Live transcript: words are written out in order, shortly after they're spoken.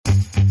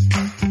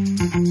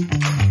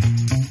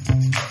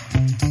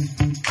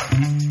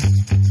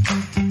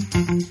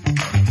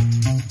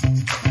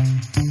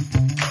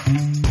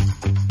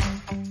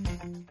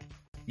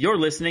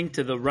listening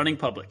to The Running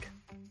Public.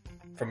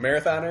 From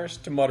marathoners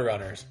to mud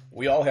runners,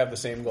 we all have the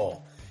same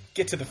goal.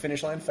 Get to the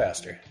finish line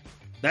faster.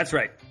 That's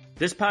right.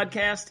 This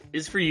podcast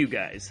is for you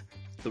guys,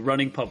 The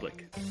Running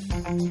Public.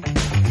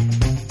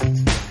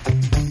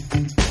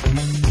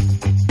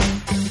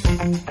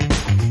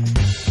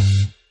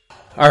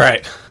 All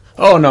right.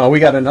 Oh, no,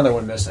 we got another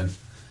one missing.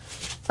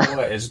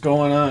 What is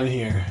going on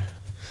here?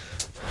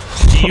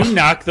 Do you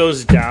knock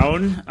those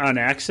down on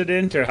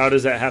accident, or how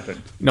does that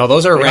happen? No,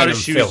 those are Like, random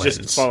shoes fill-ins.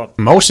 just fall off?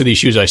 Most of these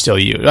shoes I still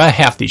use.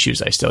 Half these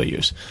shoes I still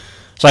use.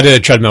 So I did a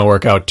treadmill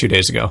workout 2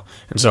 days ago,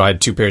 and so I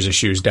had 2 pairs of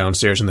shoes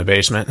downstairs in the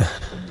basement.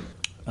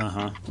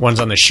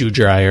 One's on the shoe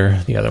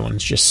dryer. The other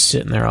one's just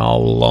sitting there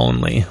all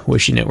lonely,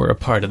 wishing it were a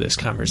part of this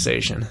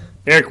conversation.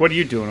 Eric, what are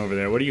you doing over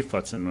there? What are you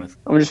futzing with?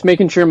 I'm just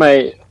making sure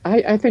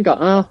I think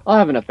I'll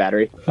have enough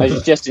battery. I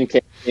just in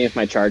case if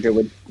my charger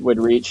would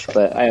reach,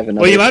 but I have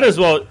enough. Well, you might as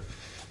well.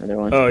 Another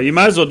one. Oh, you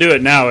might as well do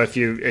it now if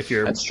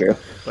you're. That's true.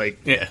 Like,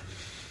 Yeah.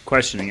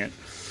 questioning it.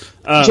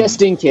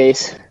 Just in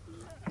case.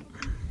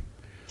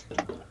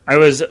 I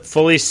was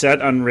fully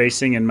set on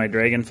racing in my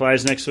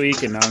Dragonflies next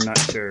week, and now I'm not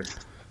sure.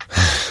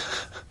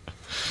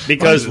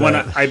 Because when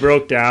I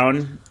broke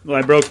down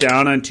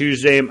on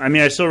Tuesday. I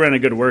mean, I still ran a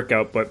good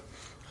workout, but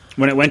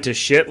when it went to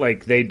shit,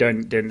 like, they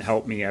didn't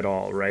help me at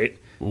all, right?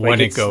 When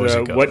like, it goes,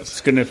 it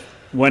goes.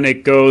 When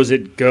it goes,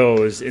 it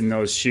goes in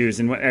those shoes.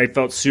 And I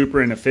felt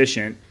super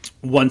inefficient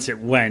once it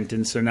went,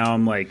 and so now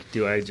I'm like,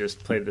 do I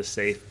just play the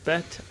safe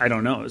bet? I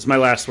don't know. It's my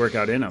last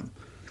workout in them.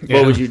 Yeah.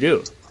 What would you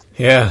do?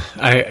 Yeah,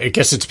 I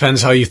guess it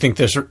depends how you think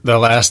the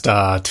last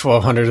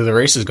 1,200 of the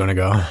race is going to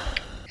go.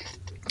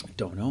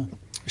 Don't know.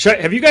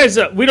 Have you guys...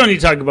 we don't need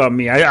to talk about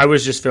me. I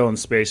was just filling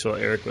space while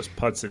Eric was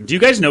putzing. Do you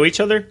guys know each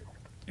other,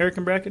 Eric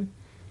and Bracken?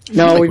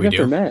 No, like we've we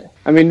never do. met.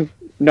 I mean,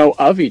 know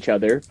of each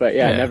other, but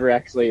Yeah. never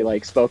actually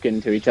like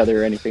spoken to each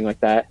other or anything like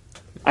that.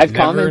 I've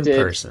Never commented.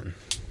 in person.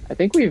 I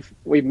think we've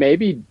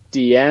maybe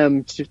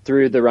DM'd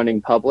through the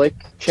Running Public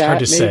chat.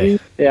 hard to maybe.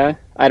 say. Yeah,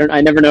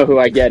 I never know who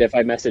I get if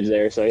I message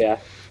there. So yeah.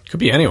 Could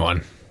be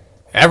anyone.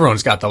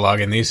 Everyone's got the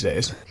login these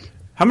days.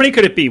 How many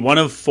could it be? One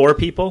of 4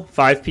 people?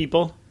 5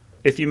 people?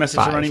 If you message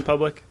 5. the Running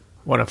Public?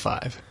 1 of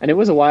 5. And it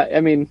was a while.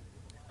 I mean,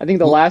 I think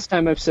the last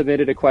time I've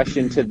submitted a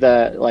question to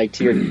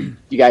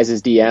you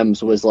guys'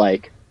 DMs was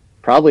like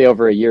probably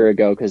over a year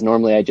ago. Because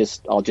normally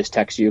I'll just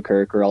text you,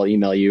 Kirk, or I'll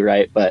email you,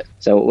 right? But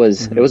so it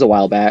was a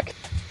while back.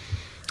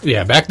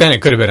 Yeah, back then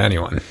it could have been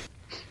anyone.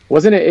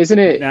 Wasn't it? Isn't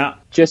it Now,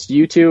 just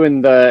you two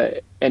and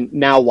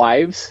now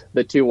wives,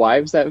 the 2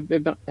 wives that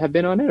have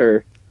been on it,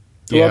 or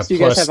who Yeah, else do you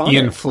guys plus have on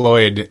Ian it?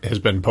 Floyd has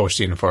been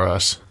posting for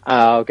us.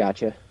 Oh,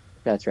 gotcha.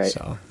 That's right.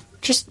 So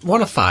just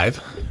 1 of 5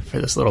 for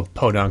this little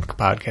podunk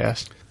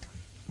podcast.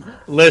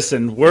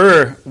 listen,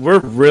 we're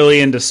really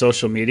into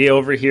social media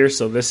over here,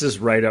 so this is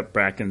right up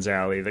Bracken's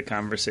alley, the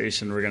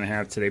conversation we're going to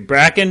have today.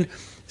 Bracken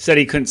said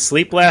he couldn't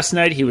sleep last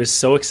night. He was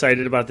so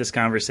excited about this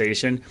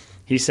conversation.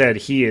 He said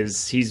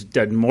he's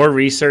done more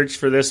research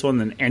for this one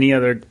than any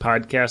other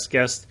podcast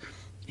guest.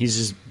 He's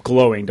just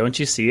glowing. Don't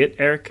you see it,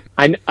 Eric?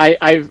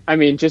 I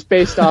mean, just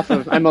based off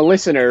of, I'm a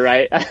listener,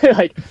 right?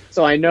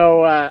 So I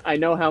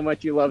know how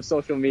much you love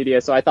social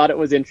media. So I thought it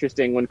was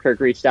interesting when Kirk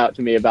reached out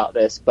to me about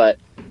this, but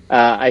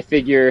I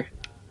figure,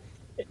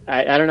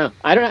 I don't know.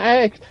 I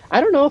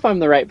don't know if I'm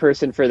the right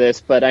person for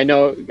this, but I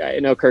know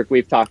Kirk,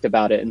 we've talked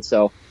about it. And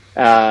so,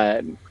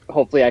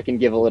 hopefully I can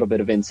give a little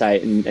bit of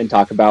insight and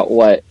talk about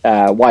why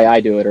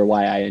I do it or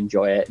why I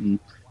enjoy it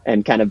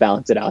and kind of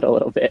balance it out a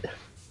little bit.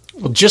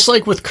 Well, just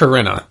like with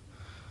Corinna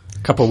a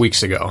couple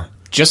weeks ago,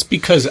 just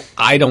because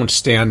I don't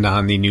stand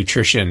on the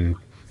nutrition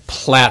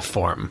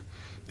platform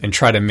and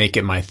try to make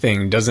it my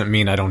thing doesn't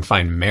mean I don't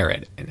find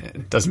merit in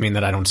it. Doesn't mean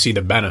that I don't see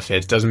the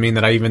benefits. Doesn't mean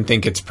that I even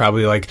think it's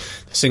probably like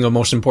the single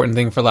most important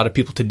thing for a lot of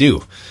people to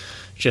do.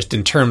 Just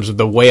in terms of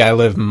the way I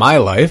live my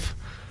life,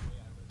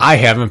 I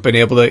haven't been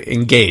able to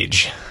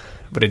engage.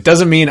 But it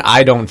doesn't mean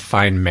I don't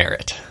find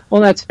merit.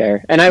 Well, that's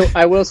fair. And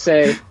I will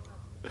say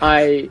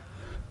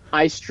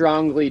I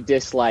strongly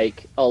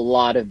dislike a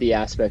lot of the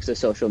aspects of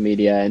social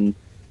media and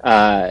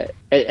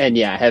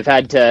yeah, have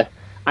had to,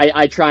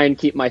 I try and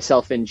keep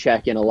myself in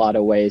check in a lot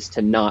of ways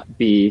to not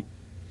be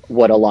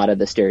what a lot of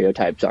the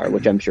stereotypes are,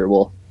 which I'm sure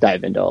we'll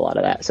dive into a lot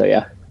of that. So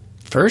yeah.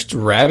 First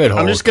rabbit hole,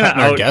 I'm just gonna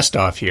cutting our guest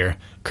off here.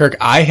 Kirk,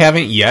 I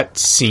haven't yet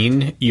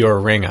seen your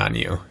ring on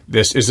you.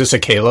 Is this a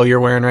Kalo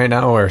you're wearing right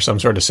now or some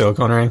sort of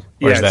silicone ring? Or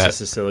Yeah, is it's that...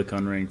 just a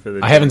silicone ring for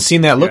the... I haven't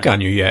seen that look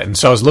on you yet. And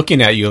so I was looking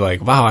at you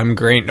like, wow, I'm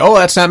great. Oh,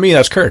 that's not me.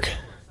 That's Kirk.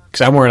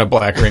 Because I'm wearing a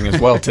black ring as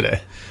well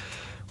today,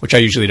 which I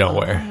usually don't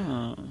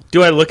wear.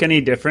 Do I look any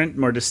different,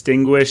 more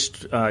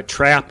distinguished,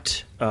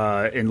 trapped,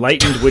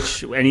 enlightened,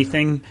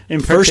 anything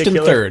in First and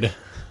particular? third.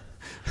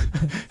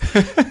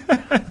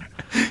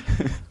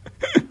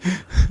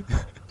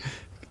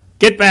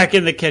 Get back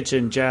in the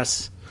kitchen,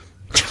 Jess.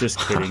 Just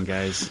kidding,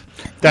 guys.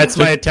 That's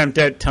my attempt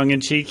at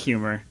tongue-in-cheek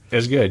humor.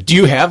 That's good. Do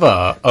you have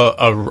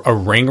a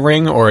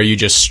ring, or are you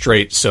just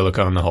straight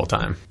silicone the whole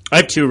time? I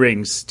have 2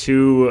 rings.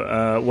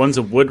 One's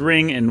a wood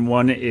ring, and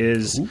one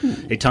is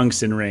a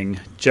tungsten ring.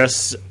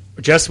 Jess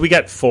we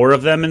got 4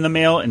 of them in the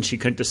mail, and she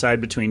couldn't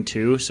decide between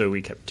 2, so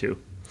we kept 2.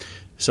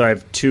 So I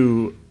have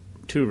two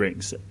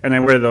rings, and I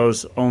wear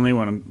those only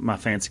when my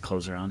fancy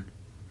clothes are on.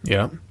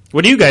 Yeah.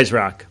 What do you guys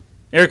rock?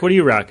 Eric, what are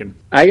you rocking?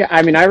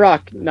 I mean, I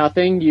rock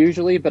nothing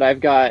usually, but I've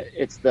got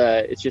it's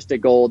just a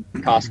gold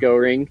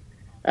Costco ring.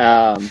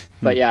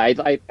 But yeah,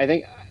 I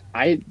think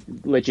I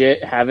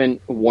legit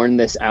haven't worn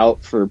this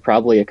out for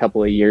probably a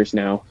couple of years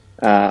now.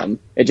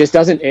 It just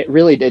doesn't.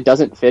 It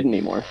doesn't fit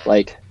anymore.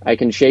 Like I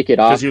can shake it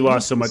off because you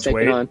lost so much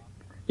weight.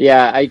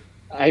 Yeah,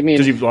 I mean,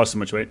 because you've lost so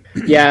much weight.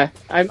 Yeah,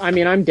 I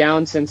mean, I'm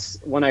down since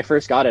when I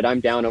first got it. I'm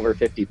down over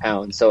 50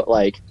 pounds. So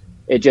like.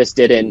 It just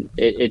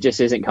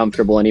isn't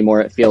comfortable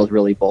anymore. It feels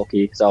really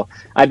bulky. So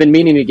I've been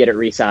meaning to get it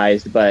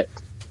resized, but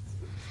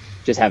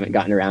just haven't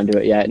gotten around to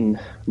it yet. And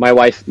my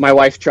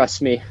wife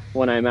trusts me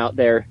when I'm out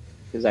there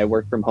because I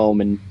work from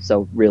home and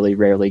so really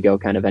rarely go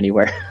kind of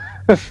anywhere.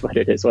 But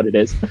it is what it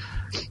is.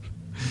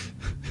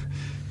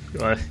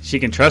 Well, she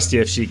can trust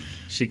you if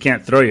she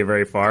can't throw you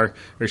very far,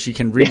 or she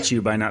can reach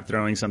you by not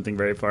throwing something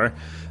very far.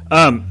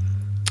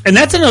 And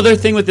that's another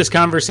thing with this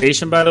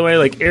conversation, by the way.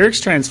 Like,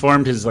 Eric's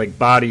transformed his, like,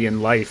 body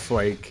and life.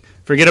 Like,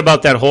 forget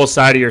about that whole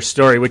side of your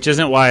story, which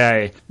isn't why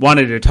I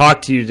wanted to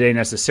talk to you today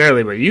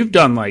necessarily, but you've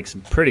done, like,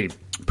 some pretty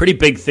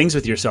big things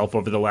with yourself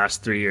over the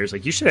last 3 years.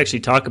 Like, you should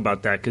actually talk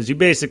about that, because you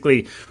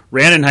basically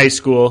ran in high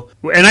school.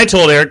 And I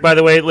told Eric, by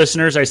the way,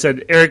 listeners, I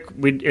said, Eric,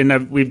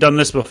 we've done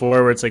this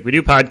before, where it's like we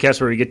do podcasts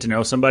where we get to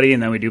know somebody,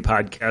 and then we do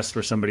podcasts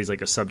where somebody's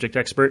like a subject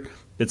expert.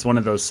 It's one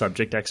of those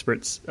subject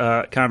experts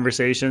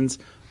conversations.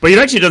 But you've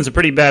actually done some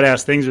pretty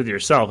badass things with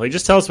yourself. Like,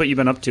 just tell us what you've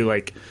been up to,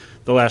 like,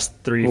 the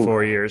last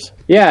 3-4 years.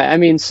 Yeah, I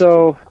mean,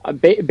 so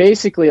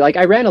basically, like,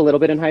 I ran a little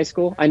bit in high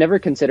school. I never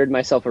considered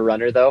myself a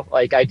runner, though.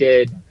 Like, I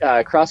did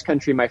cross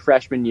country my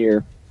freshman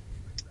year,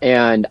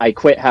 and I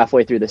quit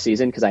halfway through the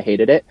season because I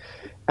hated it.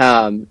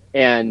 And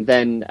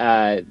then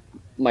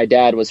my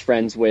dad was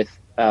friends with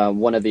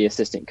one of the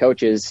assistant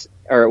coaches,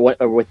 or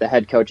with the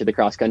head coach of the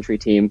cross country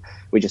team.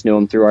 We just knew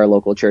him through our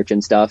local church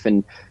and stuff,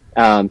 and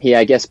he,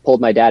 I guess,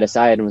 pulled my dad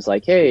aside and was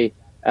like, hey,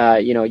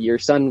 your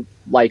son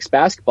likes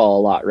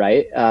basketball a lot,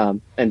 right?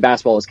 And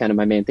basketball was kind of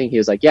my main thing. He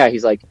was like, yeah.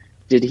 He's like,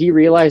 did he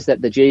realize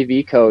that the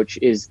JV coach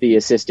is the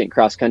assistant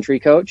cross country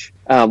coach?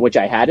 Which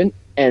I hadn't.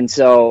 And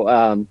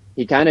so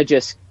he kind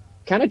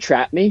of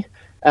trapped me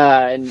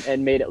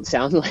and made it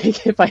sound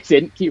like if I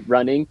didn't keep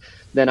running,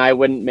 then I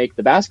wouldn't make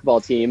the basketball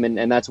team.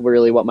 And that's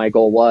really what my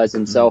goal was.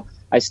 And so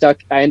I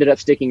ended up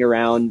sticking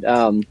around.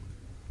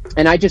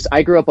 And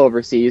I grew up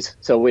overseas,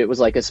 so it was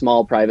like a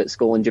small private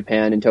school in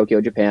Japan, in Tokyo,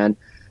 Japan.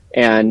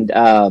 And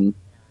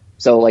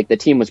so like the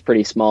team was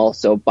pretty small,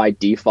 so by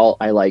default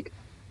I like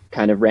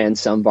kind of ran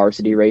some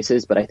varsity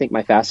races, but I think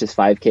my fastest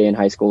 5K in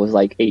high school was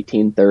like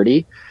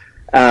 18:30.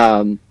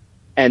 And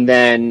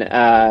then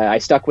I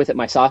stuck with it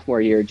my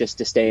sophomore year just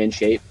to stay in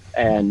shape,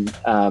 and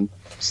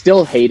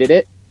still hated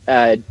it.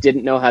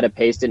 Didn't know how to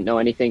pace, didn't know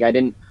anything. I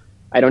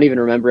don't even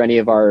remember any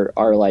of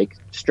our like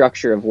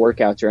structure of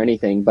workouts or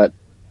anything, but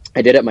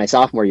I did it my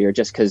sophomore year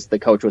just because the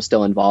coach was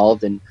still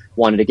involved and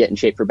wanted to get in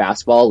shape for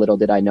basketball. Little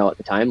did I know at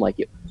the time,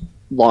 like,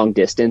 long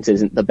distance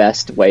isn't the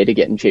best way to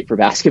get in shape for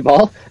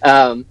basketball.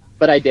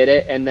 But I did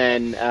it, and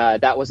then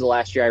that was the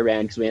last year I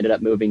ran because we ended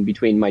up moving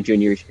between my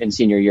junior and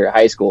senior year at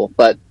high school.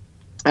 But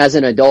as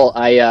an adult,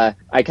 I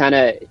kind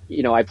of,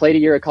 I played a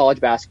year of college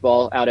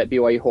basketball out at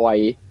BYU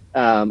Hawaii.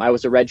 I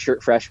was a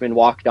redshirt freshman,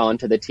 walked on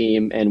to the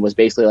team, and was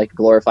basically like a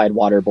glorified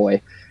water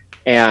boy.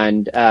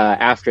 And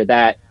after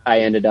that,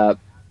 I ended up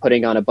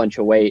putting on a bunch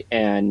of weight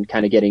and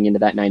kind of getting into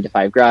that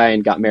 9-to-5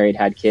 grind, got married,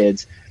 had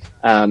kids.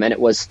 And it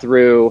was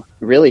through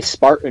really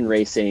Spartan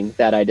racing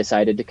that I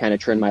decided to kind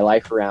of turn my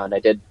life around. I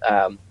did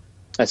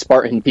a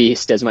Spartan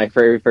Beast as my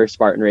very first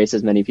Spartan race,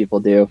 as many people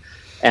do.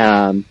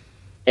 And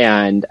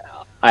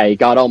I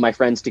got all my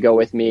friends to go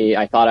with me.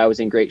 I thought I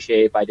was in great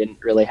shape. I didn't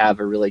really have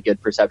a really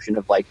good perception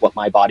of like what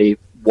my body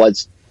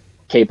was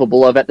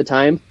capable of at the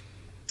time.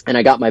 And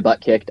I got my butt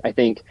kicked. I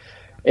think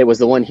it was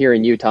the one here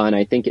in Utah, and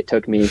I think it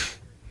took me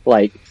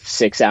like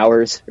 6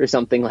 hours or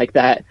something like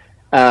that.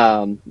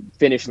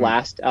 Finished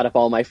last out of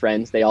all my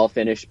friends. They all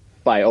finished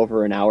by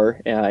over an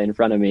hour in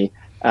front of me.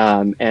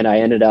 And I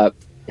ended up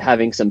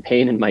having some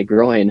pain in my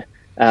groin,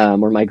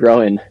 or my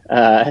groin,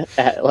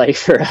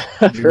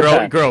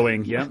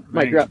 growing. Yeah.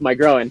 My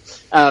groin,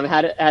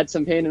 had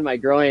some pain in my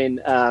groin,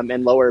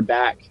 and lower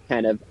back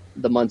kind of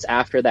the months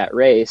after that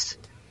race.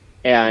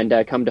 And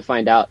come to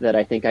find out that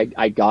I think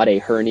I got a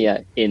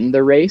hernia in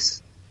the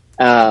race.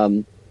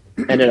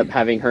 Ended up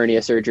having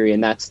hernia surgery,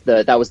 and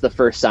that was the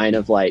first sign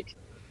of like,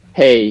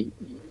 hey,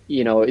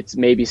 it's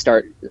maybe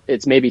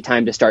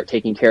time to start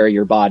taking care of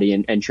your body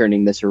and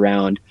churning this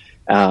around.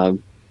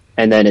 And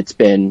then it's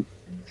been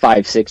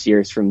 5-6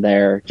 years from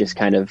there, just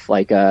kind of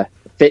like a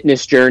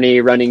fitness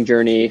journey, running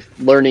journey,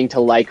 learning to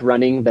like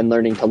running, then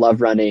learning to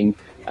love running.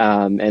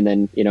 And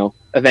then,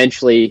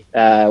 eventually,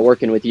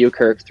 working with you,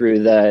 Kirk, through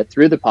the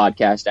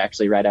podcast,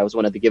 actually, right. I was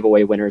one of the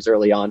giveaway winners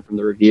early on from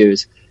the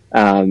reviews.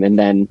 And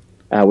then,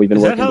 we've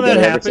been working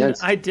together ever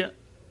since.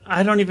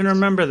 I don't even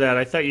remember that.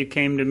 I thought you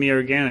came to me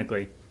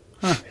organically.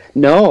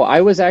 No,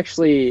 I was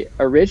actually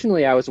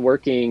originally I was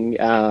working.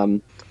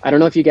 I don't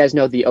know if you guys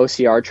know the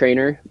OCR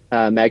trainer,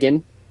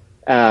 Megan.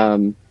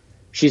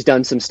 She's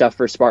done some stuff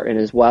for Spartan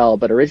as well,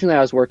 but originally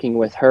I was working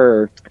with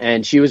her,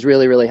 and she was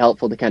really, really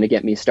helpful to kind of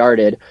get me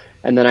started.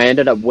 And then I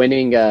ended up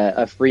winning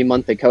a free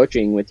month of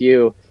coaching with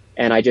you,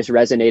 and I just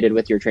resonated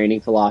with your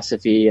training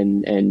philosophy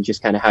and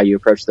just kind of how you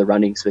approach the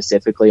running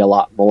specifically a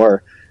lot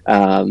more.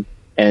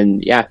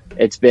 And yeah,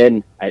 it's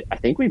been, I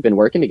think we've been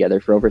working together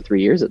for over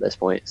 3 years at this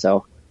point.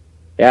 So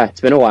yeah,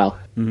 it's been a while.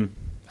 Mm-hmm.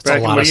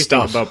 Bracken, what do you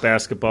think about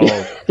basketball?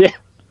 Yeah.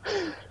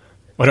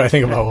 What do I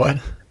think about what?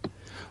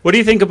 What do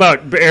you think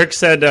about, Eric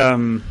said,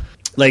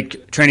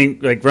 like training,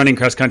 like running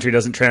cross country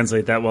doesn't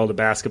translate that well to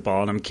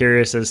basketball. And I'm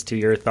curious as to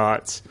your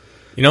thoughts.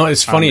 You know,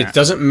 it's funny. It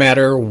doesn't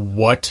matter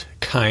what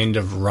kind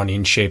of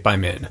running shape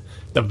I'm in.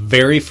 The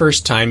very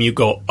first time you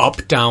go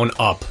up, down,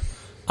 up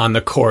on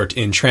the court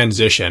in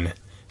transition,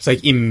 it's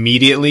like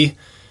immediately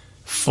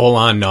full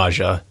on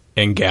nausea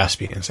and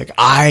gasping. It's like,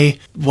 I'm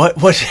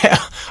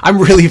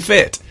really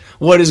fit.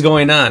 What is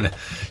going on?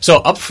 So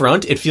up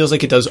front, it feels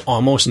like it does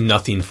almost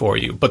nothing for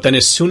you. But then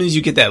as soon as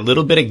you get that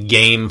little bit of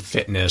game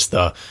fitness,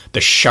 the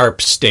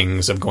sharp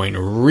stings of going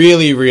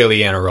really, really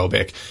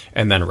anaerobic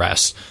and then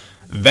rest,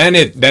 then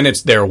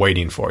it's there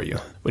waiting for you.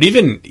 But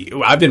even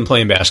I've been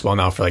playing basketball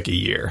now for like a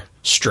year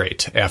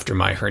straight after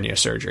my hernia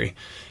surgery.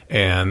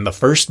 And the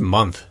first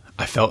month,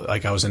 I felt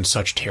like I was in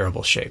such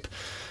terrible shape.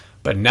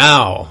 But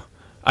now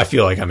I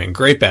feel like I'm in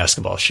great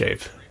basketball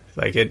shape.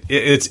 Like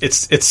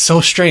it's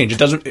so strange. It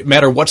doesn't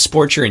matter what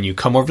sport you're in. You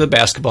come over to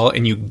basketball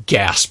and you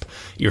gasp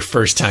your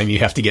first time you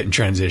have to get in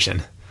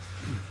transition.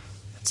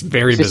 It's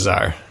very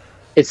bizarre.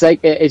 It's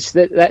like it's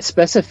that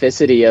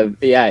specificity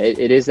of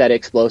it is that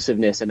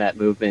explosiveness and that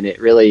movement.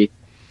 It really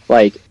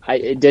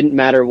it didn't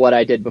matter what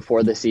I did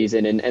before the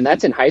season, and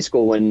that's in high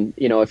school when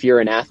if you're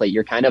an athlete,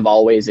 you're kind of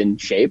always in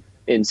shape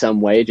in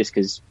some way just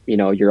because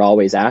you're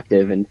always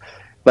active.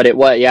 But it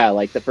was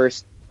like the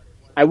first.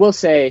 I will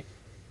say.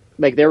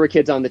 Like there were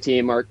kids on the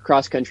team, our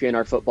cross country and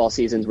our football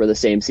seasons were the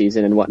same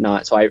season and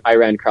whatnot. So I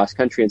ran cross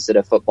country instead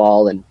of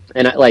football. And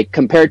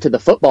compared to the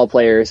football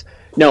players,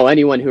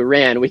 anyone who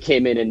ran, we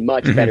came in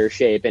much better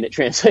shape and it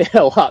translated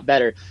a lot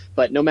better.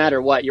 But no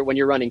matter what, when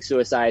you're running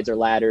suicides or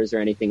ladders or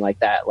anything like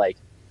that,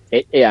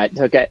 it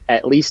took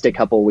at least a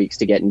couple weeks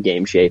to get in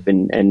game shape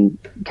and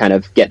kind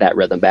of get that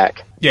rhythm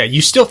back. Yeah.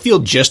 You still feel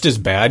just as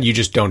bad. You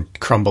just don't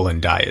crumble and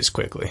die as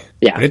quickly.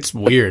 Yeah. But it's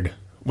weird.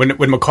 When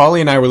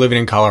Macaulay and I were living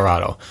in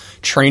Colorado,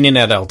 training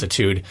at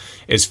altitude,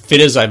 as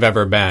fit as I've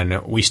ever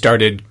been, we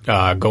started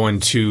going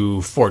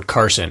to Fort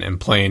Carson and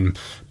playing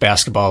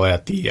basketball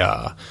at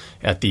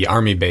the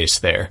Army base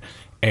there.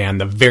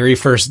 And the very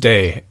first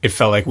day, it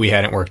felt like we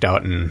hadn't worked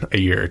out in a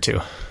year or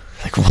two.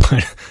 Like,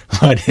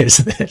 what is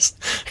this?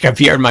 Like, I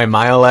PR'd my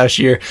mile last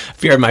year,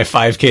 PR'd my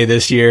 5K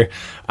this year.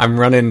 I'm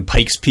running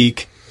Pikes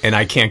Peak, and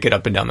I can't get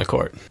up and down the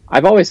court.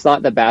 I've always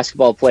thought that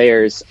basketball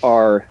players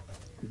are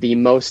the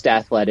most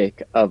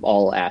athletic of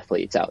all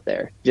athletes out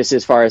there, just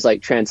as far as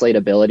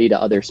translatability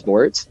to other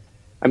sports.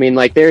 I mean,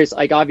 there's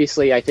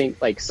obviously I think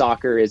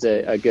soccer is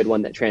a good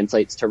one that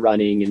translates to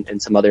running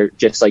and some other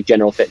just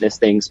general fitness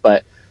things,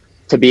 but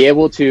to be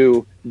able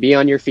to be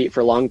on your feet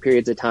for long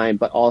periods of time,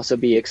 but also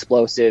be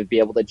explosive, be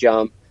able to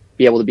jump,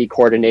 be able to be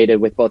coordinated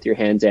with both your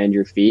hands and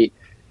your feet.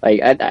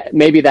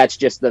 Maybe that's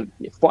just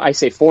I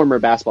say former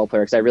basketball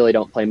player because I really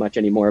don't play much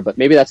anymore, but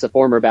maybe that's the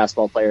former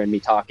basketball player in me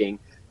talking.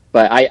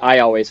 But I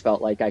always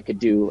felt like I could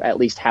do at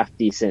least half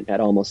decent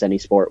at almost any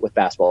sport, with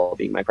basketball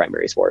being my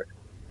primary sport.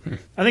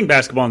 I think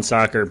basketball and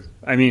soccer.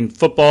 I mean,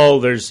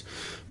 football, there's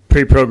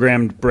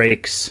pre-programmed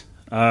breaks.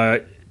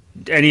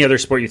 Any other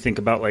sport you think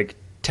about, like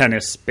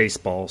tennis,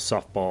 baseball,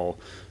 softball,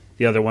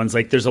 the other ones,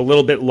 there's a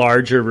little bit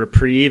larger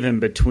reprieve in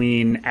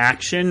between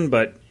action,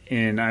 but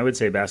in, I would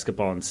say,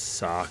 basketball and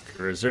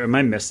soccer, am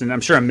I missing?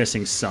 I'm sure I'm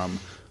missing some,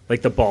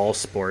 like the ball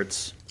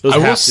sports. Those I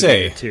will have to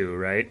say, be there too,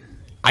 right?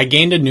 I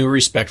gained a new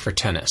respect for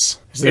tennis.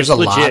 There's a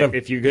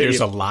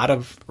lot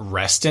of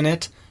rest in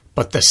it,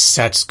 but the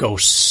sets go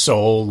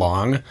so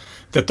long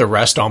that the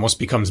rest almost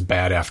becomes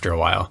bad after a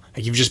while.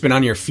 Like you've just been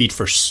on your feet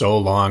for so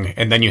long,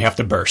 and then you have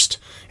to burst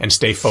and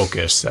stay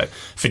focused.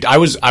 I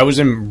was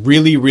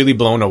really, really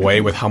blown away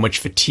with how much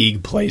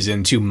fatigue plays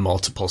into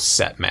multiple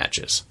set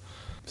matches.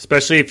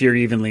 Especially if you're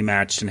evenly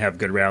matched and have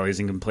good rallies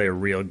and can play a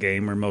real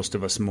game, where most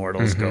of us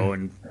mortals go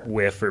and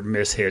whiff or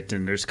miss hit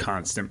and there's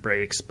constant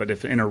breaks. But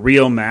if in a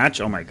real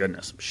match, oh my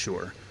goodness, I'm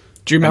sure.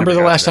 Do you remember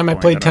the last time I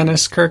played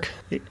tennis, Kirk?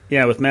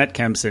 Yeah, with Matt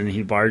Kempson.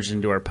 He barged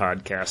into our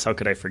podcast. How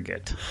could I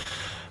forget?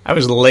 I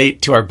was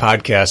late to our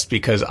podcast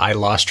because I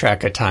lost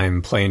track of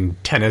time playing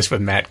tennis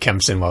with Matt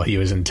Kempson while he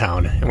was in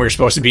town. And we were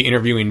supposed to be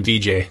interviewing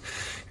VJ.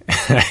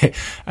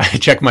 I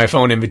checked my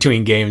phone in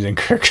between games, and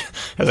Kirk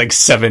has like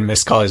 7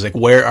 missed calls. He's like,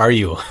 "Where are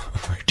you?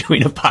 We're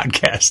doing a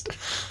podcast."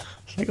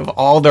 Like, of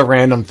all the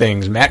random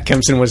things, Matt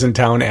Kempson was in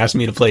town, asked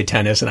me to play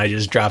tennis, and I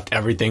just dropped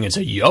everything and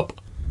said,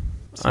 "Yup."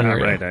 That's not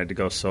right. I had to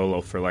go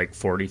solo for like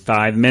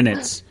 45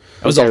 minutes.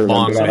 That was a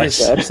long miss.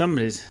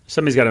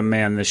 Somebody's got to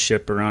man this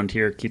ship around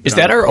here. Is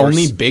that our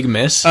only big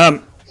miss?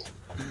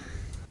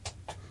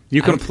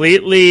 You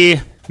completely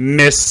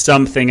missed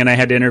something, and I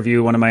had to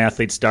interview one of my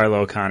athletes, Darla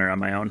O'Connor, on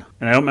my own.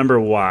 And I don't remember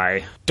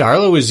why.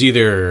 Darla was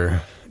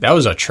that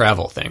was a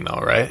travel thing,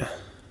 though, right?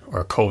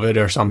 Or COVID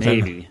or something?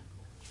 Maybe.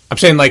 I'm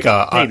saying like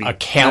a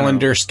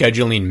calendar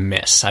scheduling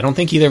miss. I don't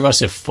think either of us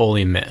have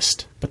fully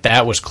missed, but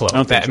that was close.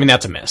 I mean,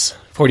 that's a miss.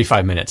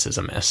 45 minutes is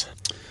a miss.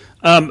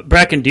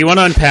 Bracken, do you want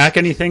to unpack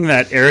anything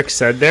that Eric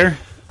said there?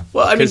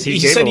 Well, I mean, because he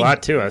gave a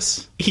lot to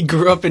us. He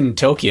grew up in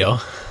Tokyo.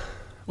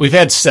 We've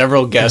had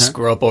several guests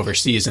grow up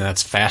overseas, and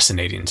that's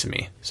fascinating to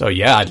me. So,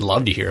 yeah, I'd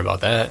love to hear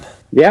about that.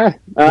 Yeah.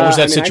 What was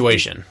that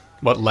situation?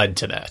 What led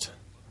to that?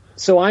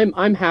 So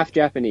I'm half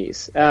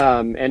Japanese,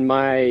 and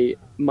my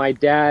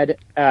dad,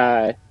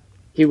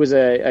 he was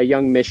a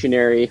young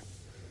missionary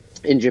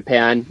in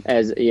Japan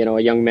as, you know,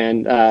 a young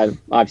man.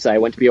 Obviously, I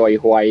went to BYU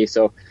Hawaii,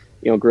 so,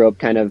 you know, grew up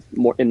kind of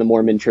more in the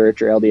Mormon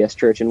church or LDS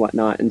church and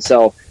whatnot. And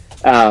so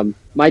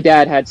my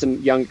dad had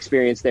some young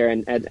experience there,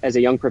 and as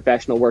a young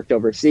professional worked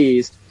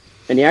overseas.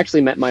 And he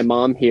actually met my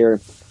mom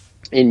here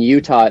in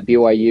Utah at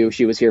BYU.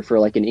 She was here for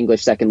like an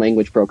English second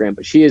language program,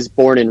 but she is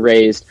born and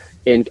raised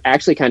in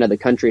actually kind of the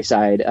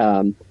countryside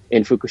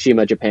in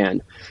Fukushima,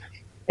 Japan.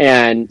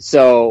 And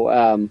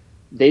so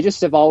they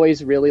just have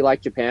always really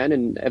liked Japan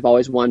and have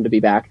always wanted to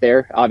be back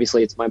there.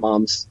 Obviously, it's my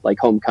mom's like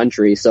home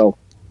country. So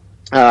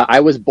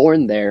I was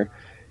born there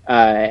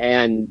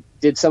and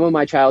did some of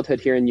my childhood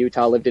here in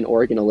Utah, lived in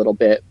Oregon a little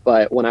bit.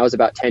 But when I was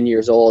about 10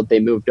 years old, they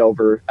moved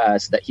over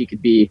so that he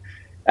could be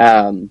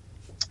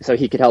so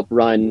he could help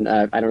run,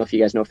 I don't know if you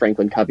guys know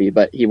Franklin Covey,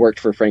 but he worked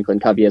for Franklin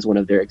Covey as one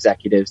of their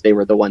executives. They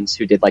were the ones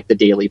who did like the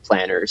daily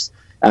planners,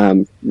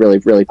 really,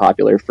 really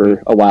popular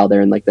for a while there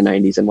in like the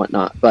 90s and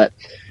whatnot. But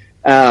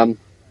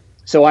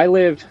so I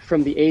lived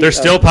from the age They're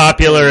still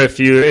popular if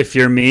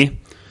you're me.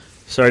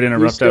 Sorry to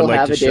interrupt. I'd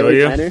like to show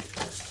you. Planner?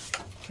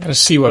 Let's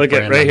see what Look at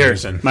brand right I'm here.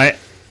 using. My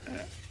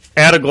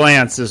at a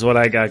glance is what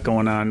I got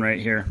going on right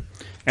here.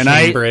 And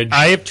Cambridge.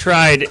 I have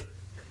tried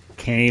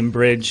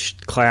Cambridge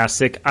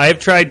Classic. I've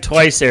tried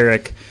twice,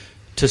 Eric,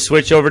 to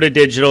switch over to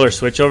digital or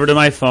switch over to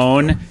my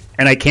phone,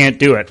 and I can't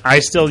do it.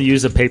 I still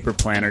use a paper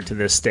planner to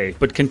this day.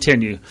 But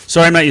continue.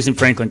 Sorry, I'm not using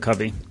Franklin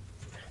Covey.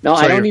 No,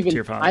 Sorry,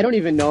 I don't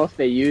even know if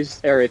they use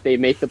or if they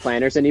make the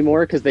planners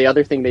anymore, because the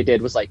other thing they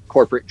did was like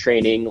corporate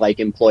training, like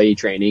employee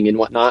training and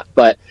whatnot.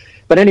 But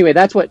anyway,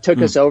 that's what took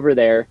us over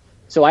there.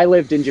 So I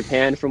lived in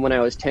Japan from when I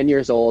was 10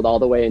 years old all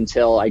the way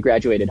until I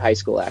graduated high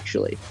school,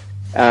 actually.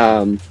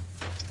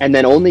 And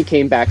then only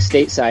came back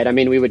stateside. I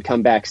mean, we would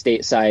come back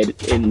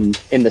stateside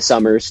in the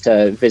summers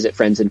to visit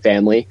friends and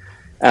family.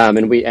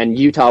 And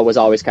Utah was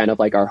always kind of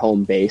like our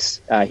home base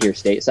here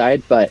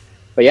stateside. But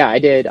yeah, I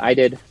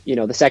did, you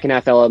know, the second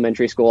half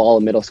elementary school, all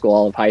of middle school,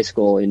 all of high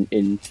school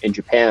in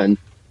Japan.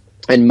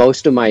 And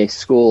most of my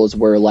schools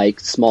were like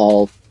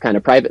small kind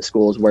of private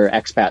schools where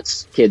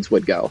expats kids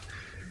would go.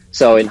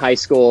 So in high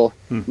school,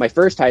 my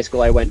first high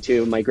school I went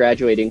to, my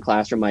graduating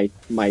class or my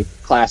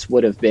class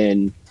would have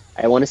been,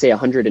 I want to say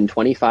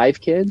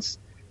 125 kids.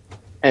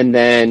 And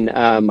then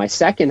my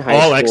second high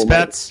all school... All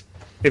expats?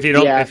 If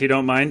you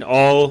don't mind?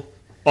 All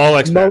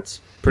expats?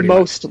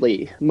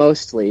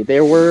 Mostly.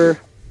 There were...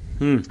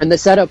 And the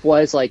setup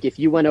was like, if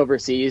you went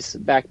overseas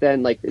back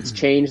then, like it's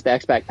changed. The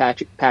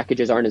expat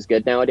packages aren't as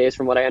good nowadays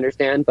from what I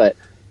understand. But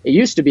it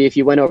used to be if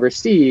you went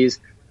overseas,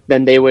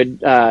 then they would,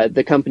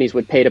 the companies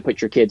would pay to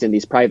put your kids in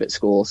these private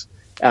schools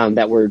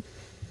that were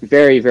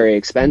very, very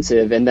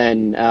expensive. And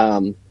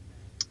then,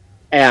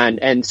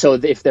 and so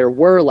if there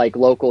were like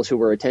locals who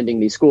were attending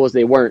these schools,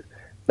 they weren't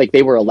like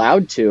they were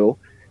allowed to,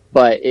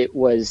 but it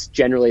was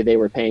generally they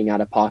were paying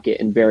out of pocket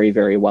and very,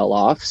 very well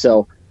off.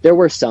 So there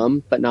were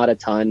some, but not a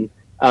ton.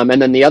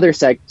 And then the other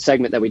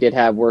segment that we did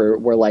have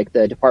were like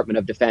the Department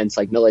of Defense,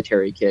 like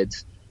military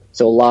kids.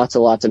 So lots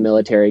of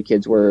military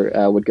kids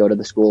would go to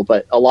the school,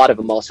 but a lot of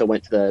them also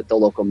went to the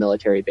local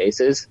military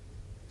bases.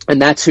 And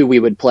that's who we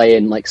would play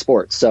in like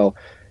sports. So,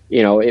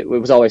 you know, it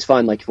was always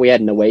fun. Like if we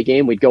had an away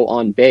game, we'd go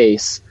on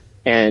base,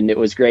 and it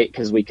was great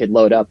because we could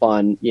load up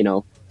on, you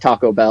know,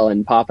 Taco Bell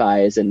and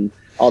Popeyes and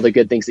all the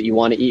good things that you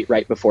want to eat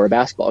right before a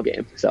basketball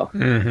game. So,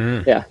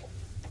 yeah.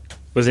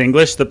 Was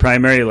English the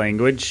primary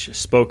language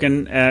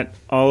spoken at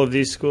all of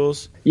these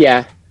schools?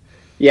 Yeah.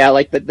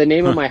 Like the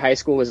name of my high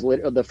school was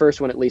the first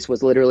one, at least,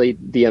 was literally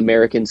the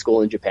American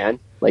School in Japan,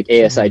 like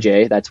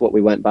ASIJ. That's what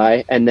we went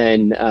by. And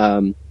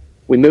then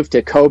we moved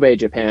to Kobe,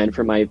 Japan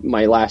for my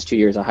last 2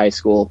 years of high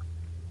school.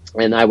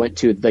 And I went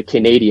to the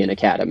Canadian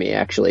Academy,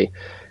 actually.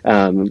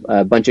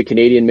 A bunch of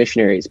Canadian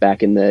missionaries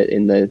back in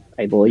the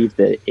I believe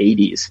the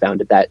 80s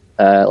founded that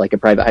like a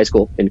private high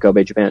school in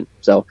Kobe, Japan.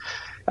 So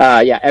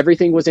yeah,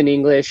 everything was in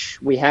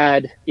English. We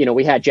had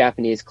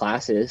Japanese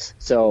classes,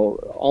 so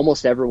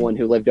almost everyone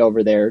who lived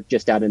over there,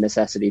 just out of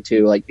necessity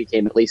too, like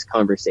became at least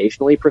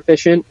conversationally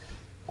proficient.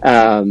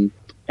 And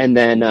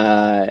then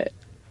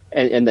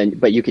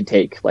but you could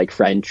take like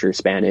French or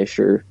Spanish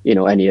or, you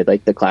know, any of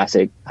like the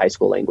classic high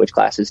school language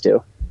classes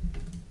too.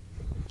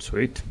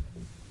 Sweet.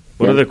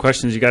 What other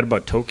questions you got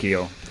about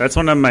Tokyo? That's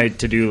one of my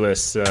to-do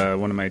lists,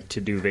 one of my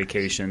to-do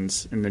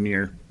vacations in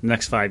the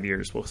next 5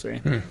 years, we'll say.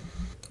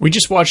 We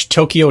just watched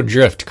Tokyo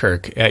Drift,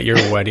 Kirk, at your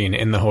wedding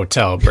in the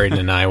hotel. Braden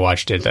and I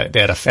watched it.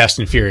 They had a Fast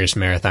and Furious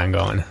marathon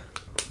going.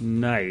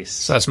 Nice.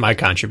 So that's my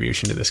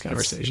contribution to this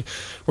conversation.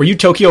 Were you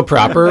Tokyo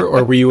proper,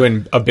 or were you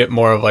in a bit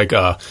more of like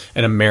an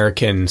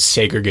American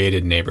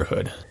segregated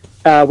neighborhood?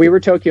 We were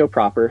Tokyo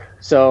proper.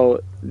 So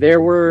there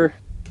weren't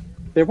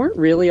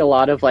really a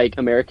lot of like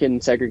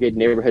American segregated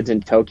neighborhoods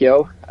in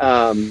Tokyo.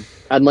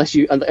 Unless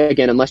you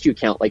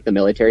count like the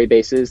military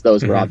bases,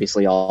 those were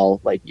obviously all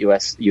like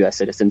U.S.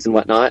 citizens and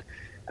whatnot.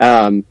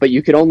 But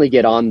you could only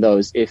get on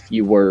those if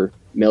you were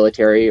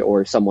military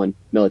or someone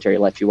military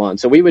let you on.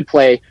 So we would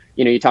play,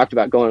 you talked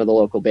about going to the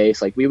local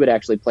base. Like we would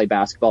actually play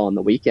basketball on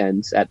the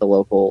weekends at the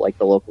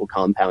local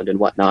compound and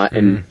whatnot.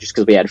 And just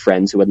because we had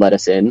friends who would let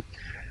us in,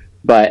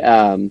 but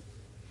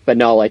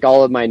no, like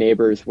all of my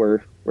neighbors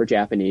were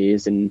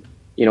Japanese, and,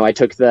 I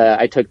took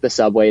the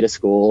subway to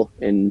school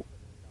and,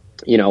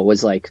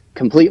 was like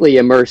completely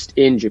immersed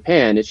in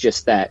Japan. It's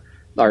just that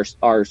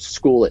our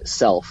school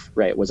itself,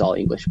 right, was all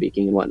English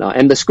speaking and whatnot.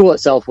 And the school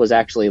itself was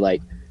actually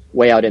like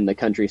way out in the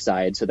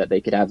countryside so that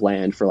they could have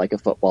land for like a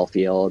football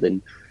field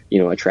and,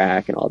 a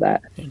track and all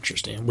that.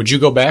 Interesting. Would you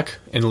go back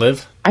and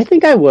live? I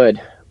think I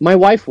would. My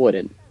wife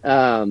wouldn't.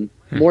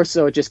 More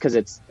so just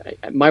because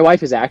my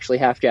wife is actually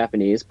half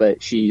Japanese,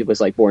 but she was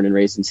like born and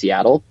raised in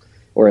Seattle,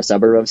 or a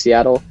suburb of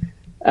Seattle.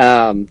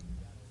 And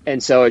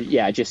so,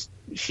 yeah, just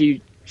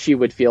she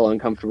would feel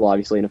uncomfortable,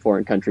 obviously, in a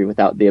foreign country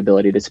without the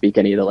ability to speak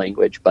any of the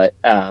language. But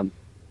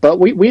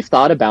we've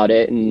thought about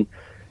it and,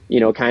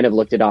 kind of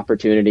looked at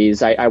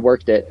opportunities. I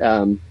worked at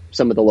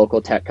some of the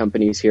local tech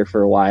companies here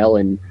for a while,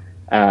 and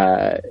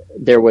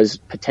there was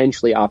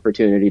potentially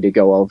opportunity to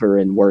go over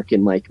and work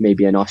in like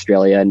maybe in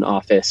Australia, an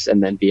office,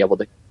 and then be able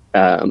to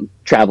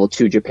travel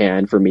to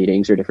Japan for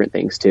meetings or different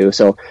things too.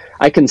 So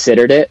I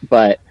considered it,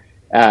 but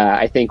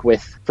I think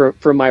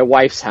for my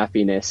wife's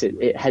happiness,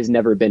 it has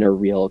never been a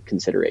real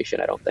consideration,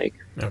 I don't think.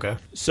 Okay.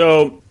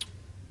 So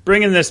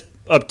bringing this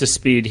up to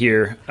speed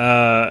here,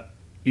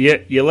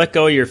 you let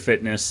go of your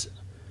fitness.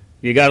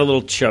 You got a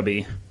little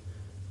chubby.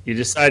 You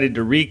decided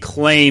to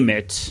reclaim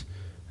it.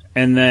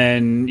 And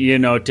then,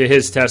 to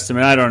his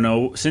testament, I don't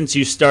know, since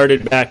you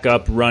started back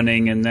up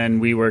running and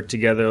then we worked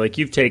together, like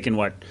you've taken,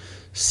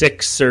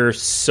 6 or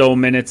 7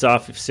 minutes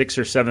off your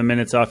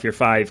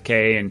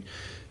 5K and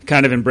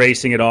kind of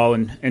embracing it all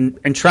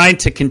and trying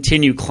to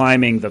continue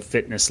climbing the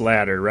fitness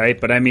ladder, right?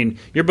 But, I mean,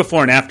 your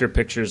before and after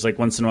pictures, like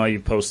once in a while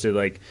you've posted,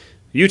 like,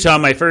 Utah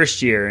my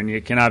first year, and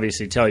you can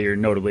obviously tell you're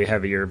notably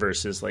heavier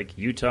versus like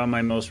Utah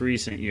my most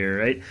recent year,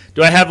 right?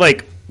 Do I have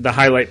like the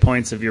highlight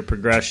points of your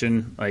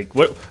progression? Like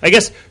what? I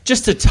guess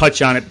just to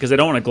touch on it because I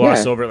don't want to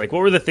gloss over it. Like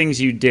what were the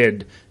things you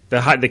did?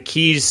 The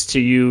keys to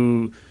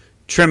you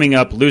trimming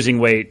up, losing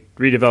weight,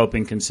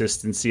 redeveloping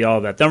consistency,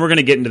 all that. Then we're going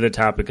to get into the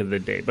topic of the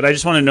day. But I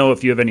just want to know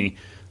if you have any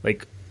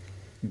like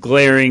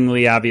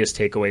glaringly obvious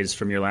takeaways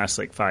from your last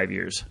like 5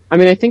 years. I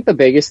mean, I think the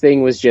biggest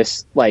thing was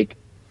just like,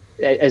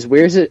 as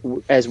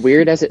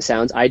weird as it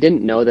sounds, I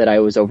didn't know that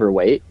I was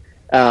overweight.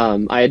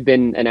 I had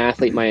been an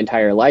athlete my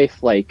entire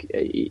life, like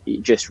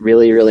just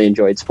really, really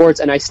enjoyed sports,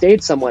 and I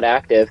stayed somewhat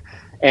active.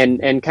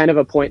 And kind of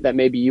a point that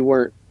maybe you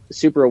weren't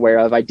super aware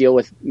of. I deal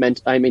with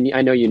I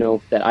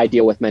know that I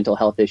deal with mental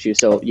health issues,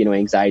 so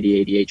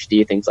anxiety,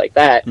 ADHD, things like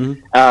that.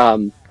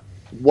 Mm-hmm.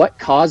 What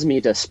caused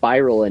me to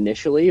spiral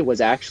initially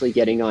was actually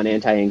getting on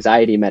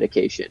anti-anxiety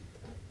medication,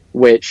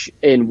 which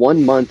in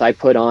 1 month I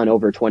put on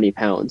over 20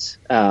 pounds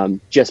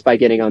just by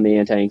getting on the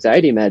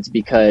anti-anxiety meds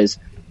because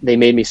they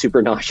made me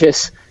super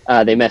nauseous.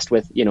 They messed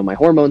with, my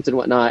hormones and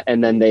whatnot.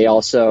 And then they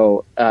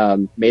also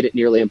made it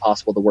nearly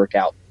impossible to work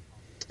out.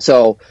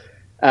 So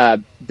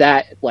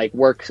that like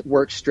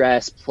work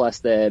stress plus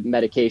the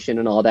medication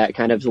and all that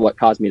kind of is what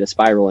caused me to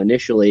spiral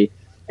initially.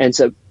 And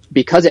so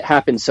because it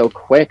happened so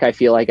quick, I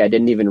feel like I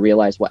didn't even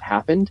realize what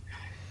happened.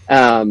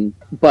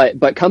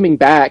 But coming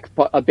back,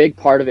 a big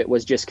part of it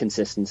was just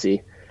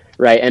consistency,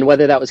 right? And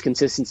whether that was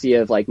consistency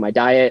of like my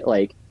diet,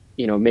 like,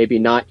 maybe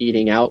not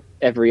eating out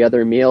every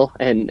other meal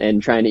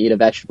and trying to eat a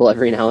vegetable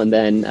every now and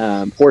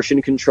then,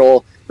 portion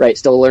control, right?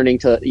 Still learning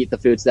to eat the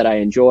foods that I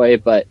enjoy,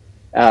 but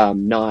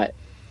not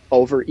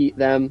overeat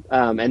them.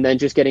 And then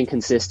just getting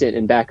consistent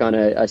and back on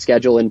a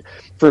schedule. And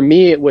for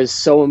me, it was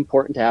so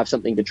important to have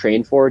something to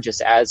train for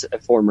just as a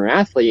former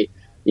athlete.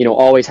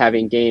 Always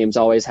having games,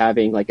 always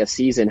having like a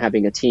season,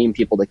 having a team,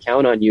 people to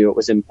count on you. It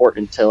was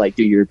important to like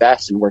do your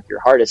best and work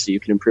your hardest so you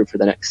can improve for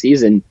the next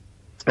season.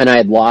 And I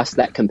had lost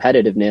that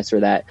competitiveness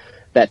or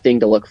that thing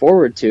to look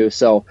forward to.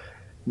 So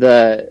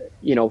that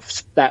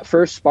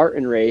first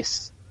Spartan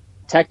race,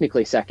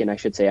 technically second, I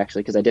should say,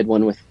 actually, because I did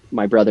one with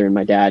my brother and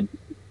my dad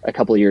a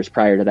couple of years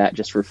prior to that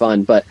just for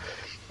fun. But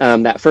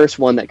that first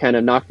one that kind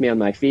of knocked me on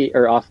my feet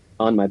or off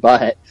on my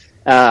butt,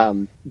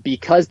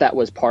 because that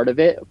was part of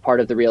it,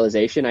 part of the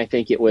realization, I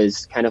think it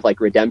was kind of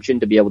like redemption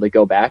to be able to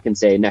go back and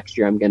say, next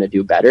year I'm going to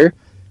do better.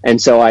 And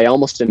so I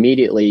almost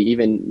immediately,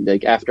 even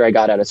like after I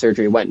got out of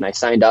surgery, went and I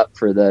signed up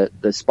for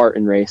the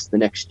Spartan race the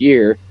next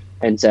year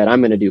and said,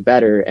 I'm going to do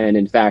better. And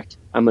in fact,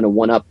 I'm going to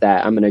one up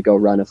that. I'm going to go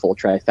run a full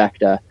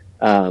trifecta.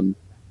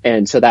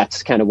 And so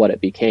that's kind of what it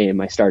became.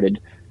 I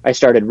started I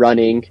started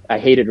running. I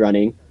hated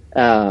running.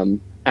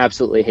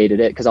 Absolutely hated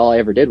it because all I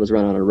ever did was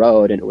run on a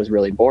road and it was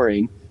really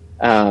boring.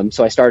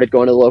 So I started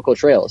going to the local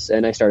trails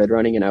and I started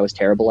running, and I was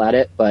terrible at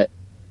it, but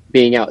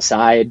being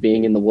outside,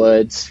 being in the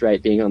woods,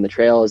 right, being on the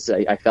trails,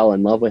 I fell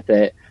in love with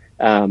it.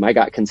 I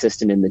got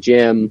consistent in the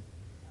gym,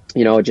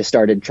 just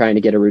started trying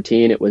to get a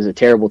routine. It was a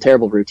terrible,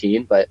 terrible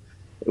routine, but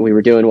we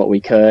were doing what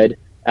we could.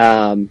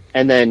 And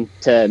then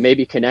to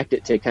maybe connect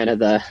it to kind of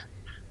the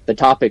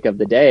topic of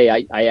the day,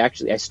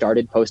 I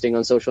started posting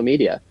on social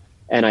media.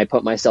 And I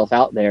put myself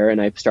out there and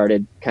I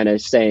started kind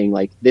of saying,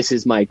 like, this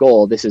is my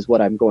goal. This is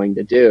what I'm going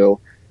to do.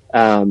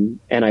 And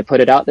I put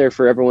it out there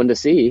for everyone to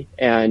see.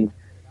 And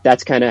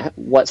that's kind of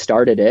what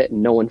started it.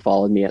 And no one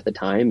followed me at the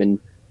time. And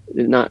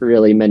not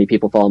really many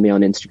people follow me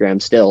on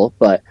Instagram still,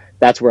 but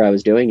that's where I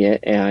was doing it.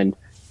 And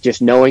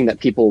just knowing that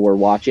people were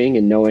watching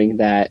and knowing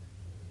that,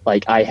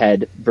 like, I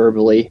had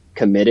verbally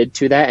committed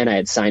to that and I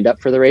had signed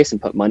up for the race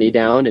and put money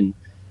down.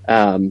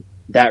 And,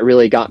 that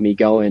really got me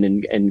going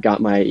and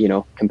got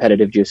my,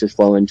 competitive juices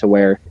flowing to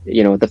where,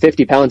 the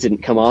 50 pounds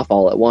didn't come off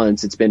all at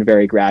once. It's been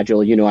very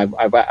gradual.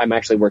 I'm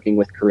actually working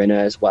with Corinna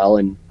as well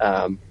and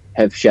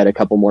have shed a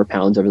couple more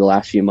pounds over the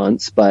last few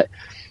months. But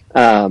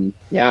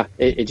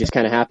it just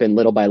kind of happened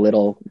little by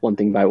little, one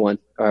thing by one,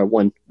 or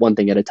one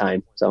thing at a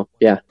time. So,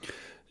 yeah.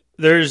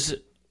 There's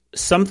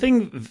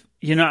something,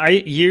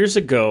 years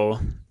ago,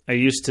 I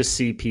used to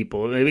see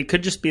people, it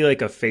could just be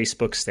like a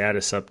Facebook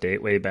status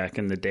update way back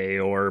in the day,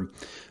 or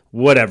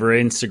whatever,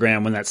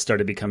 Instagram, when that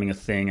started becoming a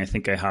thing. I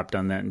think I hopped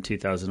on that in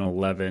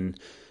 2011.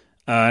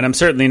 And I'm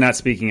certainly not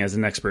speaking as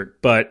an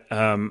expert, but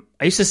I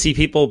used to see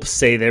people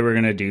say they were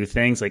going to do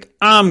things like,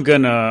 I'm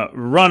going to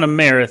run a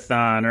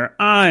marathon, or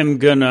I'm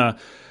going to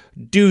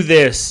do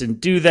this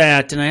and do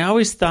that. And I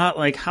always thought,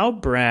 like, how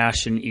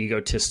brash and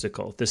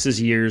egotistical. This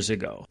is years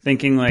ago.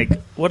 Thinking,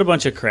 like, what a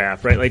bunch of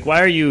crap, right? Like,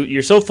 why are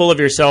you're so full of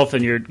yourself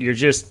and you're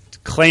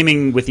just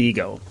claiming with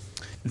ego.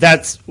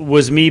 That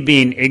was me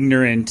being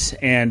ignorant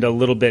and a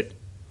little bit,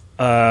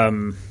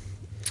 I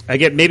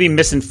get maybe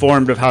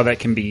misinformed of how that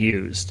can be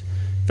used.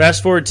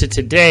 Fast forward to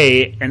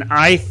today, and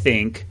I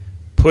think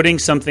putting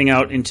something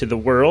out into the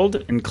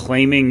world and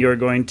claiming you're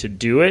going to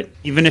do it,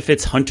 even if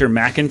it's Hunter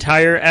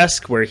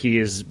McIntyre-esque, where he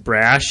is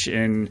brash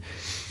and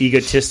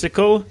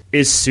egotistical,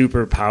 is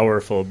super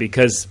powerful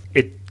because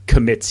it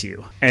commits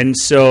you. And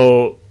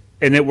so...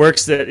 And it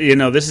works that,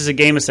 this is a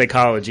game of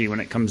psychology when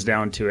it comes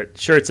down to it.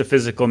 Sure, it's a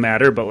physical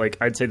matter, but like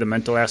I'd say the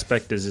mental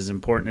aspect is as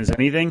important as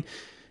anything.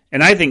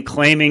 And I think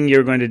claiming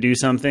you're going to do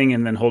something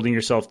and then holding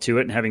yourself to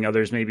it and having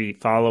others maybe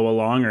follow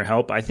along or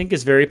help, I think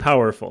is very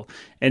powerful.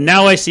 And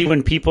now I see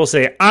when people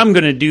say, I'm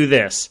going to do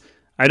this,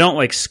 I don't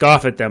like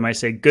scoff at them. I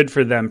say good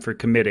for them for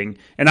committing.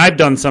 And I've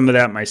done some of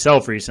that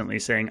myself recently,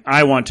 saying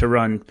I want to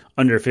run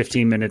under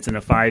 15 minutes in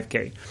a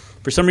 5K.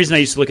 For some reason, I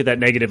used to look at that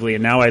negatively,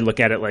 and now I look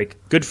at it like,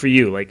 good for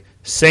you. Like,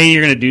 saying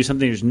you're going to do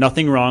something, there's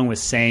nothing wrong with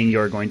saying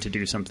you're going to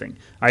do something.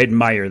 I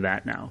admire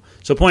that now.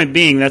 So point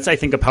being, that's, I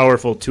think, a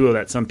powerful tool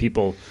that some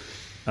people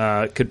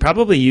could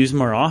probably use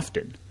more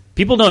often.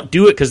 People don't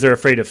do it because they're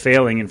afraid of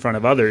failing in front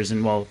of others,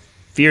 and, well,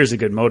 fear is a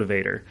good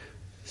motivator,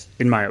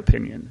 in my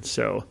opinion.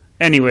 So,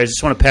 anyways,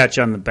 just want to pat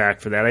you on the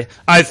back for that.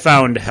 I've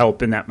found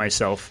help in that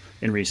myself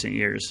in recent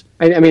years.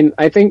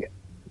 I think...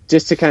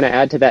 Just to kind of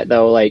add to that,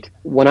 though, like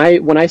when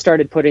I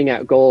started putting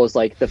out goals,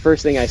 like the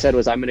first thing I said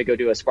was I'm going to go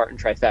do a Spartan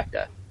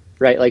trifecta,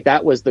 right? Like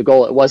that was the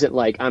goal. It wasn't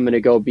like I'm going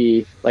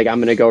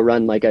to go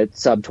run like a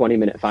sub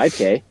 20-minute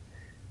 5K,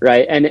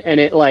 right? And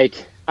it like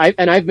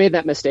I've made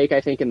that mistake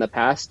I think in the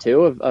past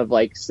too of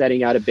like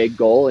setting out a big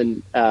goal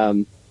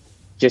and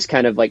just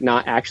kind of like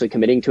not actually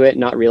committing to it,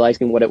 not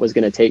realizing what it was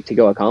going to take to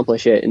go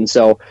accomplish it, and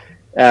so.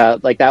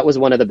 Like that was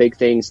one of the big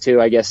things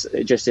too, I guess,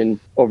 just in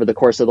over the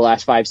course of the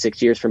last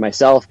 5-6 years for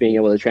myself, being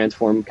able to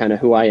transform kind of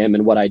who I am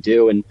and what I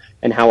do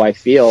and how I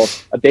feel.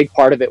 A big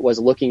part of it was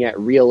looking at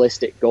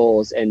realistic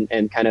goals and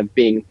kind of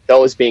being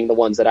the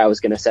ones that I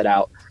was going to set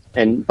out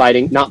and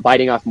not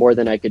biting off more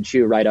than I could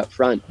chew right up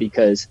front.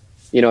 Because,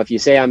 if you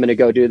say I'm going to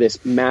go do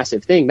this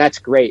massive thing, that's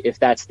great if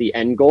that's the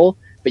end goal,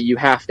 but you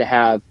have to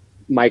have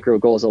micro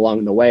goals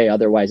along the way.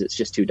 Otherwise it's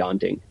just too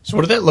daunting. So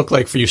what did that look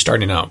like for you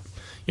starting out?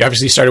 You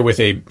obviously started with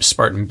a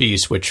Spartan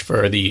Beast, which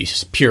for the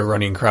pure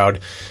running crowd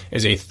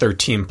is a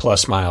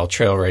 13-plus mile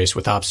trail race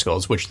with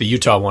obstacles, which the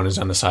Utah one is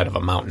on the side of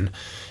a mountain.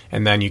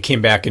 And then you came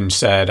back and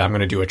said, I'm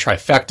going to do a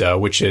trifecta,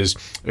 which is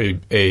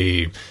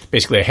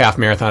basically a half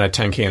marathon, a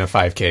 10K, and a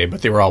 5K,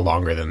 but they were all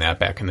longer than that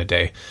back in the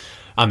day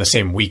on the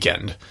same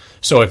weekend.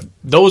 So if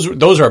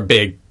those are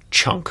big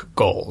chunk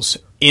goals.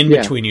 In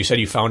between, you said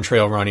you found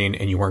trail running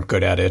and you weren't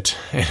good at it,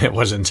 and it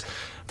wasn't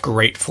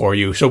great for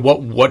you. So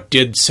what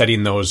did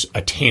setting those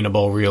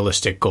attainable,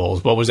 realistic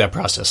goals, what was that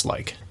process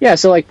like? Yeah,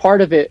 so like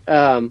part of it,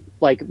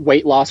 like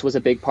weight loss was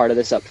a big part of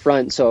this up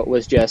front. So it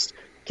was just,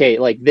 okay,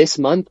 like this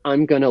month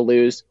I'm going to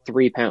lose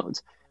 3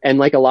 pounds. And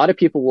like a lot of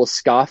people will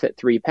scoff at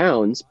 3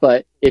 pounds,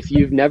 but if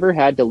you've never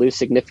had to lose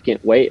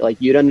significant weight,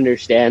 like you don't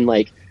understand,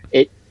 like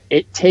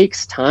it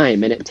takes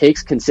time and it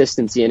takes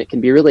consistency and it can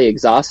be really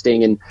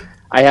exhausting. And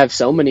I have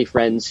so many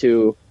friends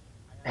who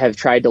have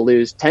tried to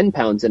lose 10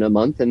 pounds in a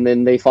month, and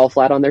then they fall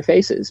flat on their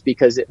faces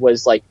because it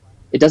was like,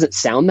 it doesn't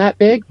sound that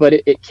big, but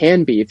it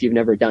can be if you've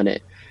never done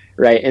it.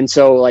 Right. And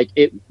so like,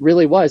 it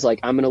really was like,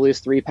 I'm going to lose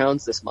 3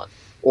 pounds this month,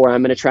 or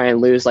I'm going to try and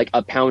lose like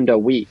a pound a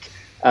week.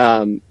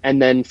 And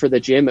then for the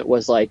gym, it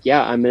was like,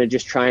 yeah, I'm going to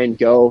just try and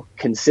go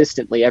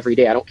consistently every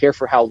day. I don't care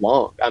for how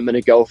long. I'm going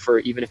to go for,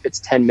 even if it's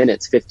 10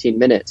 minutes, 15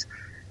 minutes.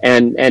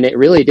 And it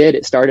really did.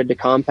 It started to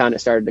compound.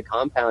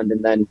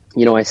 And then,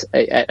 you know, at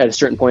a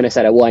certain point I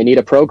said, well, I need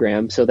a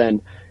program. So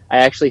then I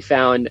actually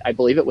found, I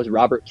believe it was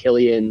Robert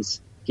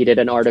Killian's, he did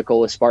an article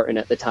with Spartan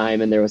at the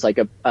time, and there was like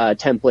a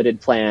templated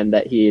plan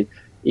that he,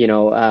 you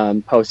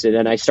know, posted,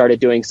 and I started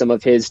doing some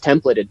of his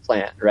templated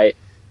plan. Right.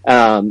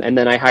 And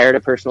then I hired a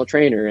personal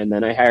trainer, and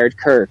then I hired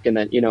Kirk, and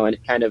then, you know, and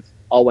it kind of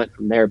all went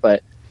from there.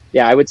 But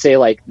yeah, I would say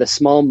like the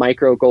small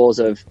micro goals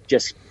of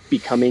just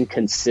becoming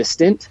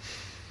consistent,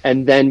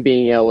 and then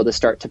being able to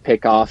start to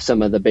pick off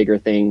some of the bigger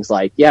things,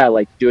 like, yeah,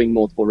 like doing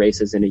multiple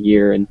races in a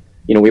year. And,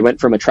 you know, we went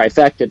from a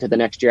trifecta to the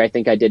next year. I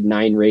think I did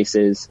 9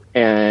 races,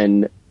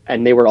 and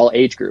they were all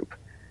age group.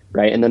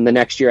 Right. And then the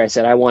next year I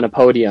said, I want a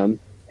podium,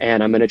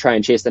 and I'm going to try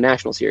and chase the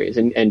national series.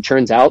 And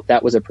turns out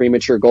that was a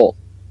premature goal.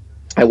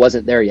 I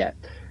wasn't there yet.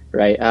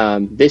 Right.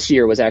 This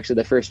year was actually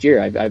the first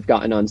year I've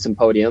gotten on some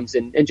podiums,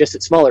 and just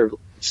at smaller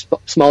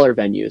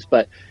venues.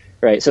 But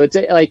right. So it's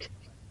like,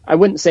 I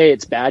wouldn't say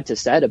it's bad to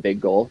set a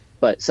big goal,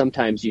 but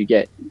sometimes you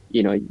get,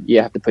 you know,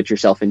 you have to put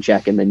yourself in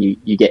check, and then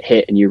you get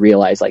hit and you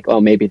realize like,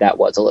 oh, maybe that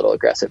was a little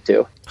aggressive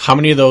too. How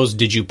many of those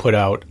did you put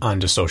out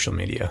onto social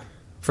media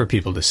for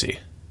people to see?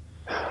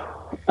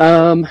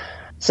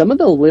 Some of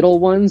the little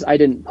ones I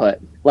didn't put,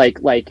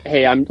 like,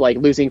 hey, I'm like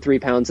losing 3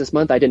 pounds this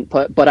month. I didn't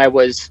put, but I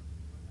was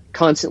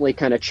constantly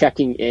kind of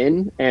checking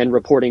in and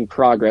reporting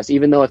progress,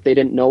 even though if they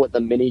didn't know what the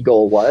mini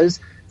goal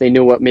was, they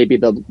knew what maybe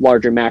the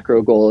larger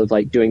macro goal of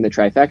like doing the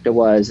trifecta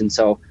was. And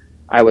so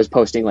I was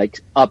posting like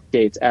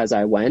updates as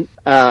I went.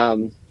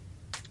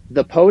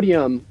 The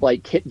podium,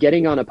 like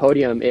getting on a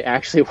podium, it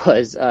actually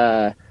was,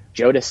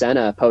 Joe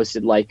DeSena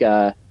posted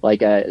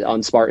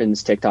on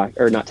Spartan's TikTok,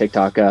 or not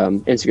TikTok,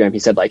 Instagram. He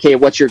said like, hey,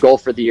 what's your goal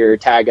for the year?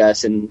 Tag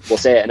us and we'll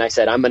say it. And I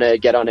said, I'm going to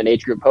get on an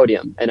age group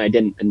podium. And I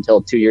didn't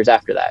until 2 years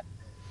after that.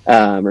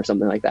 Or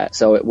something like that.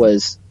 So it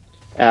was,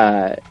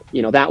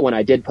 you know, that one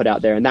I did put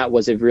out there, and that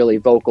was a really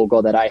vocal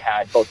goal that I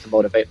had, both to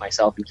motivate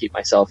myself and keep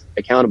myself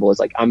accountable. Is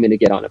like, I'm going to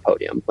get on a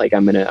podium. Like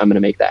I'm going to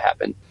make that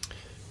happen.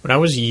 When I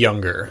was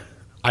younger,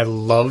 I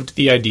loved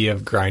the idea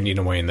of grinding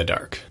away in the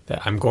dark.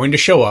 That I'm going to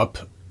show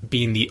up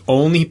being the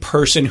only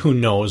person who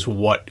knows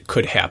what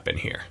could happen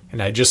here.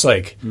 And I just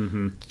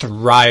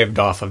thrived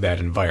off of that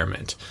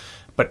environment.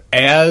 But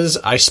as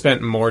I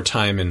spent more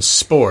time in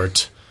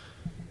sport,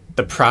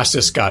 the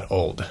process got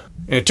old.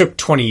 And it took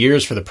 20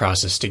 years for the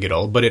process to get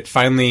old, but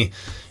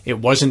it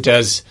wasn't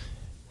as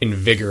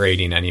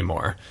invigorating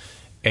anymore.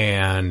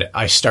 And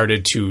I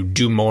started to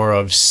do more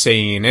of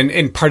saying,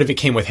 and part of it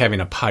came with having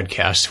a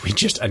podcast. We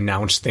just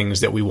announced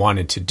things that we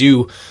wanted to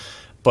do.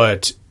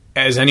 But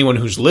as anyone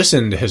who's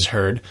listened has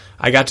heard,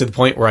 I got to the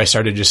point where I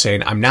started just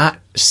saying, I'm not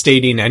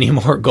stating any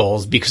more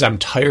goals because I'm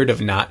tired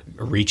of not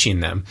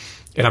reaching them.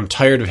 And I'm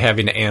tired of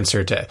having to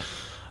answer to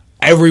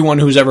everyone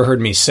who's ever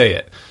heard me say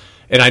it.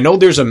 And I know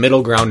there's a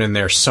middle ground in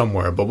there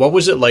somewhere, but what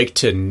was it like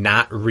to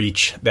not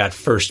reach that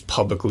first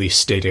publicly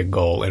stated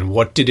goal, and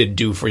what did it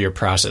do for your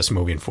process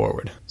moving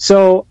forward?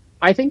 So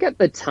I think at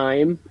the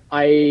time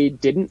I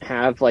didn't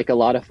have like a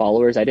lot of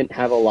followers. I didn't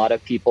have a lot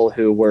of people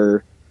who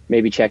were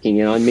maybe checking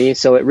in on me.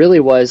 So it really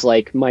was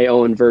like my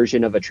own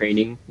version of a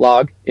training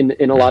log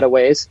in a lot of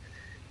ways.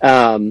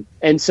 And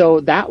so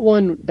that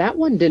one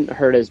didn't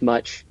hurt as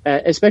much,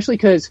 especially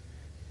because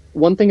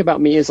one thing about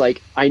me is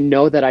like, I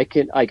know that I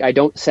can, like, I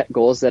don't set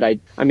goals that I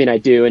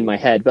do in my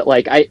head, but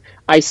like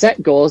I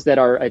set goals that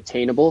are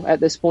attainable at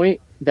this point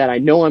that I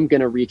know I'm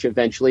going to reach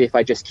eventually if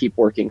I just keep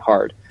working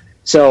hard.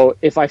 So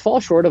if I fall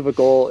short of a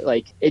goal,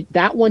 like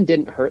that one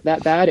didn't hurt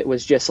that bad. It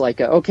was just like,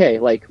 okay,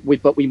 like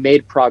but we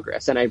made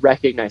progress, and I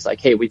recognize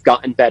like, hey, we've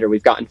gotten better,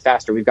 we've gotten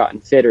faster, we've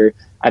gotten fitter.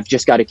 I've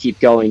just got to keep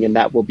going, and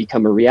that will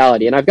become a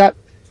reality. And I've got,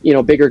 you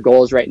know, bigger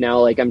goals right now.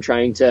 Like I'm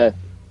trying to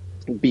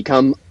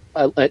become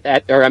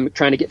I'm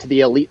trying to get to the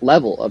elite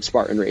level of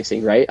Spartan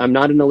racing, right? I'm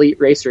not an elite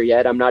racer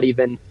yet. I'm not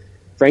even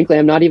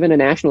a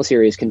national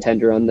series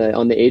contender on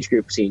the age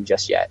group scene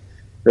just yet,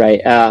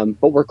 right?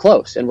 But we're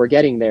close, and we're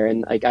getting there,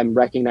 and like I'm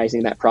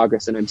recognizing that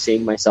progress, and I'm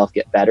seeing myself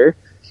get better.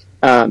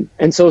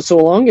 And so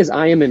long as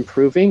I am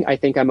improving, I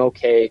think I'm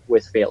okay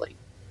with failing,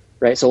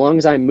 right? So long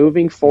as I'm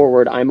moving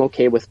forward, I'm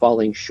okay with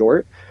falling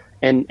short,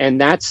 and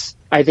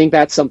I think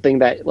that's something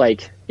that,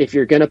 like, if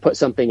you're going to put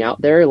something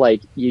out there,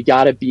 like, you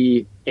got to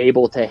be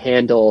able to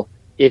handle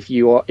if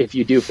you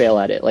do fail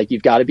at it. Like,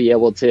 you've got to be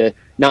able to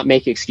not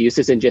make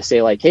excuses and just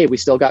say like, hey, we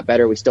still got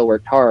better, we still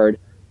worked hard.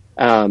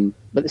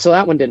 But so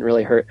that one didn't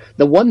really hurt.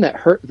 The one that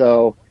hurt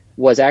though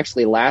was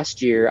actually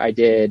last year. I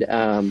did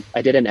an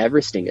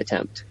Everesting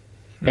attempt,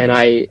 and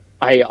I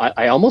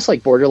almost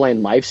like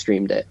borderline live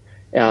streamed it.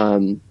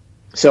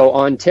 So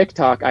on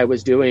TikTok, I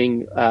was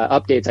doing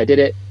updates. I did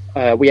it.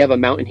 We have a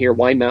mountain here,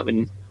 Wine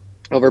Mountain,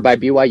 over by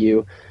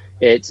BYU.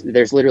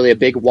 There's literally a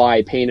big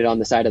Y painted on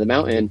the side of the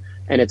mountain,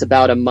 and it's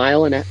about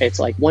it's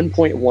like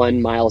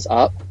 1.1 miles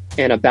up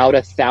and about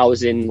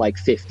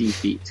 1,050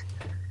 feet.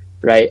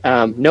 Right.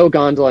 No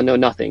gondola, no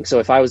nothing. So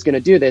if I was going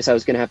to do this, I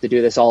was going to have to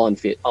do this all on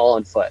foot.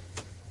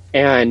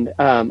 And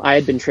I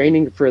had been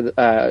training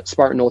for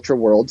Spartan Ultra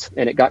Worlds,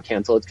 and it got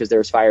canceled because there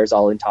was fires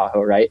all in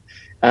Tahoe, right?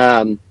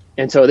 And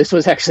so this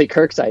was actually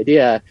Kirk's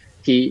idea.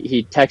 We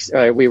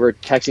were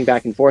texting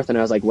back and forth, and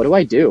I was like, what do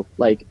I do?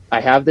 Like, I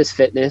have this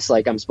fitness,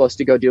 like I'm supposed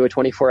to go do a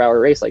 24-hour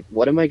race. Like,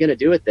 what am I going to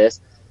do with this?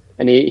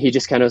 And he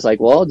just kind of was like,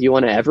 well, do you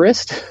want to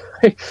Everest?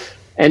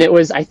 And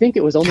I think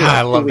it was only,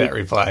 I love that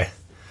reply.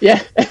 Yeah,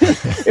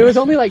 it was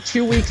only like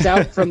 2 weeks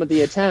out from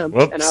the attempt,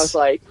 Whoops. and I was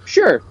like,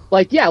 "Sure,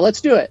 like yeah,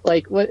 let's do it."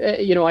 Like, what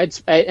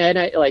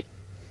I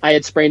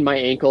had sprained my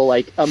ankle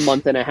like a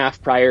month and a half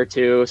prior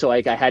to, so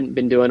like I hadn't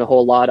been doing a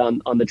whole lot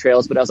on the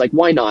trails, but I was like,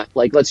 "Why not?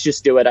 Like, let's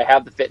just do it." I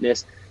have the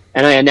fitness,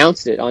 and I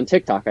announced it on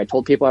TikTok. I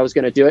told people I was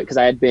going to do it because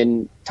I had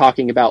been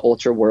talking about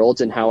Ultra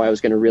Worlds and how I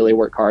was going to really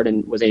work hard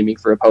and was aiming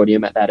for a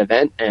podium at that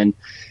event, and.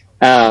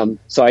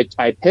 So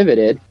I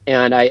pivoted,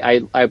 and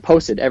I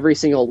posted every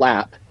single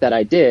lap that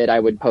I did. I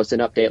would post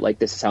an update like,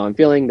 this is how I'm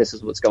feeling, this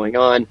is what's going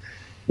on,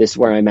 this is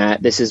where I'm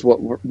at, this is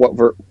what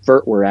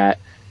vert we're at.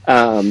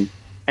 And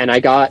I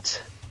got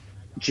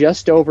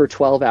just over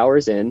 12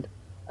 hours in.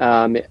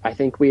 I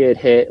think we had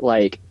hit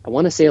I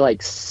want to say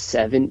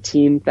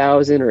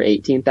 17,000 or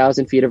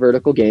 18,000 feet of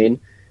vertical gain,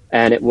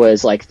 and it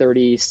was like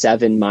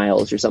 37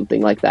 miles or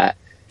something like that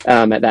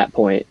at that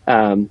point.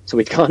 So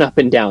we'd gone up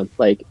and down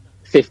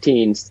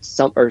 15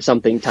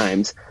 something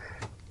times,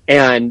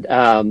 and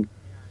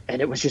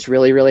it was just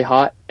really, really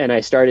hot. And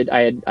I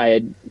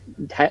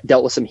had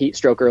dealt with some heat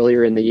stroke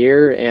earlier in the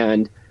year,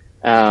 and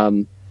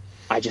I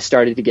just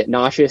started to get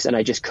nauseous, and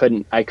I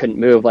couldn't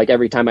move. Like,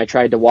 every time I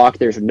tried to walk,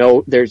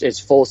 it's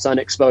full sun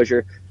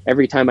exposure.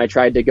 Every time I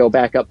tried to go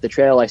back up the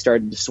trail, I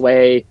started to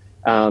sway.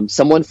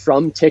 Someone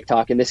from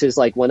TikTok, and this is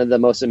like one of the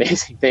most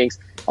amazing things,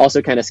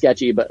 also kind of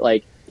sketchy, but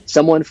like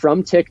someone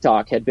from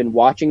TikTok had been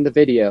watching the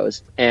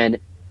videos and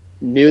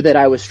knew that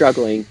I was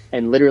struggling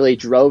and literally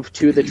drove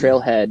to the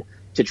trailhead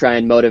to try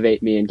and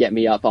motivate me and get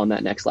me up on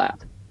that next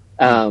lap,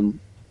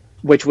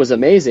 which was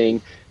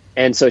amazing.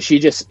 And so she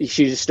just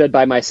stood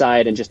by my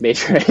side and just made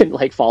sure I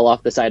didn't fall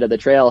off the side of the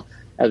trail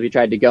as we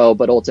tried to go.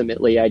 But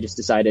ultimately I just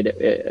decided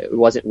it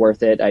wasn't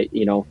worth it. I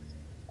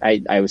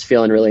was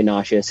feeling really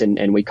nauseous,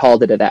 and we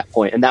called it at that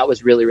point. And that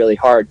was really, really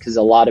hard because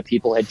a lot of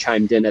people had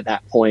chimed in at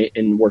that point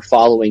and were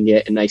following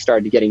it. And I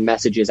started getting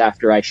messages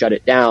after I shut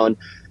it down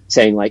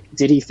saying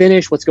did he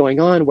finish? What's going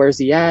on? Where's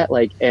he at?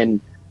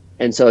 And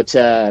so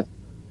to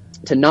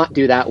not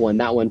do that one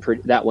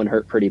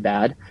hurt pretty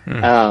bad.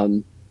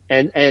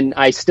 And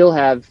I still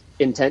have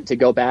intent to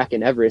go back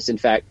in Everest. In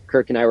fact,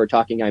 Kirk and I were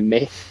talking, I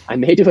may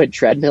do a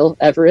treadmill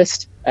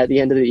Everest at the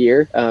end of the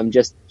year.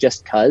 Just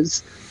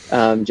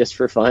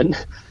for fun.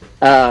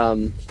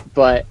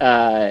 But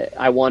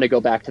I want to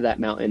go back to that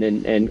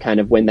mountain and kind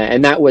of win that.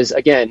 And that was,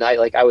 again,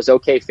 I was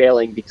okay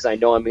failing because I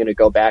know I'm going to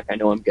go back. I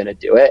know I'm going to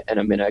do it and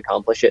I'm going to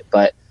accomplish it.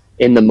 But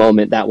in the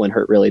moment, that one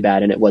hurt really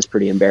bad. And it was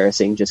pretty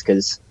embarrassing just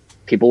because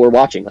people were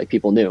watching,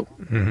 people knew.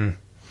 Mm-hmm.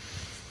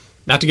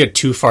 Not to get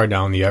too far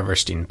down the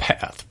Everesting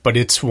path, but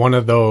it's one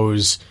of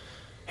those,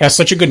 has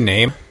such a good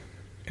name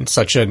and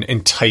such an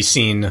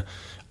enticing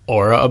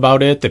aura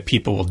about it that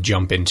people will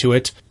jump into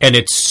it. And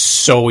it's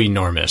so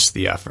enormous,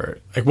 the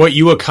effort. What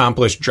you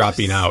accomplished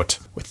dropping out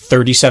with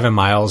 37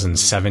 miles and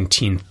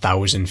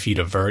 17,000 feet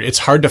of vert. It's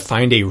hard to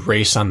find a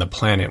race on the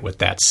planet with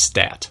that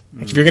stat.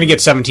 If you're going to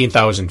get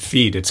 17,000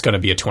 feet, it's going to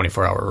be a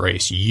 24-hour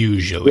race,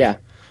 usually. Yeah.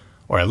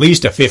 Or at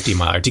least a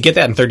 50-miler. To get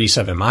that in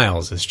 37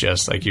 miles is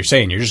just, like you're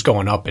saying, you're just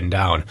going up and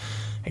down.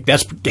 It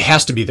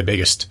has to be the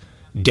biggest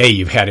day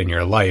you've had in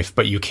your life,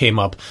 but you came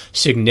up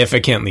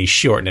significantly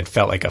short and it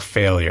felt like a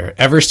failure.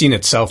 Everesting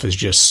itself is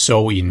just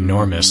so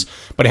enormous,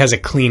 but it has a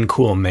clean,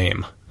 cool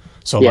name.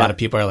 So a lot of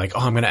people are like,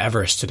 oh, I'm going to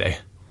Everest today.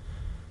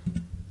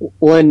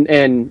 Well,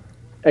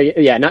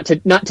 not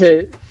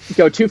to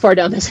go too far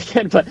down this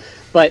again,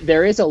 but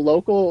there is a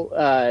local,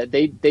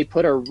 they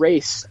put a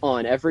race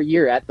on every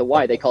year at the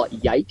Y. They call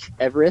it Yike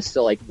Everest,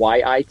 so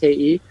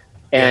YIKE.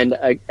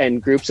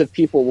 And groups of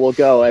people will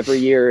go every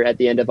year at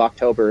the end of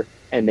October,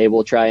 and they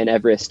will try an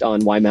Everest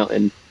on Y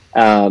Mountain.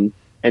 And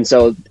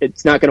so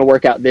it's not going to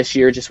work out this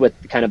year just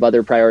with kind of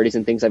other priorities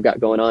and things I've got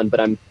going on, but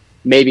I'm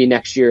maybe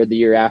next year or the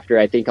year after,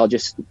 I think I'll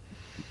just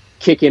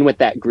kick in with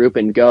that group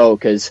and go,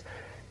 because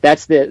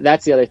that's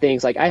the other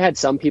things. I had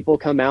some people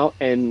come out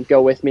and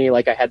go with me.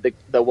 I had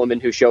the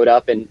woman who showed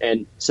up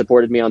and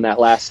supported me on that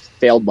last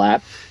failed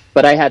lap.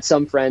 But I had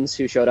some friends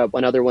who showed up.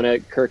 Another one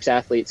of Kirk's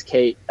athletes,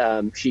 Kate,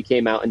 she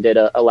came out and did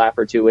a lap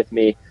or two with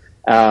me.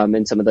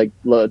 And some of the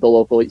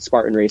local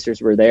Spartan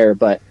racers were there.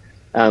 But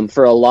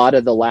for a lot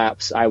of the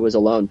laps, I was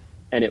alone,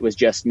 and it was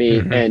just me.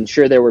 Mm-hmm. And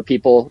sure, there were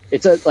people.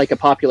 It's a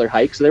popular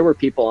hike, so there were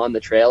people on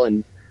the trail,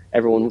 and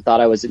everyone thought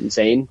I was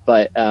insane.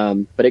 But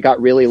it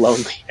got really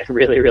lonely and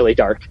really, really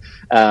dark,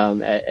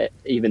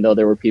 even though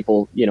there were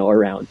people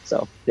around.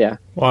 So yeah.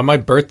 Well, on my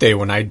birthday,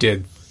 when I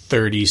did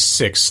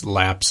 36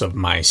 laps of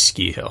my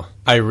ski hill,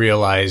 I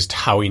realized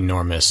how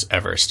enormous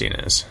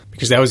Everesting is,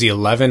 because that was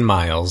 11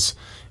 miles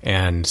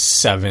and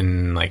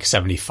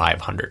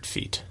 7,500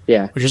 feet.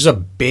 Yeah. Which is a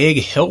big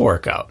hill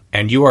workout.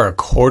 And you are a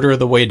quarter of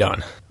the way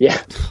done. Yeah.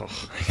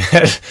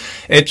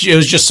 It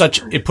was just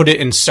it put it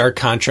in stark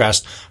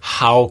contrast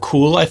how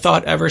cool I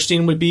thought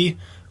Everesting would be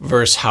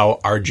versus how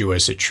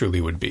arduous it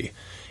truly would be.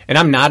 And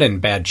I'm not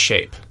in bad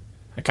shape.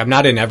 Like, I'm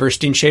not in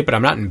Everesting shape, but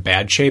I'm not in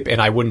bad shape,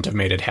 and I wouldn't have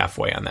made it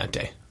halfway on that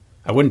day.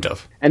 I wouldn't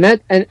have. And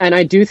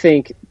I do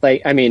think,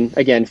 like, I mean,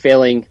 again,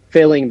 failing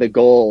the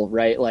goal,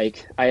 right?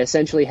 Like, I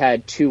essentially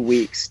had 2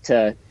 weeks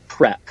to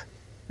prep,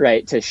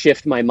 right? To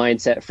shift my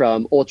mindset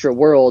from Ultra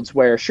Worlds,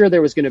 where sure,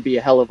 there was going to be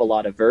a hell of a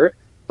lot of vert,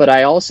 but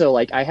I also,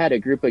 like, I had a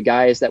group of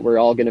guys that were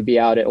all going to be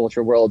out at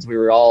Ultra Worlds. We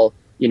were all,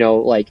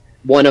 like,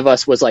 one of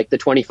us was like the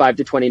 25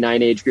 to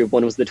 29 age group.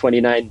 One was the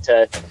 29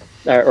 to,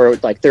 or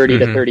like 30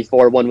 to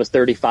 34. One was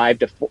 35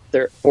 to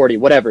 40,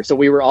 whatever. So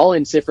we were all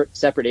in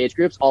separate age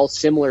groups, all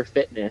similar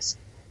fitness.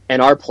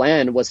 And our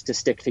plan was to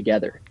stick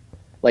together.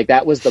 Like,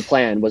 that was the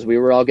plan, was we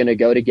were all going to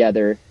go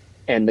together,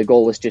 and the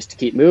goal was just to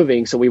keep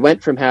moving. So we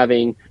went from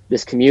having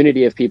this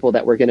community of people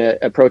that were going to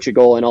approach a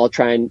goal and all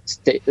try and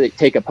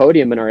take a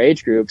podium in our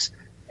age groups.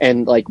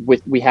 And like,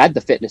 we had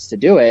the fitness to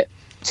do it,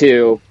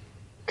 to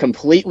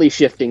completely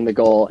shifting the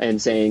goal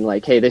and saying,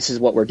 like, hey, this is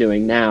what we're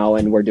doing now,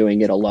 and we're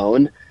doing it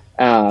alone.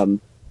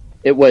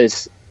 It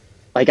was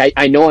like,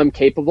 I know I'm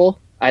capable.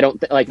 I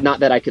don't like, not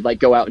that I could like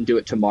go out and do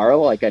it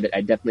tomorrow. Like, I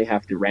definitely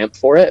have to ramp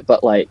for it,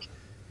 but like,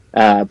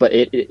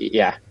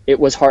 it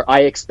was hard.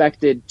 I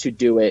expected to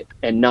do it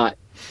and not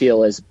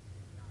feel as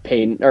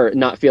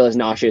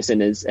nauseous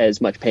and as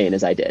much pain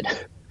as I did.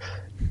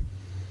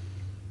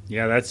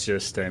 Yeah, that's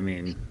just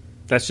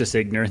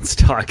ignorance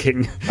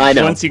talking. I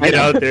know. Once you get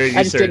out there,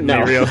 you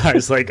certainly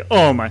realize, like,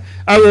 oh my.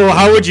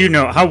 How would you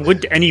know? How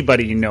would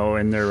anybody know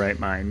in their right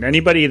mind?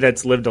 Anybody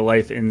that's lived a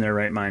life in their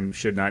right mind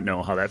should not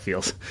know how that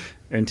feels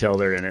until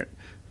they're in it.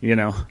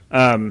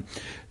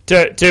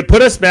 To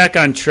put us back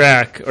on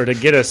track, or to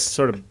get us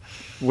sort of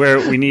where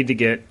we need to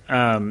get.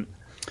 2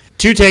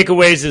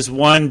 takeaways is,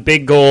 one,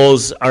 big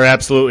goals are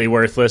absolutely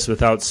worthless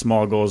without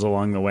small goals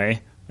along the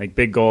way. Like,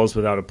 big goals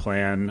without a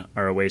plan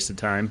are a waste of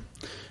time.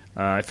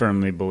 I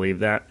firmly believe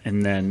that.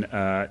 And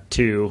then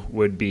 2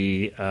 would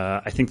be,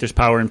 I think there's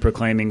power in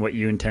proclaiming what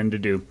you intend to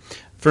do.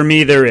 For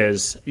me, there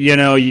is.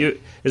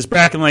 As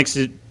Bracken likes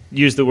to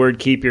use the word,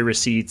 keep your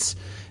receipts.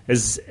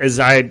 As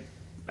I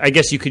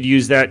guess you could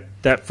use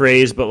that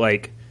phrase, but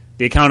like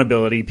the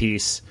accountability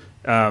piece.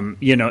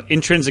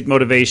 Intrinsic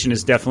motivation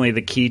is definitely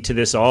the key to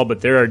this all,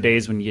 but there are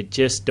days when you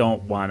just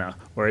don't wanna,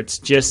 or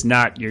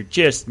you're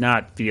just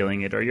not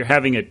feeling it, or you're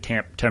having a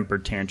temper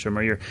tantrum,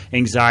 or your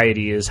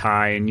anxiety is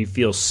high and you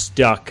feel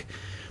stuck.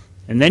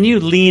 And then you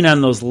lean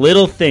on those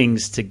little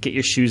things to get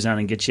your shoes on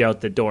and get you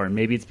out the door. And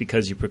maybe it's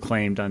because you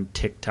proclaimed on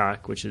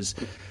TikTok, which is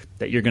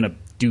that you're going to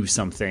do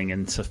something.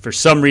 And so for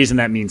some reason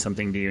that means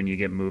something to you and you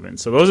get moving.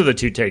 So those are the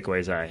 2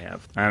 takeaways I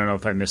have. I don't know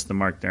if I missed the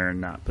mark there or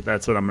not, but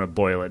that's what I'm going to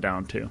boil it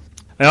down to.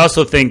 I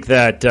also think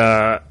that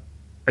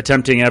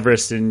attempting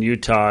Everest in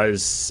Utah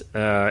is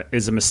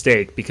a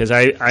mistake, because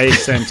I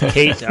sent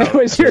Kate out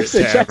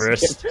to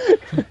Everest.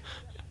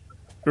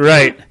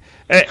 Right.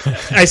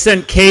 I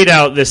sent Kate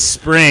out this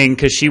spring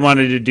because she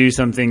wanted to do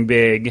something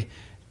big,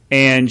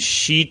 and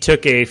she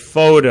took a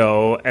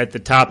photo at the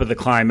top of the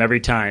climb every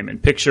time.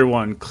 And picture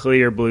 1,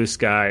 clear blue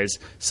skies,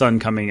 sun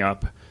coming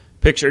up.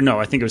 I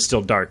think it was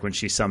still dark when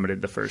she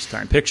summited the first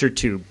time. Picture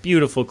 2,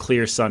 beautiful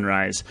clear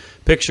sunrise.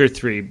 Picture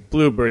 3,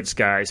 bluebird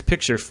skies.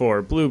 Picture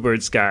 4,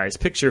 bluebird skies.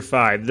 Picture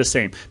 5, the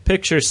same.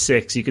 Picture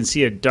 6, you can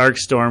see a dark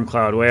storm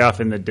cloud way off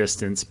in the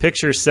distance.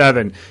 Picture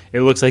 7,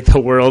 it looks like the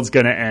world's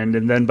going to end.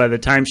 And then by the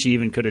time she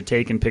even could have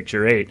taken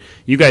picture 8,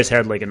 you guys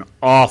had like an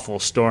awful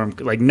storm,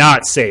 like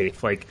not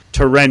safe, like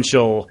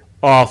torrential,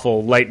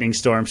 awful lightning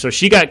storm. So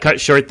she got cut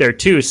short there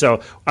too.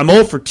 So I'm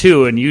 0 for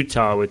 2 in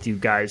Utah with you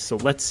guys. So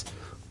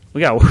we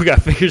got to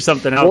figure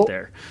something out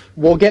there.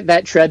 We'll get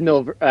that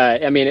treadmill.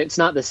 I mean, it's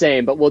not the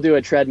same, but we'll do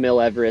a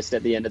treadmill Everest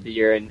at the end of the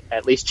year and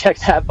at least check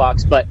that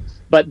box. But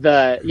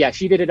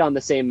she did it on the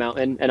same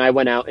mountain, and I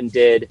went out and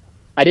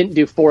I didn't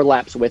do 4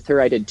 laps with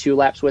her. I did 2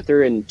 laps with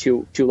her and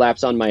two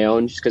laps on my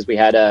own, just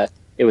because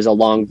it was a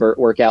long vert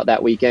workout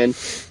that weekend.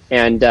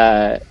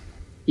 And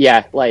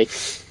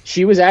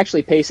she was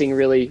actually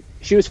pacing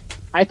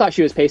I thought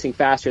she was pacing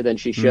faster than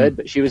she should,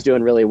 but she was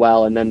doing really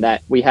well. And then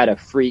we had a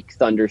freak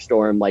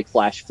thunderstorm, like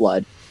flash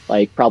flood,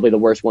 like probably the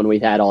worst one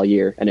we'd had all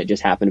year. And it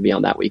just happened to be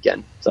on that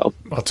weekend. So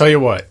I'll tell you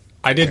what,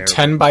 I did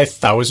 10 by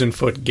 1,000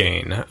 foot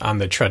gain on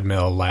the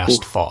treadmill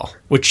last fall,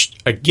 which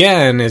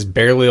again is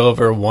barely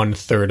over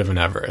 1/3 of an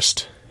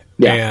Everest.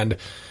 Yeah. And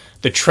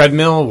the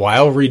treadmill,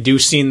 while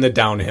reducing the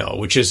downhill,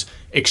 which is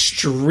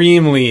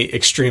extremely,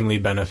 extremely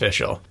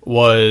beneficial,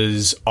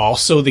 was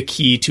also the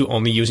key to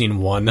only using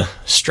 1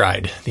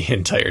 stride the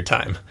entire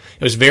time.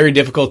 It was very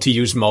difficult to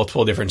use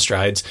multiple different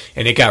strides,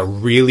 and it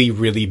got really,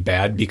 really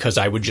bad because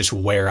I would just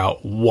wear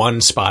out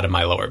 1 spot of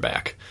my lower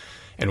back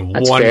and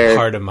That's one fair.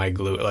 Part of my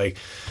glute. Like,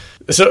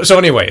 So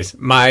anyways,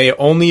 my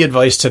only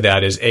advice to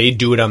that is A,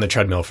 do it on the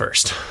treadmill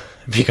first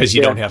because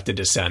you don't have to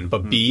descend.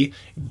 But B,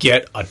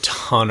 get a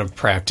ton of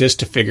practice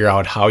to figure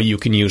out how you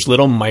can use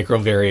little micro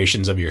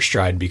variations of your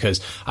stride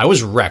because I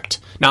was wrecked.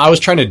 Now, I was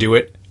trying to do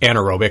it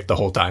anaerobic the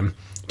whole time,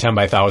 10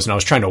 by 1,000. I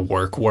was trying to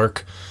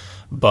work,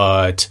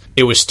 but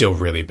it was still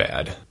really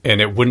bad.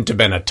 And it wouldn't have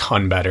been a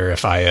ton better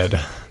if I had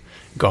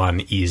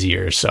gone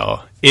easier.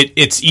 So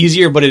it's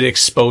easier, but it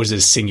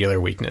exposes singular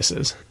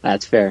weaknesses.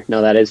 That's fair.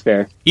 No, that is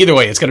fair. Either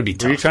way, it's going to be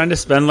tough. Are you trying to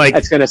spend like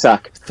that's going to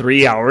suck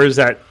 3 hours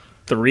at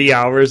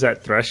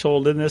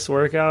threshold in this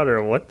workout,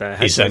 or what the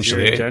heck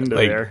essentially is your agenda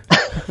there?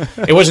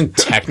 It wasn't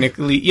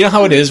technically, you know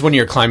how it is when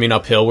you're climbing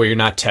uphill where you're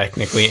not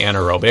technically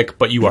anaerobic,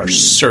 but you are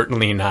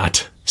certainly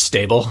not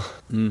stable.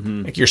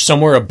 Mm-hmm. Like you're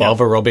somewhere above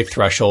aerobic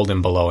threshold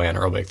and below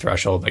anaerobic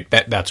threshold. Like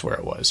that's where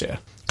it was. Yeah.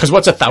 Because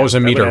what's a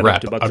 1,000-meter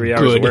rep? About 3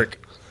 hours of work.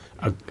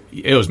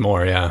 It was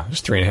more, yeah. It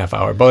was 3.5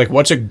 hours. But like,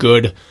 what's a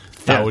good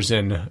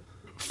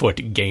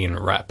 1,000-foot gain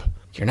rep?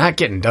 You're not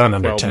getting done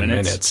under 10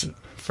 minutes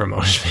for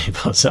most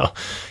people. So,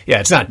 yeah,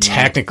 it's not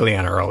technically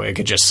anaerobic.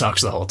 It just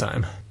sucks the whole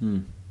time.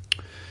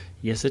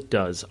 Yes, it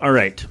does. All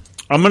right.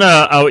 I'm going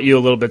to out you a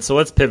little bit, so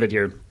let's pivot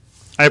here.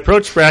 I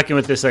approached Bracken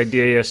with this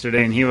idea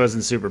yesterday, and he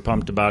wasn't super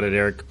pumped about it,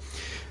 Eric.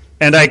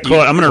 And I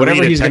quote, I'm going to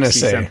read a text he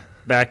sent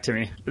back to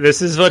me.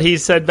 This is what he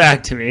said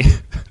back to me.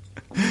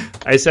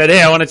 I said,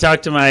 hey, I want to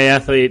talk to my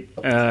athlete,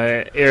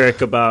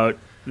 Eric, about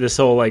this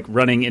whole like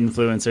running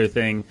influencer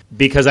thing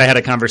because I had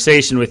a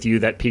conversation with you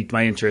that piqued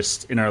my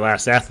interest in our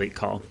last athlete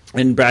call.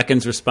 And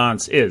Bracken's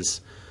response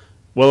is,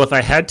 well, if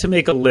I had to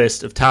make a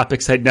list of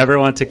topics I'd never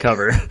want to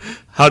cover,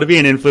 how to be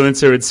an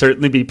influencer would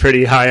certainly be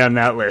pretty high on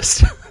that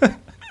list.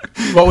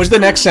 What was the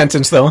next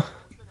sentence, though?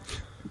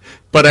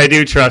 But I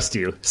do trust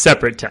you.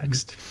 Separate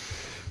text.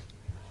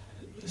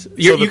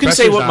 You can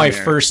say what my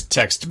first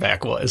text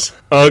back was.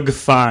 Ugh,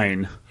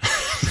 fine. Do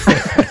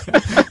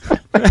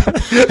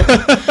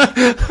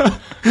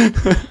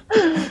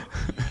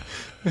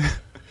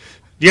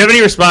you have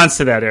any response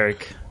to that,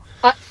 Eric?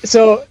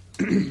 So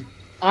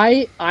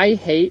I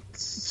hate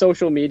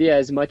social media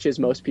as much as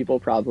most people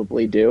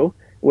probably do,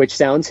 which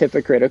sounds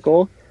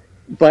hypocritical,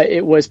 but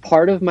it was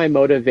part of my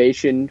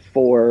motivation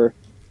for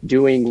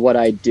doing what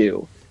I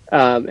do.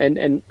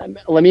 And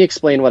let me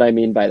explain what I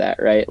mean by that,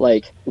 right?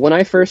 Like when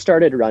I first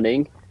started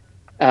running,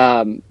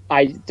 I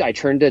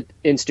turned to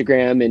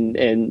Instagram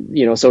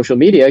and social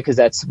media because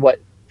that's what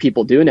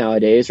people do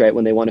nowadays, right?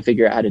 When they want to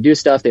figure out how to do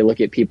stuff, they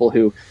look at people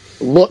who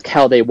look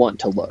how they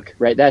want to look,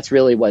 right? That's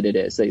really what it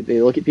is. They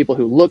look at people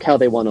who look how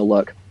they want to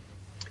look,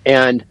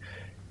 and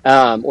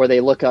or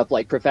they look up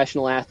like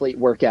professional athlete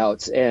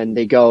workouts and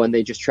they go and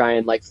they just try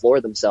and like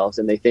floor themselves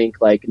and they think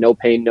like no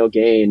pain, no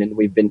gain. And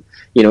we've been,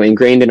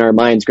 ingrained in our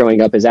minds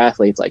growing up as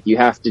athletes, like you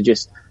have to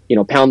just,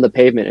 pound the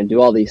pavement and do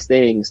all these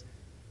things.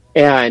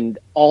 And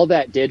all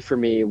that did for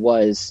me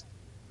was,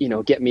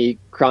 get me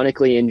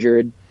chronically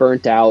injured,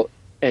 burnt out,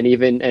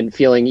 and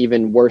feeling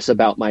even worse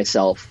about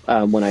myself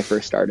when I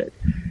first started.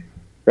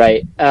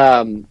 Right.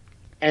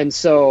 And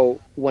so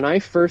when I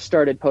first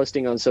started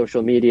posting on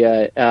social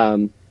media,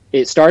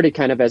 it started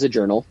kind of as a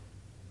journal,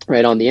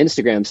 right, on the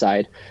Instagram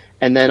side.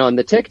 And then on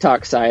the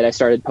TikTok side, I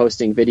started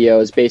posting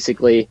videos.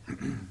 Basically,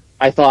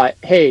 I thought,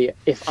 hey,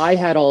 if I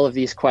had all of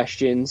these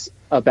questions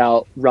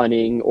about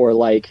running or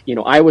like,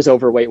 I was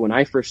overweight when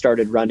I first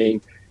started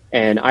running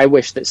and I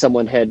wish that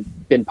someone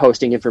had been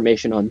posting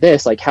information on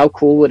this, like how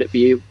cool would it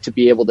be to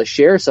be able to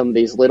share some of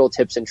these little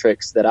tips and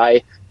tricks that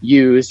I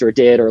used or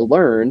did or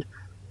learned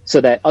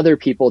so that other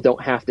people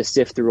don't have to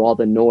sift through all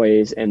the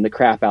noise and the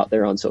crap out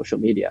there on social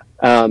media.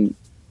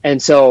 And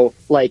so,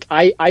 like,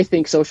 I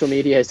think social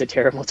media is a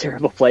terrible,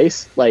 terrible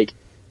place, like,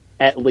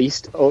 at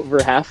least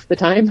over half the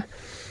time.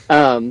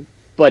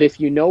 But if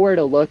you know where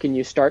to look and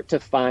you start to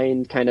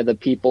find kind of the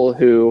people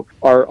who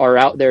are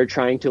out there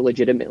trying to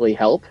legitimately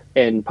help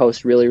and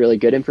post really, really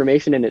good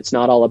information, and it's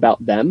not all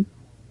about them,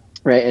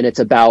 right? And it's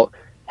about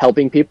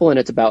helping people and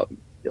it's about,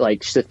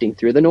 like, sifting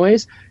through the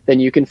noise, then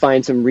you can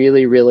find some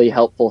really, really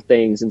helpful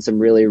things and some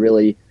really,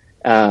 really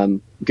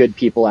good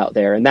people out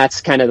there. And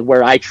that's kind of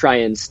where I try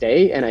and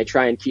stay, and I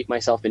try and keep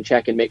myself in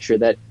check and make sure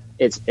that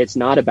it's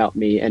not about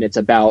me and it's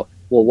about,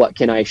 well, what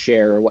can I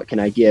share or what can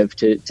I give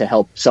to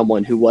help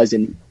someone who is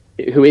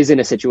in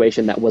a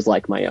situation that was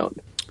like my own.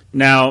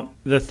 Now,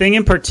 the thing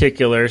in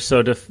particular,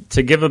 so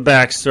to give a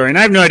backstory, and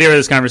I have no idea where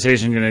this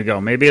conversation is going to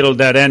go. Maybe it'll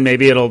dead end,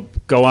 maybe it'll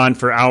go on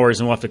for hours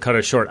and we'll have to cut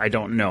it short. I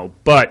don't know.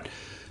 But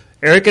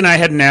Eric and I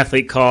had an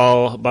athlete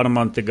call about a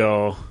month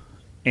ago,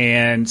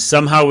 and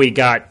somehow we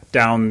got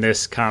down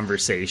this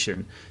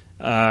conversation.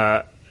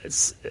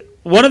 It's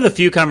one of the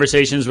few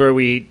conversations where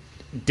we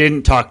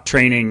didn't talk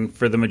training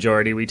for the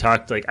majority. We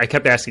talked, like, I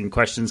kept asking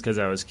questions because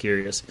I was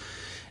curious.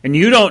 And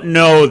you don't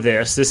know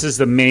this. This is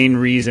the main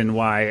reason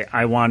why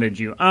I wanted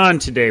you on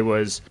today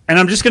was, and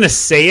I'm just going to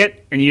say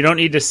it, and you don't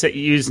need to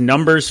use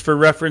numbers for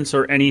reference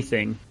or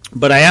anything,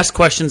 but I asked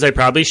questions I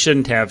probably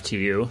shouldn't have to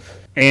you,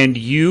 and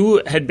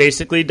you had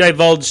basically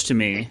divulged to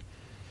me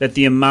that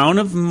the amount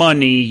of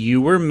money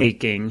you were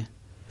making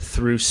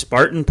through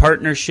Spartan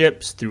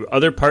partnerships, through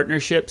other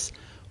partnerships,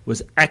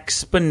 was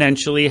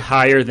exponentially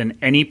higher than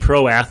any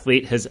pro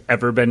athlete has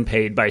ever been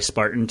paid by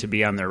Spartan to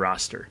be on their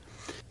roster.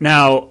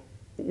 Now,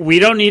 we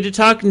don't need to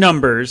talk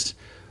numbers,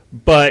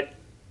 but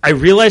I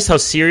realized how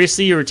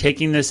seriously you were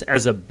taking this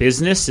as a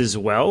business as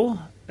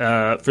well.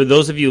 For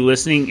those of you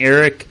listening,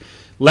 Eric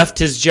left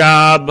his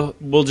job,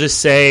 we'll just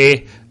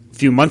say, a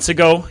few months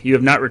ago. You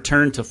have not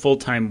returned to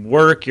full-time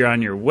work. You're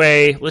on your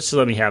way. Let's just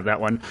let me have that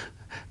one.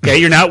 Okay,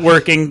 you're not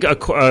working a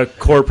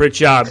corporate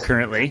job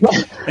currently.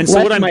 And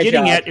so what I'm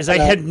getting at is I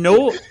had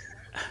no...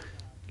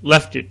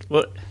 Left it.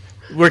 Well,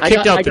 we're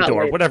kicked out the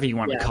door, whatever you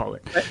want to call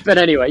it. But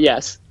anyway,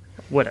 yes.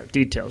 Whatever,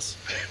 details.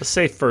 Let's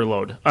say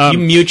furloughed. You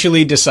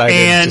mutually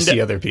decided to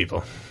see other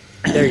people.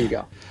 There you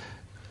go.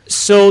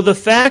 So the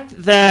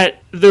fact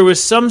that there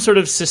was some sort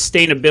of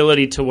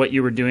sustainability to what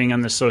you were doing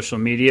on the social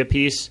media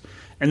piece,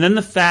 and then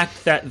the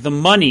fact that the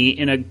money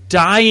in a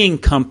dying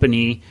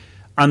company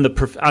on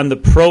the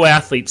pro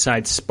athlete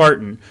side,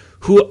 Spartan,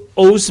 who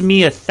owes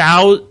me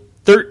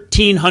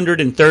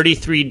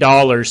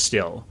 $1,333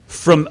 still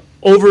from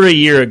over a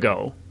year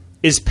ago,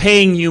 is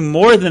paying you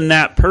more than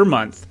that per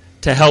month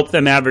to help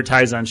them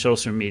advertise on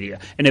social media.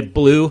 And it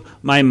blew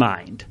my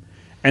mind.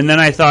 And then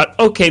I thought,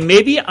 okay,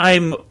 maybe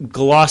I'm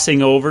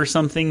glossing over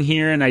something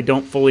here and I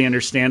don't fully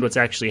understand what's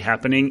actually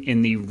happening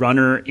in the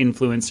runner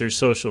influencer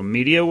social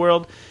media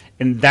world.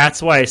 And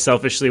that's why I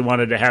selfishly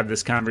wanted to have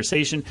this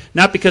conversation.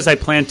 Not because I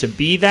plan to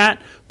be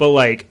that, but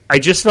like I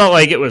just felt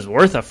like it was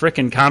worth a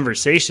frickin'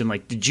 conversation.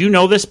 Like, did you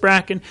know this,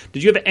 Bracken?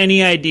 Did you have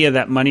any idea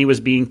that money was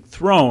being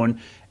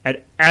thrown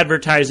at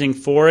advertising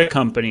for a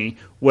company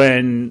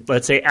when,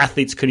 let's say,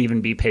 athletes couldn't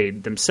even be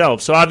paid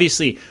themselves? So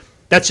obviously,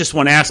 that's just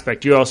one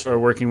aspect. You also are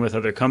working with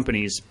other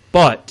companies.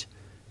 But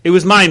it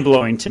was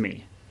mind-blowing to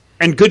me.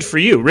 And good for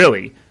you,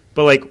 really.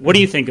 But, like, what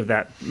do you think of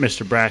that,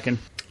 Mr. Bracken?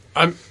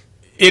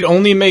 It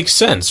only makes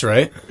sense,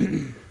 right?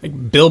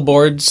 Like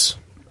billboards,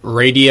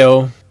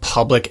 radio,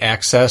 public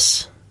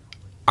access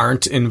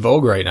aren't in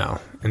vogue right now.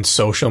 And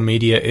social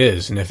media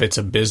is. And if it's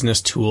a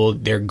business tool,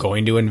 they're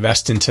going to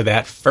invest into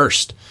that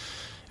first.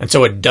 And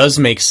so it does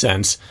make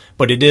sense,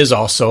 but it is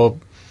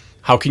also,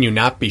 how can you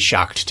not be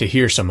shocked to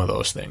hear some of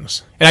those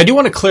things? And I do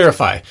want to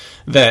clarify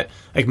that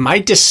like my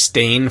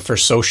disdain for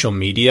social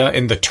media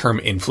and the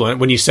term influence,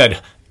 when you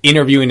said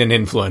interviewing an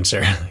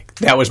influencer,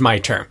 that was my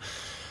term.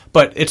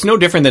 But it's no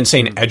different than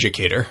saying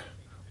educator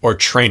or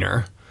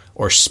trainer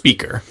or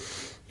speaker.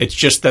 It's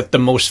just that the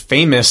most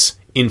famous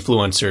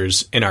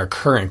influencers in our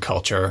current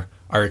culture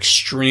are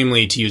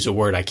extremely, to use a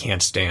word I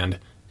can't stand,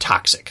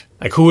 toxic.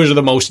 Like, who are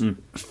the most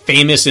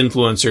famous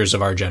influencers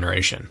of our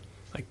generation?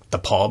 Like the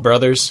Paul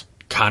brothers,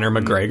 Conor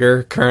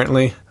McGregor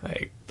currently,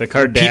 like the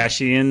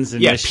Kardashians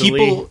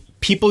initially. Yeah,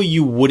 people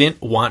you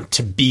wouldn't want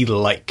to be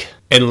like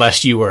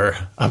unless you were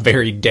a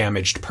very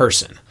damaged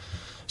person.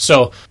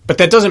 So, but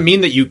that doesn't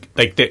mean that you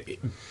like that.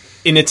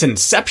 In its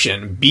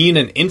inception, being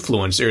an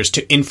influencer is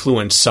to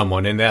influence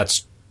someone, and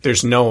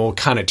there's no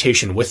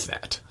connotation with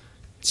that.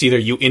 It's either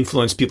you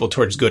influence people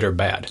towards good or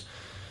bad.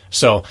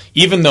 So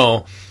even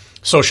though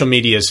social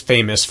media is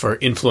famous for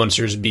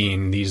influencers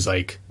being these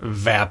like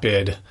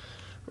vapid,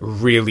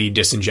 really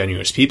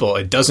disingenuous people,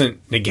 it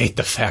doesn't negate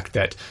the fact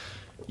that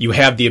you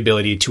have the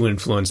ability to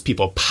influence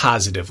people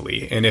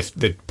positively. And if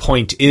the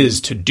point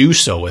is to do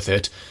so with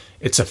it,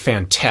 it's a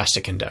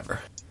fantastic endeavor.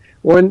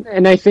 Well,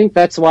 and I think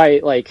that's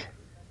why, like,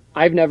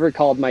 I've never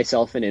called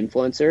myself an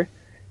influencer.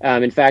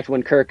 In fact,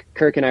 when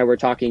Kirk and I were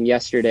talking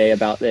yesterday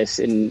about this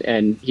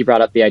and he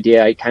brought up the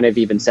idea, I kind of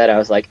even said, I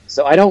was like,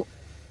 so I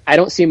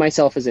don't see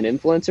myself as an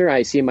influencer.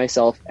 I see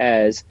myself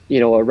as,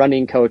 a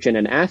running coach and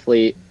an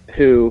athlete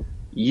who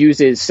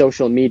uses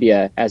social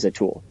media as a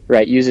tool,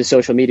 right? Uses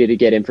social media to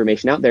get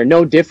information out there.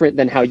 No different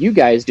than how you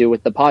guys do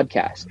with the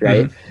podcast,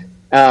 right?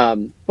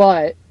 Mm-hmm.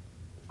 But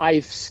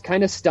I've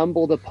kind of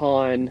stumbled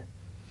upon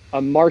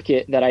a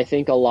market that I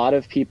think a lot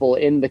of people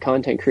in the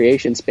content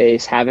creation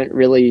space haven't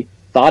really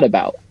thought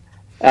about.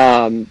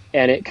 And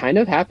it kind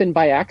of happened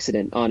by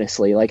accident,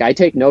 honestly. Like, I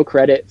take no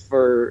credit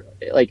for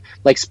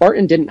like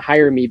Spartan didn't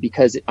hire me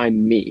because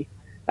I'm me.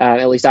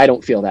 At least I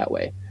don't feel that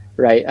way.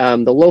 Right.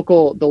 The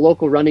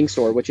local running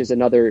store, which is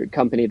another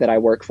company that I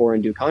work for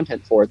and do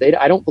content for,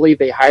 I don't believe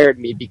they hired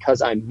me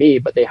because I'm me,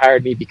 but they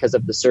hired me because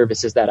of the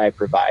services that I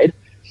provide.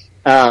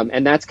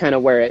 And that's kind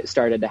of where it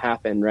started to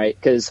happen. Right.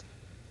 Because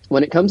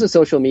when it comes to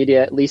social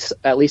media, at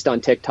least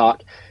on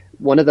TikTok,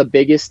 one of the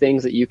biggest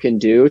things that you can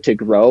do to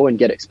grow and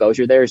get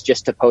exposure there is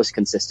just to post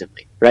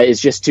consistently, right? Is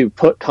just to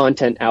put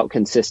content out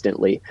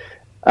consistently.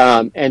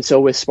 And so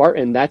with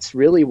Spartan, that's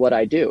really what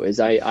I do is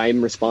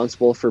I'm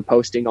responsible for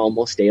posting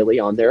almost daily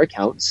on their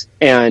accounts.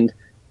 And,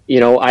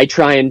 I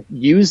try and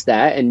use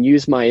that and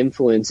use my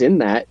influence in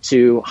that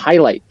to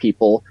highlight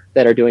people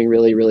that are doing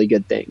really, really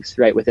good things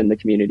right within the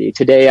community.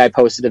 Today, I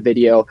posted a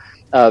video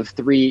of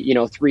three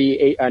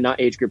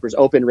not age groupers,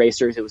 open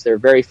racers. It was their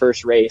very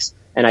first race.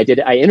 And I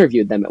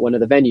interviewed them at one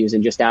of the venues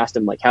and just asked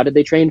them, like, how did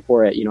they train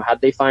for it? How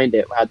did they find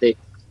it?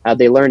 How'd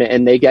they learn it?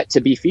 And they get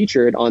to be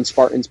featured on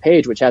Spartan's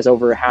page, which has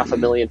over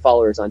 500,000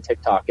 followers on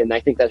TikTok. And I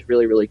think that's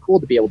really, really cool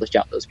to be able to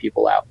shout those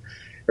people out.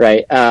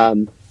 Right.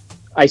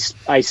 I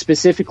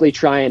specifically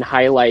try and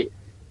highlight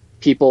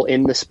people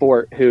in the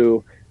sport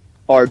who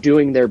are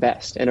doing their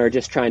best and are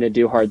just trying to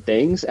do hard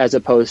things, as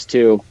opposed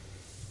to,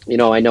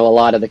 I know a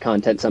lot of the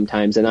content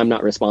sometimes, and I'm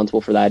not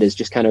responsible for that, is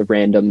just kind of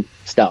random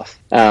stuff.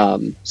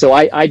 So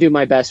I do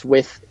my best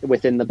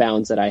within the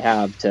bounds that I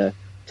have to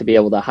be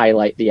able to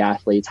highlight the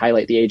athletes,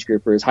 highlight the age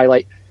groupers,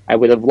 I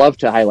would have loved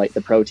to highlight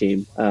the pro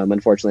team.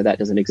 Unfortunately, that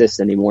doesn't exist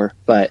anymore.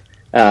 But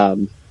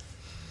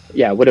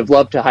would have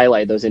loved to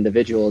highlight those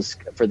individuals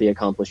for the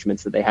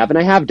accomplishments that they have. And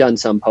I have done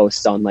some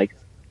posts on like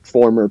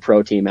former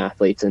pro team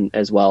athletes and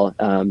as well,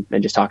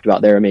 and just talked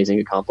about their amazing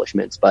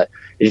accomplishments. But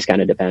it just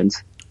kind of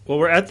depends. Well,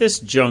 we're at this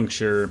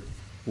juncture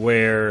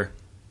where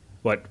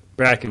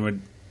Bracken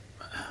would,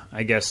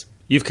 I guess,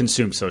 you've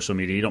consumed social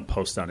media. You don't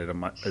post on it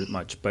as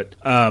much, but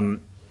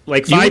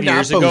like 5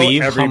 years ago,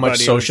 believe how much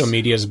social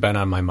media has been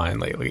on my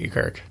mind lately,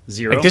 Kirk.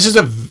 Zero. Like, this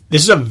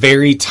is a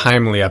very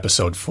timely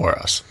episode for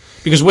us,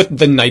 because with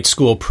the night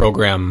school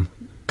program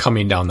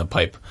coming down the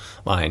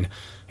pipeline,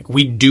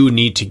 we do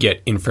need to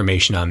get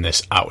information on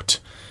this out,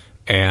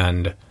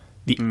 and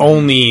the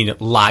only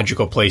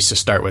logical place to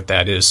start with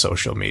that is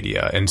social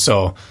media. And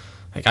so,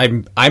 like,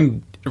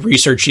 I'm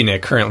researching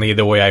it currently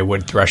the way I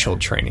would threshold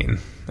training,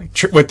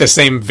 with the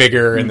same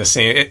vigor and the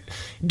same.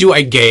 Do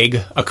I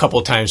gag a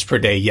couple times per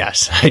day?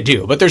 Yes, I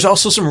do. But there's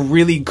also some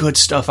really good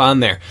stuff on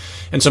there,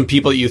 and some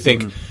people that you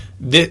think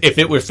if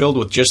it were filled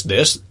with just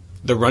this,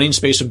 the running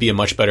space would be a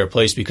much better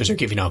place, because they're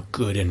giving out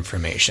good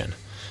information.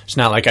 It's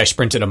not like I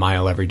sprinted a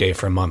mile every day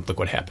for a month. Look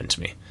what happened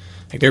to me.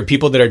 Like, there are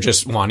people that are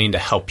just wanting to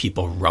help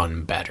people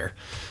run better.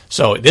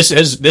 So this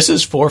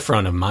is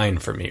forefront of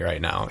mind for me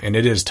right now, and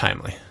it is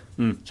timely.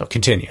 So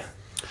continue.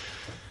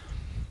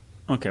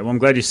 Okay, well, I'm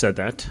glad you said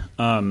that.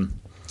 What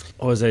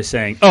was I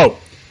saying? Oh,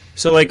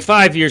 so like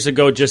 5 years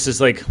ago, just as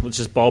like, let's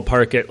just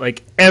ballpark it,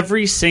 like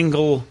every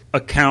single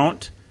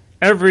account,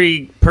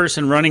 every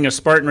person running a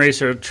Spartan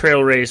race or a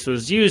trail race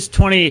was use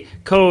code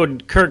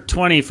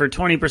Kirk20 for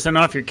 20%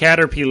 off your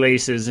Caterpie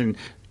laces, and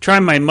try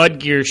my Mud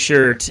Gear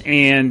shirt,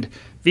 and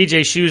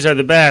VJ shoes are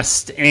the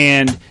best.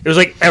 And it was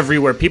like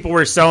everywhere. People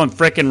were selling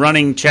frickin'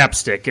 running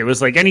chapstick. It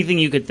was like anything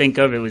you could think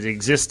of,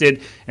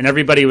 existed, and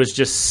everybody was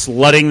just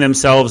slutting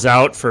themselves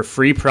out for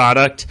free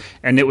product,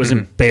 and it was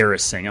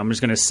embarrassing. I'm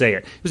just going to say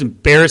it. It was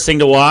embarrassing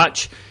to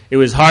watch. It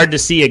was hard to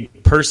see a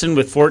person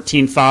with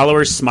 14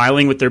 followers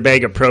smiling with their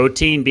bag of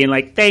protein, being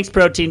like, thanks,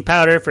 protein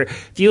powder, for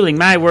fueling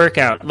my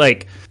workout.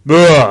 Like,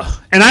 ugh.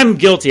 And I'm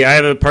guilty. I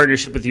have a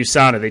partnership with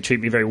USANA. They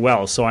treat me very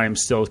well, so I am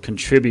still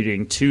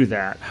contributing to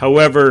that.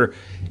 However,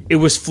 it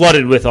was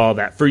flooded with all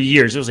that for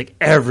years. It was like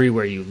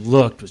everywhere you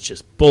looked was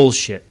just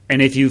bullshit.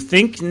 And if you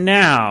think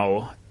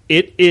now,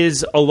 it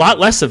is a lot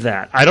less of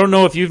that. I don't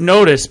know if you've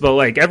noticed, but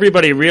like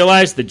everybody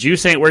realized the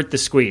juice ain't worth the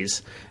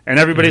squeeze. And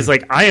everybody's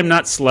like, I am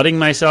not slutting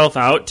myself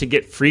out to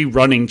get free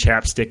running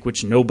chapstick,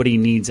 which nobody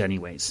needs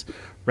anyways.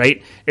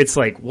 Right? It's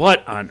like,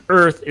 what on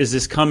earth is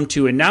this come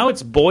to? And now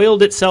it's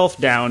boiled itself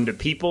down to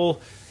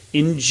people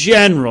in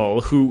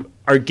general who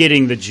are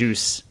getting the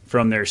juice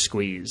from their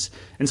squeeze.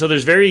 And so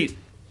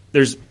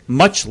there's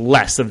much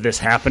less of this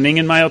happening,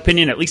 in my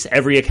opinion. At least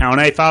every account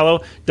I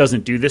follow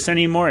doesn't do this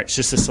anymore. It's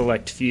just a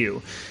select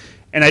few.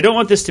 And I don't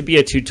want this to be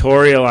a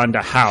tutorial on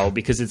to how,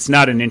 because it's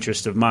not an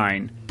interest of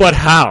mine. But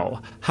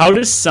how? How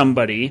does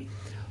somebody,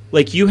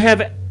 like, you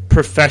have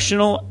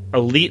professional,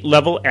 elite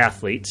level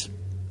athletes,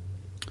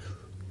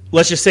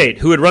 let's just say it,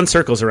 who would run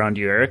circles around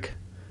you, Eric?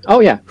 Oh,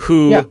 yeah.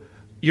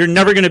 You're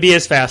never going to be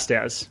as fast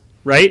as,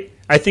 right?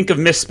 I think of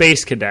Miss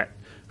Space Cadet,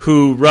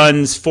 who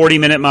runs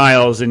 40-minute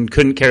miles and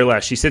couldn't care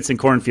less. She sits in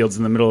cornfields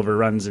in the middle of her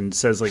runs and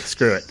says, like,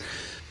 screw it.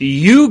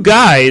 You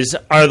guys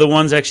are the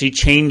ones actually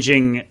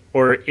changing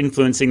or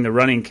influencing the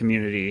running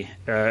community.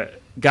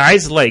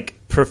 Guys like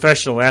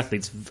professional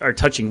athletes are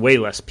touching way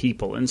less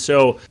people. And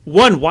so,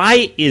 one,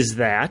 why is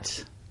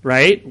that,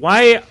 right?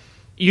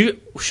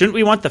 Shouldn't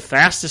we want the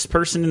fastest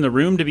person in the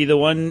room to be the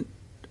one,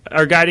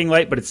 our guiding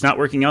light, but it's not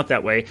working out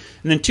that way?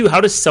 And then two, how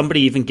does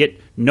somebody even get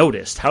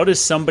noticed? How does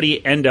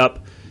somebody end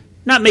up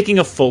not making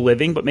a full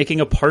living, but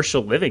making a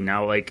partial living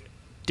now, like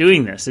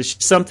doing this?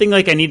 It's something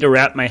like I need to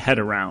wrap my head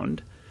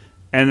around.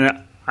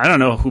 And I don't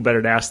know who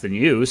better to ask than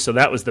you, so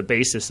that was the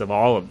basis of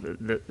all of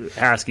the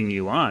asking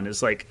you on,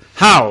 is like,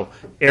 how,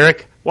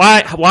 Eric?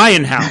 Why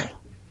and how?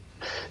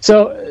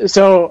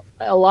 So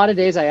a lot of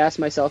days I ask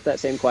myself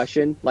that same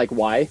question, like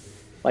why?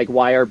 Like,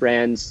 why are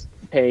brands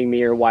paying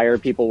me, or why are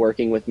people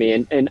working with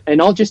me? And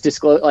I'll just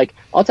disclose, like,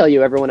 I'll tell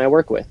you everyone I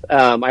work with.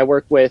 I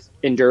work with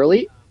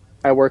Endurelite.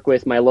 I work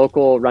with my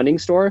local running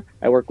store.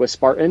 I work with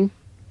Spartan.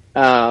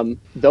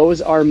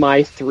 Those are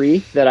my three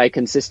that I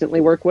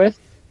consistently work with.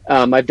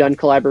 I've done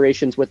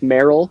collaborations with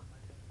Merrill,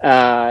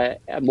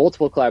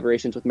 multiple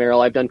collaborations with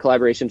Merrill. I've done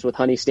collaborations with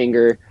Honey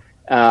Stinger,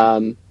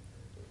 and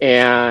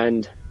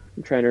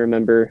I'm trying to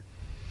remember.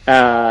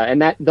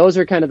 And those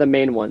are kind of the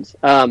main ones.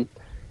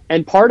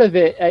 And part of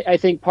it, I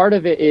think part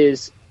of it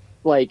is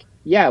like,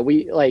 yeah,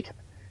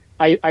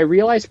 I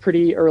realized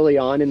pretty early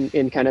on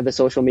in kind of the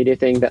social media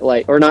thing that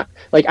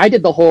I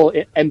did the whole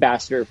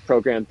ambassador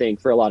program thing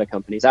for a lot of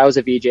companies. I was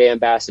a VJ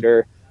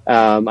ambassador.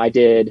 I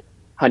did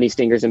Honey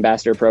Stingers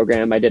ambassador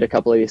program. I did a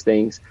couple of these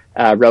things,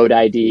 Road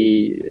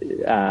ID,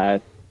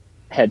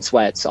 Head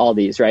Sweats, all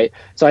these, right?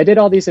 So I did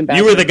all these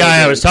ambassador. You were the guy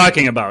programs. I was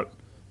talking about.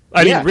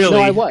 I mean, really,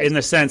 no, I was. in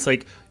the sense,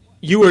 like,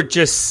 you were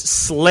just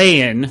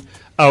slaying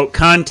out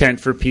content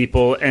for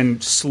people and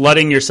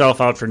slutting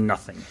yourself out for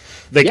nothing.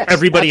 Like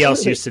everybody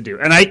else used to do.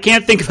 And I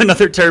can't think of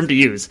another term to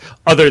use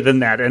other than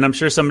that. And I'm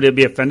sure somebody will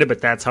be offended,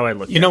 but that's how I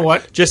look at it. You know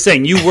what? Just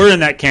saying, you were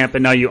in that camp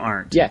and now you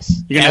aren't.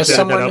 Yes. You're going to have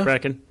to add that out,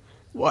 Bracken?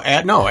 Well,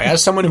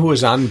 as someone who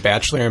was on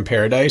Bachelor in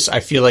Paradise,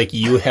 I feel like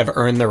you have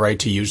earned the right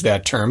to use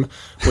that term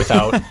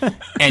without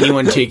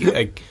anyone taking...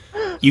 Like,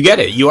 you get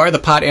it. You are the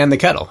pot and the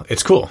kettle.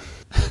 It's cool.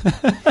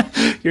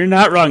 You're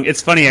not wrong.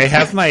 It's funny. I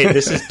have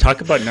this is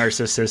talk about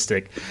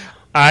narcissistic.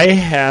 I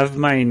have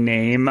my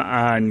name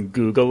on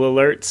Google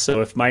alerts,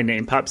 so if my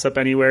name pops up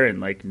anywhere in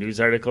like news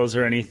articles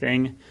or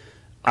anything,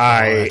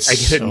 I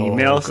get an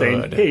email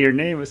saying, "Hey, your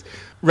name was..."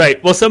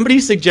 Right. Well, somebody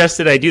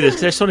suggested I do this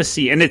because I just want to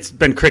see, and it's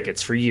been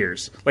crickets for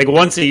years. Like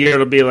once a year,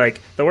 it'll be like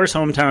the worst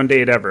hometown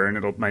date ever,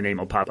 and my name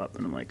will pop up,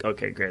 and I'm like,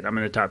 okay, great, I'm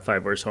in the top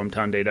 5 worst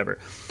hometown date ever.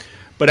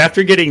 But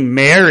after getting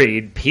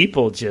married,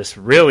 people just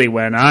really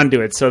went on to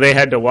it. So they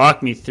had to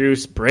walk me through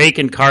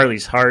breaking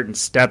Carly's heart and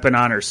stepping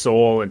on her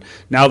soul. And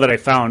now that I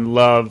found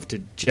love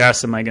to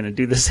Jess, am I going to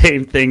do the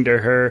same thing to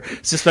her?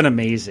 It's just been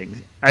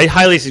amazing. I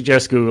highly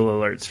suggest Google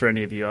Alerts for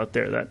any of you out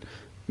there that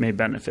may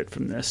benefit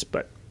from this.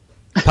 But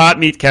pot,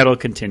 meat, kettle,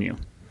 continue.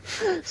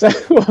 So,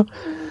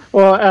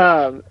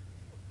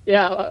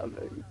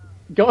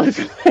 going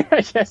from there, I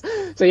guess.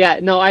 So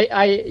I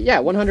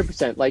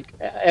 100%. Like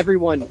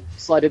everyone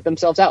slutted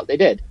themselves out. They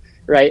did,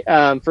 right?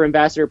 For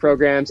ambassador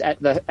programs,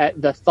 at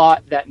the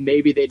thought that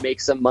maybe they'd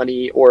make some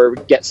money or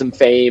get some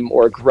fame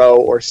or grow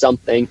or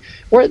something,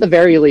 or at the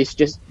very least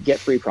just get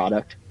free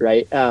product,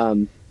 right?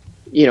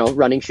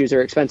 Running shoes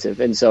are expensive,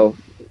 and so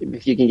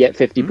if you can get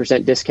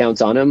 50%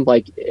 discounts on them,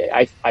 like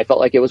I felt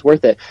like it was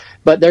worth it.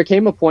 But there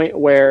came a point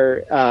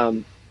where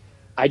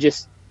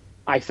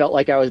I felt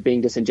like I was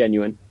being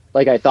disingenuous.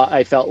 Like I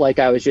felt like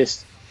I was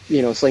just,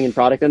 slinging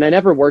product, and I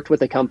never worked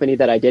with a company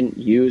that I didn't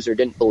use or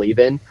didn't believe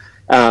in.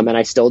 And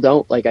I still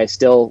don't. Like I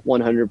still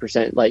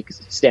 100% like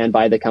stand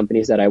by the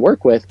companies that I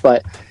work with,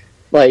 but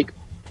it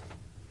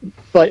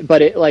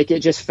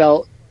just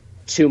felt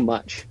too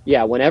much.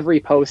 Yeah. When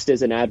every post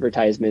is an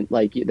advertisement,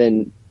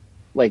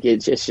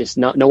 it's just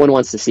not, no one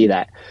wants to see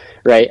that.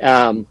 Right.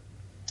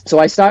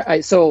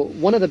 So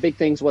one of the big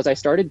things was I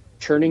started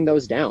churning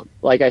those down.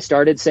 Like I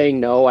started saying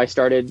no, I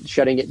started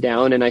shutting it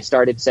down, and I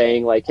started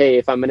saying like, hey,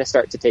 if I'm going to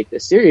start to take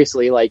this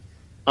seriously, like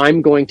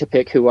I'm going to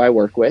pick who I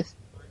work with.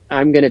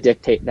 I'm going to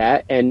dictate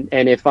that. And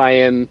if I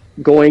am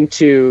going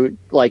to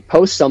like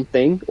post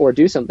something or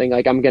do something,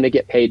 like I'm going to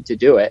get paid to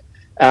do it.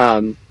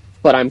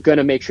 But I'm going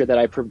to make sure that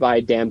I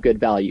provide damn good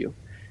value.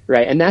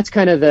 Right. And that's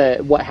kind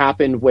of what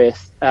happened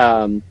with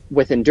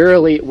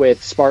Endurely,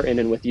 with Spartan,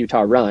 and with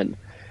Utah Run.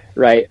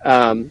 Right.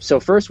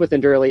 So first with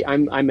Endurely,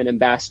 I'm an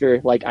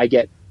ambassador. Like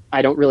I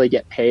don't really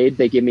get paid.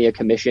 They give me a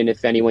commission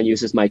if anyone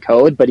uses my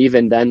code. But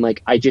even then,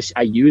 like I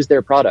use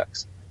their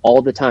products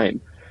all the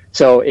time.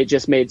 So it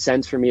just made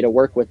sense for me to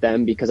work with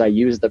them because I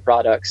use the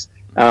products.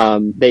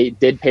 They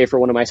did pay for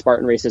one of my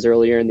Spartan races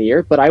earlier in the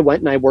year, but I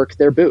went and I worked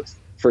their booth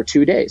for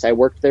 2 days. I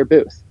worked their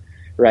booth.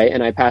 Right.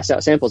 And I passed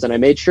out samples, and I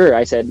made sure,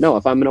 I said, no,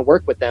 if I'm going to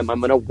work with them, I'm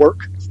going to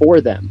work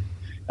for them.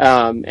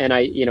 And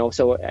I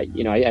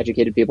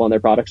educated people on their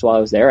products while I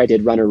was there. I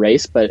did run a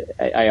race, but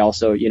I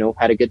also,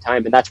 had a good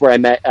time. And that's where I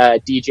met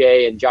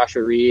DJ and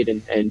Joshua Reed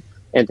and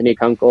Anthony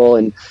Kunkel.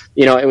 And,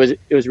 it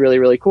was really,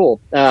 really cool.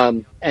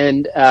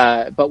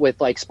 But with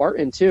like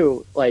Spartan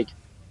too, like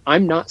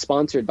I'm not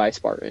sponsored by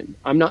Spartan.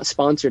 I'm not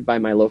sponsored by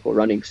my local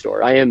running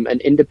store. I am an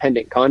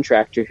independent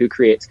contractor who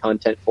creates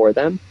content for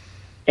them.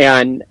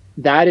 And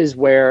that is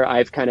where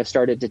I've kind of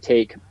started to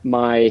take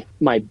my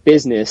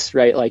business,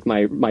 right? Like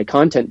my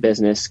content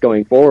business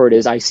going forward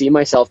is I see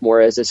myself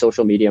more as a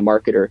social media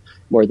marketer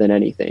more than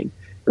anything.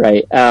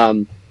 Right.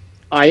 I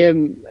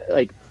am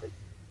like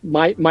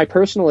my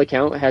personal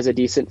account has a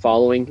decent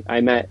following.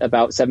 I'm at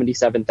about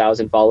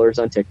 77,000 followers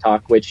on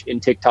TikTok, which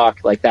in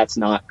TikTok, like that's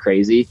not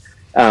crazy.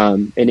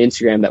 In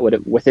Instagram that would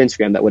have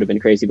been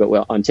crazy.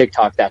 But on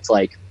TikTok, that's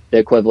like the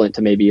equivalent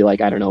to maybe like,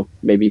 I don't know,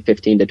 maybe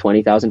 15 to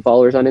 20,000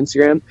 followers on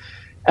Instagram.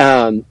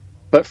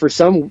 But for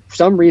some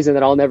reason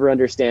that I'll never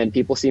understand,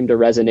 people seem to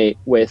resonate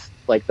with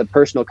like the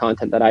personal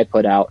content that I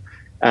put out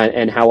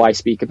and how I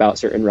speak about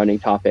certain running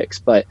topics.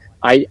 But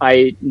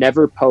I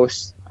never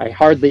post, I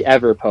hardly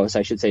ever post,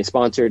 I should say,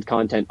 sponsored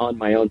content on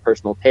my own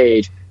personal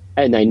page.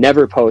 And I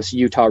never post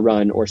Utah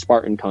Run or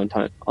Spartan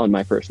content on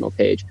my personal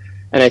page.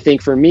 And I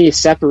think for me,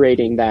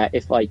 separating that,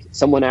 if like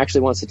someone actually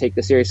wants to take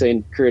this seriously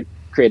and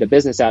create a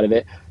business out of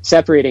it,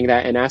 separating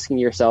that and asking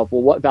yourself,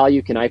 well, what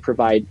value can I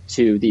provide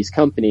to these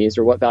companies,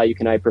 or what value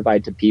can I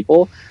provide to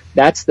people?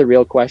 That's the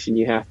real question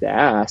you have to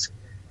ask.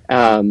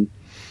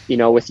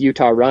 with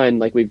Utah Run,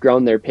 like we've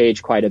grown their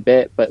page quite a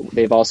bit, but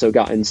they've also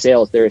gotten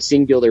sales. They're a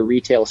singular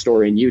retail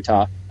store in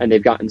Utah, and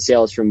they've gotten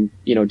sales from,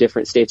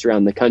 different states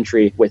around the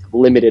country with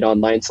limited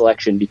online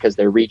selection because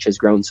their reach has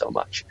grown so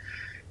much.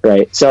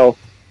 Right. So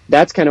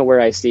that's kind of where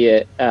I see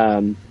it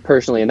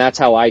personally. And that's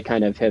how I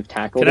kind of have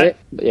tackled it.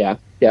 Yeah.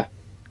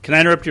 Can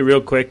I interrupt you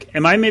real quick?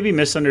 Am I maybe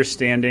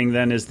misunderstanding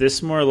then? Is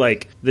this more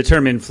like the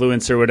term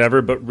influencer or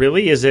whatever, but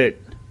really is it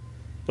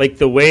like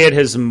the way it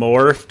has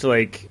morphed,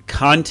 like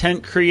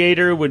content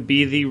creator would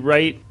be the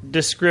right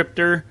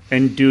descriptor,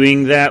 and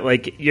doing that,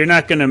 like you're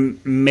not going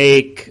to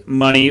make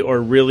money or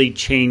really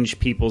change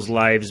people's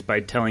lives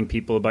by telling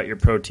people about your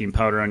protein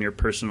powder on your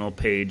personal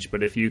page.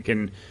 But if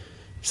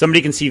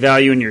somebody can see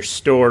value in your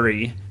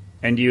story,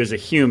 and you as a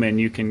human,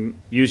 you can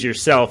use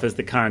yourself as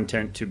the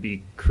content to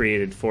be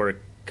created for a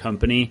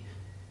company.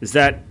 Is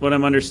that what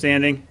I'm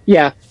understanding?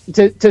 Yeah,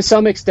 to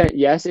some extent,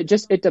 yes.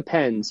 It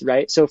depends,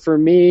 right? So for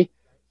me,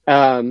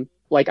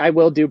 like I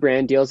will do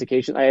brand deals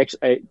occasionally.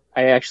 I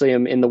actually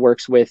am in the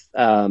works with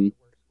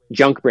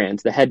Junk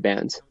Brands, the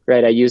headbands,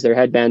 right? I use their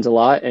headbands a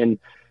lot, and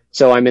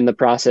so I'm in the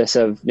process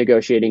of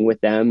negotiating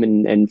with them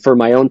and for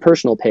my own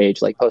personal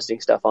page, like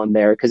posting stuff on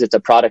there because it's a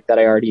product that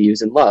I already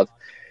use and love,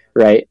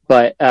 right?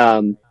 But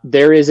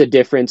there is a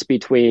difference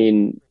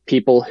between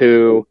people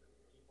who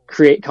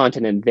create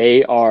content and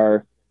they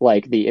are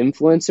like the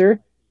influencer,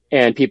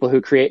 and people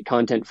who create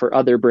content for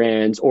other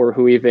brands or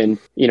who even,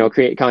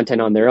 create content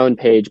on their own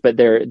page, but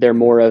they're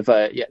more of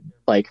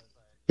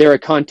they're a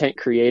content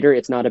creator.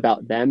 It's not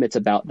about them. It's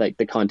about like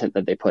the content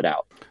that they put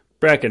out.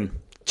 Bracken,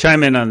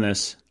 chime in on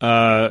this.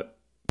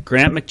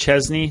 Grant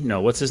McChesney?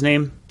 No, what's his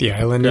name? The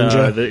Island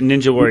Ninja? The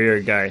Ninja Warrior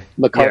guy.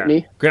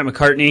 McCartney? Yeah. Grant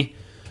McCartney.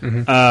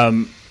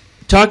 Mm-hmm.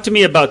 Talk to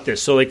me about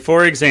this. So, like,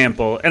 for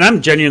example, and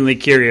I'm genuinely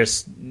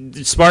curious,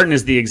 Spartan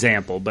is the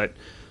example, but,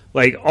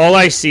 like, all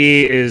I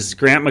see is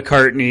Grant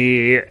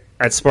McCartney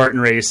at Spartan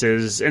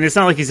races, and it's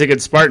not like he's a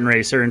good Spartan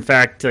racer. In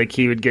fact, like,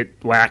 he would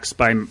get waxed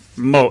by in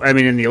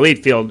the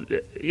elite field.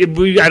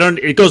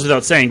 It goes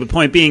without saying. The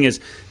point being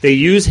is they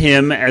use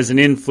him as an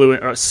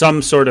influence,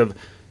 some sort of,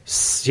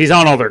 he's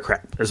on all their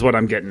crap, is what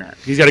I'm getting at.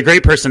 He's got a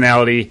great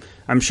personality.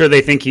 I'm sure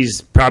they think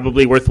he's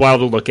probably worthwhile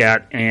to look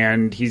at,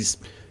 and he's,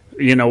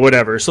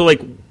 whatever. So, like,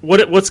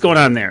 what's going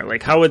on there?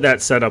 Like, how would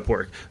that setup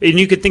work? And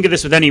you could think of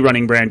this with any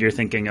running brand you're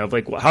thinking of.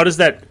 Like, how does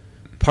that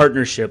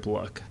partnership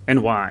look,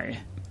 and why?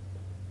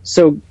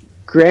 So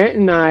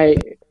Grant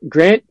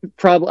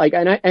probably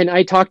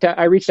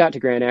I reached out to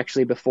Grant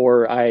actually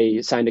before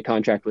I signed a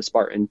contract with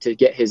Spartan to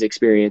get his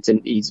experience,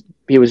 and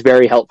he was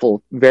very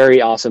helpful,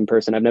 very awesome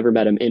person. I've never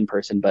met him in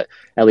person, but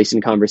at least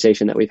in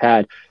conversation that we've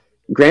had,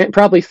 Grant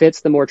probably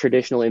fits the more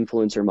traditional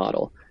influencer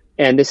model.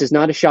 And this is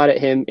not a shot at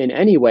him in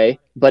any way,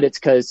 but it's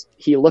because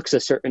he looks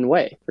a certain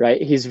way,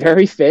 right? He's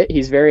very fit.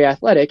 He's very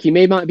athletic. He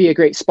may not be a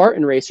great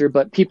Spartan racer,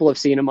 but people have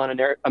seen him on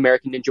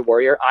American Ninja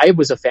Warrior. I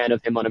was a fan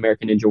of him on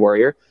American Ninja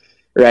Warrior,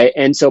 right?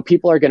 And so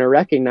people are going to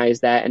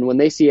recognize that. And when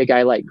they see a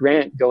guy like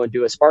Grant go and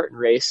do a Spartan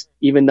race,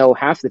 even though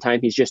half the time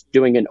he's just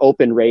doing an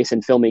open race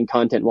and filming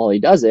content while he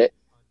does it,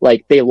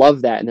 like they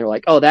love that. And they're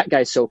like, oh, that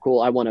guy's so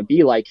cool. I want to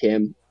be like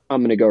him.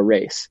 I'm going to go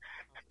race.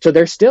 So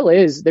there still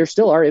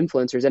are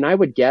influencers, and I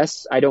would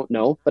guess, I don't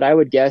know, but I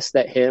would guess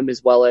that him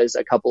as well as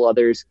a couple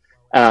others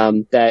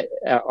that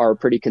are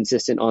pretty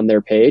consistent on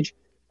their page,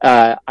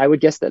 I would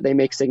guess that they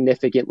make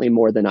significantly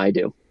more than I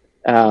do.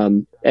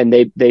 And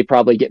they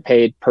probably get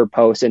paid per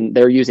post, and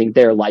they're using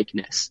their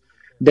likeness.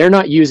 They're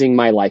not using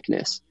my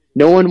likeness.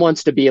 No one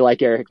wants to be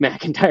like Eric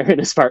McIntyre in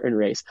a Spartan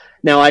race.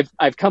 Now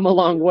I've come a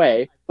long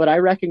way, but I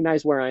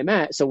recognize where I'm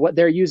at. So what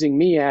they're using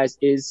me as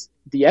is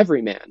the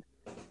everyman.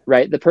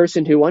 Right? The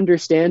person who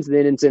understands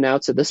the ins and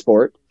outs of the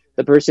sport,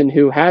 the person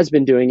who has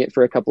been doing it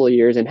for a couple of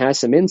years and has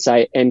some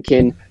insight and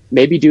can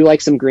maybe do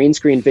like some green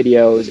screen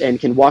videos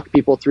and can walk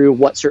people through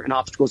what certain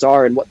obstacles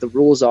are and what the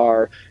rules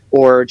are,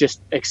 or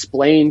just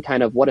explain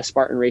kind of what a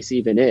Spartan race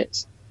even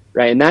is.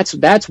 Right? And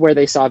that's where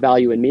they saw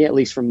value in me, at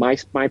least from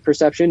my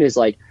perception, is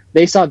like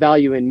they saw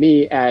value in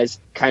me as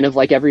kind of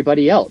like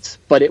everybody else,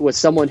 but it was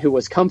someone who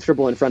was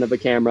comfortable in front of a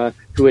camera,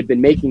 who had been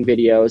making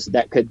videos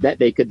that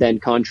they could then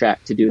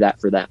contract to do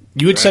that for them.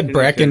 You had said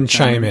Bracken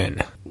chime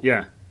in.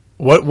 Yeah.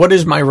 What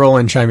is my role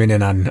in chiming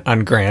in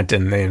on Grant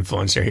and the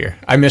influencer here?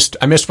 I missed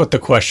what the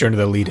question or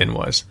the lead-in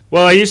was.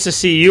 Well, I used to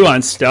see you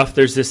on stuff.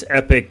 There's this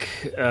epic,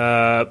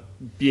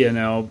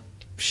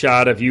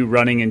 shot of you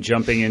running and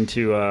jumping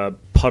into a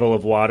puddle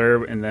of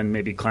water and then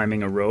maybe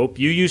climbing a rope.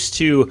 You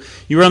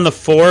were on the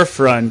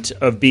forefront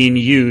of being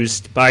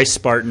used by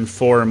Spartan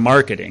for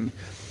marketing.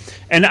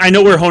 And I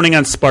know we're honing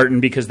on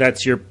Spartan because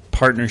that's your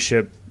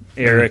partnership,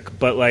 Eric,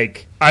 but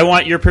like I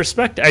want your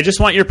perspective. I just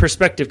want your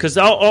perspective because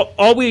all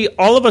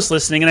of us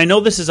listening, and I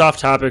know this is off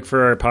topic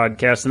for our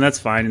podcast, and that's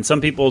fine, and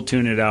some people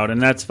tune it out,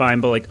 and that's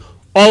fine, but like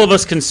all of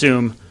us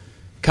consume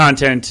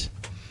content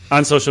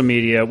on social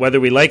media,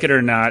 whether we like it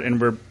or not, and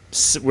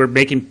we're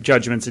making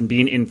judgments and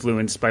being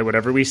influenced by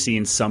whatever we see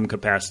in some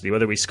capacity,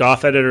 whether we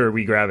scoff at it or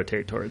we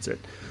gravitate towards it.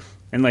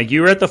 And like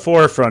you were at the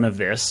forefront of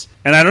this,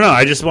 and I don't know,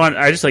 I just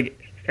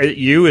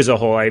you as a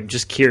whole, I'm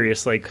just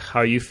curious, like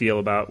how you feel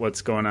about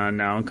what's going on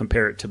now and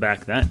compare it to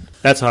back then.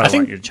 That's how I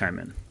want you to chime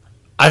in.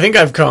 I think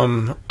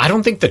I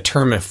don't think the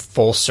term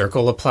full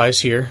circle applies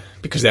here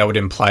because that would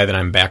imply that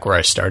I'm back where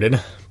I started.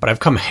 But I've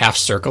come half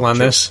circle on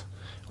this,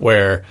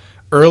 where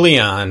early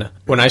on,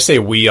 when I say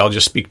we, I'll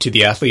just speak to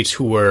the athletes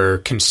who were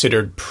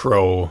considered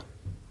pro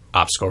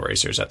obstacle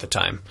racers at the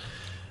time.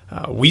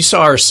 We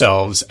saw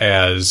ourselves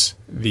as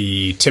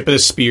the tip of the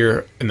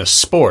spear in the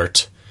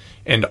sport,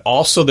 and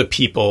also the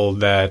people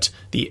that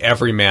the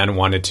everyman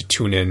wanted to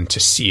tune in to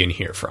see and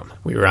hear from.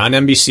 We were on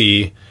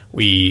NBC.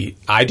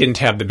 I didn't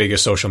have the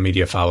biggest social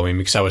media following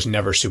because I was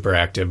never super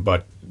active,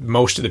 but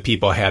most of the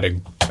people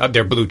had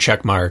their blue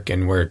check mark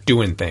and were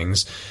doing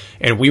things,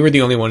 and we were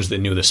the only ones that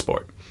knew the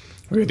sport.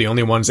 We were the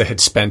only ones that had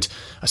spent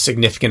a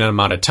significant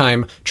amount of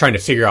time trying to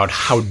figure out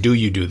how do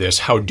you do this?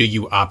 How do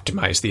you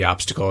optimize the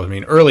obstacle? I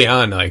mean, early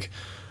on, like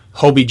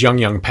Hobie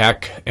Jung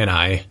Pak and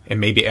I, and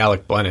maybe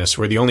Alec Blennis,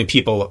 were the only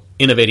people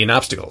innovating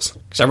obstacles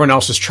because everyone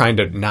else was trying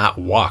to not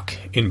walk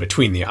in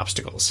between the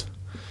obstacles.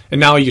 And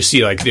now you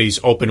see like these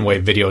open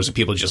wave videos of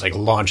people just like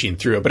launching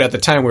through it. But at the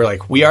time, we were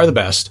like, we are the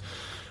best.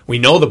 We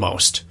know the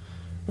most.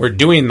 We're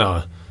doing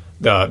the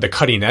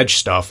cutting edge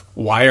stuff.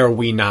 Why are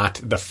we not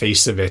the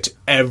face of it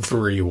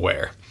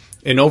everywhere?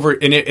 And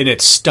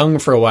it stung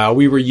for a while.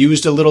 We were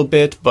used a little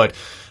bit, but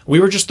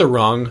we were just the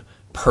wrong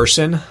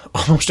person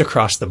almost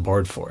across the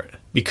board for it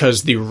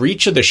because the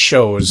reach of the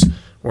shows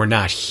were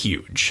not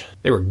huge.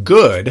 They were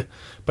good,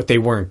 but they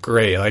weren't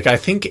great. Like I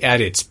think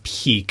at its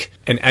peak,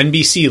 an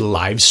NBC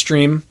live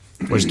stream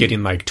was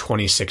getting like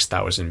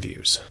 26,000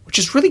 views, which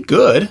is really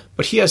good,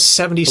 but he has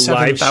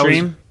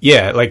 77,000.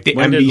 Yeah, like the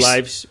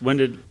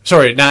NBC.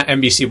 Sorry, not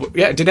NBC.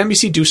 Yeah, did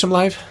NBC do some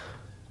live?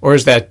 Or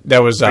is that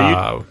was...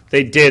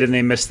 they did, and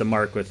they missed the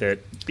mark with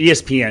it.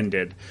 ESPN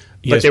did.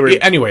 But they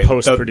were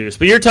post-produced.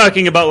 But you're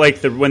talking about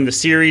like when the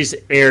series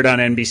aired on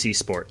NBC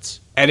Sports.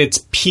 At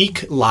its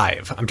peak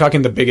live. I'm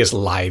talking the biggest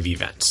live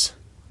events.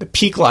 The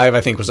peak live,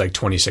 I think, was like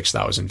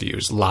 26,000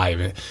 views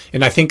live.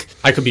 And I think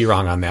I could be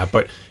wrong on that,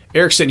 but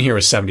Eric's sitting here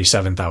with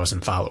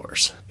 77,000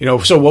 followers.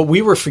 So what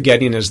we were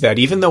forgetting is that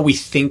even though we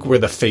think we're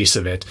the face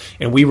of it,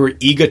 and we were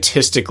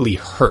egotistically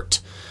hurt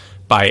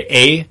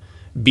by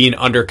being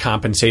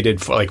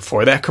undercompensated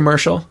for that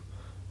commercial,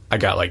 I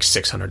got like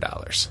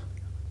 $600.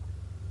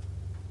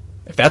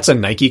 If that's a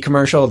Nike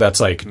commercial, that's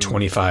like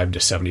 $25,000 to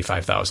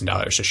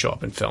 $75,000 to show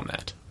up and film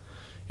that.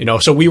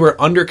 So we were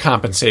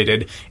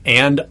undercompensated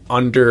and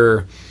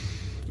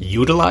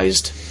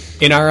underutilized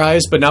in our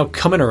eyes, but now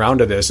coming around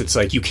to this, it's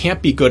like you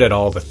can't be good at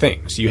all the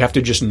things. You have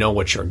to just know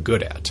what you're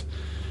good at.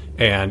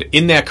 And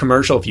in that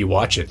commercial, if you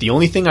watch it, the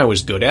only thing I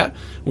was good at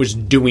was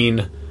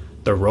doing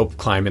the rope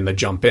climb and the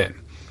jump in.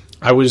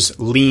 I was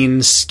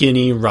lean,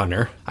 skinny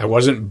runner. I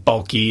wasn't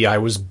bulky. I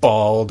was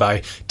bald.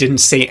 I didn't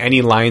say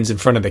any lines in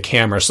front of the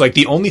camera. So like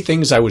the only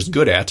things I was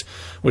good at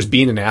was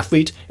being an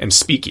athlete and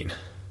speaking.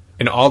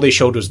 And all they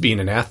showed was being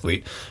an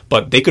athlete.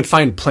 But they could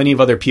find plenty of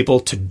other people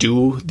to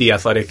do the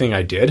athletic thing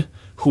I did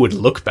who would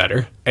look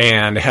better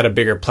and had a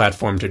bigger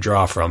platform to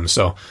draw from.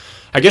 So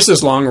I guess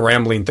this long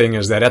rambling thing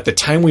is that at the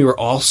time we were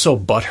all so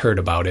butthurt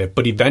about it,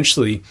 but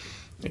eventually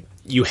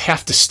you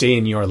have to stay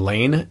in your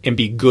lane and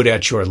be good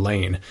at your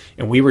lane.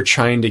 And we were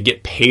trying to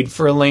get paid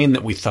for a lane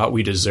that we thought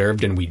we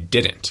deserved and we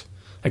didn't.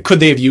 Like, could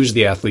they have used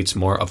the athletes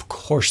more? Of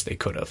course they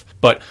could have.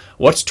 But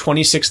what's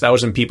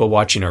 26,000 people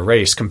watching a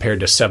race compared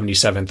to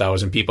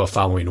 77,000 people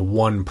following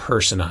one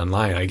person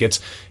online?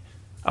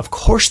 Of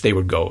course they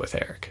would go with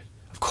Eric.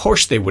 Of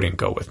course they wouldn't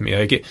go with me.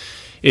 Like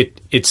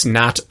it's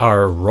not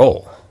our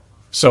role.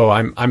 So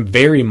I'm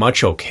very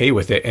much okay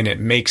with it, and it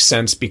makes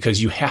sense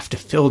because you have to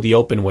fill the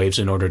open waves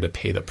in order to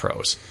pay the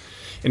pros.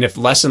 And if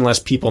less and less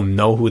people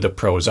know who the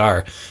pros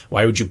are,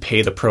 why would you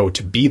pay the pro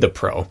to be the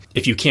pro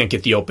if you can't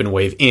get the open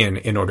wave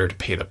in order to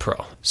pay the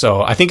pro?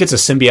 So I think it's a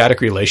symbiotic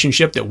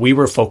relationship that we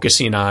were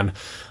focusing on,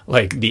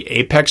 like the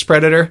apex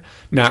predator,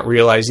 not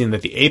realizing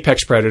that the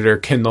apex predator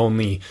can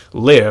only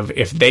live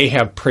if they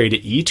have prey to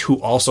eat who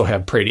also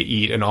have prey to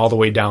eat, and all the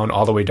way down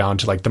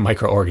to like the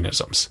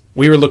microorganisms.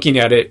 We were looking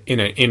at it in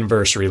an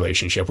inverse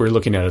relationship. We were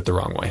looking at it the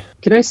wrong way.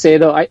 Can I say,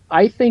 though,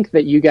 I think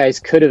that you guys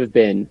could have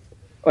been,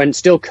 and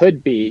still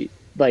could be,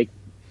 like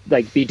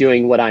be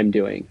doing what I'm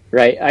doing,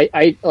 right?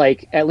 I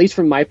like, at least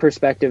from my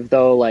perspective,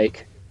 though,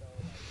 like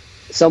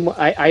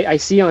I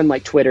see on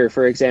like Twitter,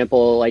 for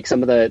example, like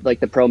some of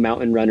the pro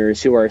mountain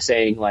runners who are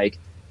saying like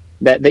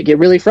that they get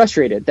really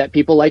frustrated that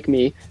people like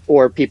me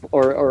or people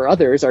or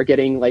others are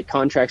getting like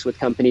contracts with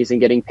companies and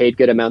getting paid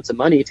good amounts of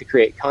money to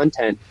create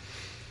content.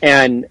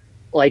 And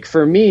like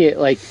for me,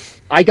 like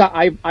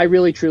I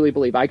really truly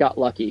believe I got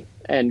lucky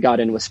and got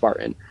in with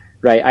Spartan.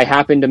 Right. I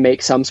happened to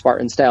make some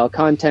Spartan style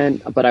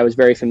content, but I was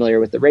very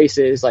familiar with the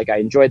races. Like I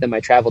enjoyed them. I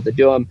traveled to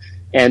do them,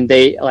 and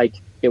it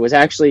was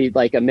actually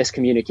like a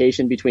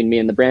miscommunication between me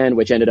and the brand,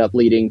 which ended up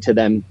leading to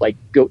them like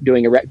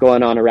going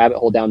on a rabbit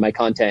hole down my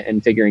content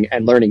and figuring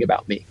and learning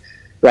about me.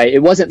 Right.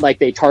 It wasn't like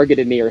they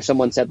targeted me or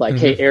someone said like,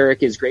 Hey,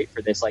 Eric is great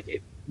for this.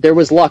 Like there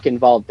was luck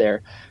involved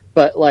there.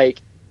 But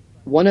like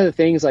one of the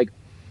things, like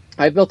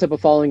I've built up a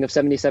following of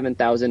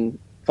 77,000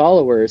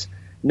 followers,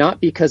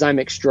 not because I'm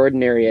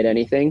extraordinary at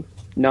anything,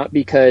 not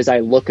because I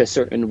look a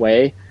certain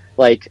way.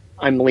 Like,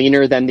 I'm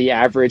leaner than the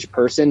average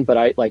person, but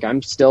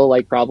I'm still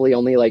like probably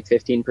only like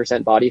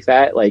 15% body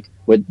fat, like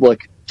would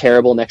look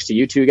terrible next to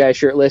you two guys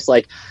shirtless.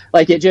 I'm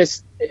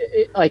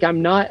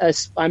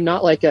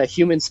not like a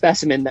human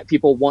specimen that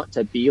people want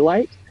to be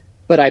like,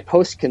 but I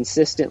post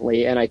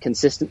consistently, and I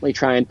consistently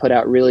try and put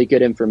out really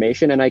good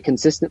information, and I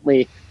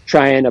consistently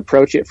try and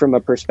approach it from a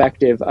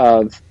perspective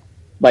of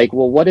like,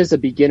 well, what does a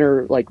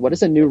beginner, like, what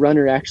does a new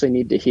runner actually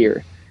need to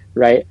hear?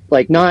 Right?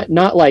 Like, not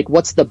like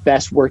what's the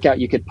best workout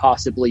you could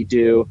possibly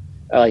do.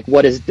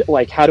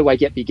 Like, how do I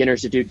get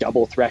beginners to do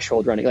double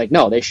threshold running? Like,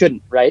 no, they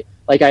shouldn't, right?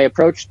 Like, I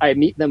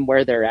meet them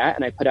where they're at,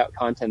 and I put out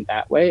content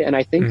that way. And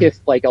I think if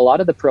like a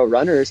lot of the pro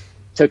runners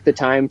took the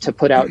time to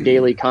put out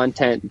daily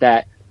content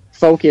that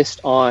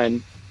focused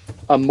on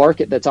a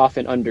market that's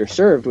often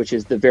underserved, which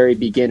is the very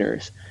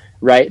beginners,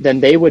 right? Then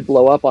they would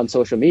blow up on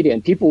social media,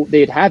 and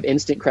they'd have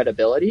instant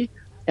credibility.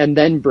 And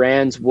then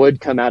brands would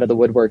come out of the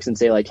woodworks and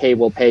say like, hey,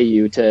 we'll pay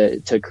you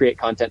to create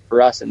content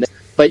for us.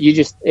 But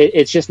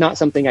it's just not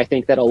something I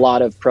think that a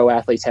lot of pro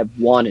athletes have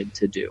wanted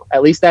to do.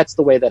 At least that's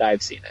the way that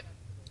I've seen it.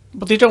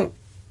 But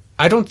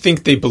I don't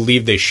think they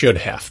believe they should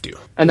have to.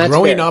 And that's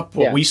growing fair. up,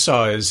 what we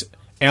saw is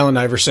Allen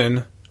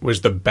Iverson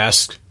was the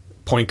best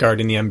point guard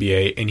in the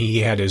NBA, and he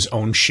had his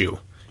own shoe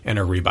and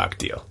a Reebok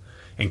deal.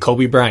 And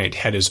Kobe Bryant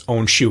had his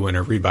own shoe and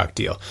a Reebok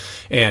deal.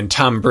 And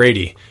Tom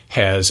Brady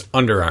has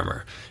Under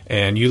Armour.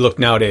 And you look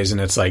nowadays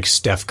and it's like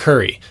Steph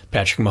Curry,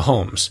 Patrick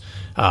Mahomes,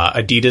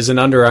 Adidas and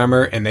Under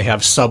Armour, and they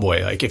have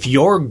Subway. Like, if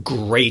you're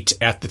great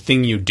at the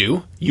thing you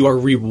do, you are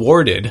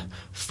rewarded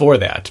for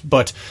that.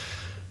 But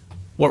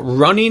what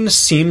running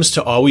seems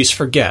to always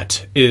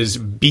forget is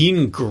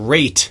being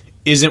great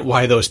isn't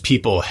why those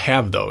people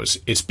have those.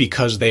 It's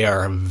because they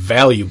are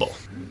valuable.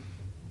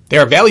 They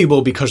are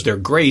valuable because they're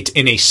great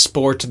in a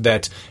sport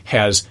that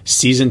has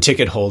season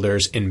ticket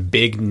holders and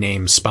big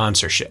name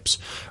sponsorships.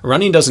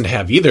 Running doesn't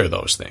have either of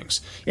those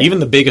things. Yeah.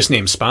 Even the biggest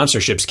name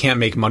sponsorships can't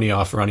make money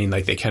off running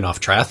like they can off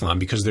triathlon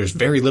because there's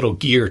very little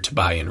gear to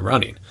buy in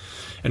running.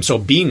 And so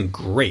being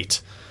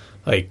great,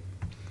 like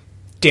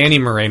Danny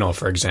Moreno,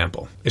 for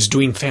example, is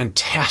doing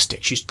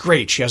fantastic. She's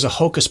great. She has a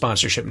Hoka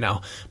sponsorship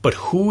now. But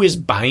who is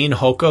buying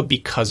Hoka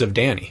because of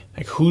Danny?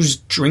 Like, who's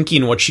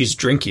drinking what she's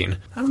drinking?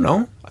 I don't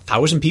know.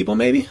 1,000 people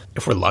maybe,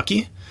 if we're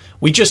lucky.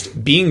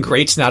 Being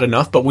great's not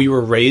enough, but we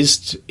were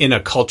raised in a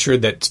culture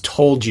that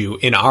told you,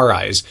 in our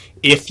eyes,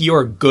 if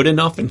you're good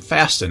enough and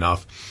fast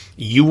enough,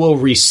 you will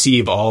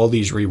receive all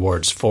these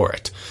rewards for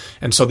it.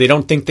 And so they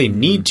don't think they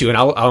need to, and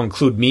I'll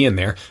include me in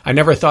there. I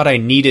never thought I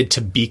needed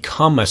to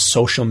become a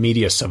social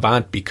media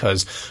savant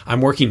because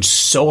I'm working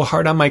so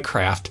hard on my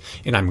craft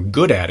and I'm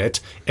good at it,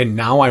 and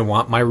now I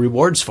want my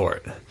rewards for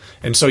it.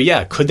 And so,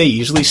 yeah, could they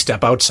easily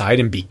step outside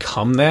and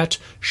become that?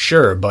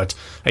 Sure, but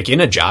like in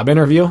a job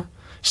interview,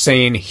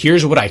 saying,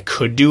 here's what I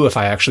could do if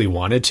I actually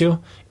wanted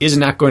to, is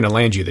not going to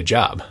land you the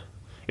job.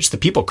 It's the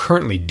people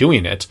currently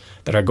doing it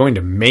that are going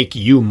to make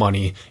you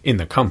money in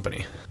the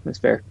company. That's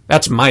fair.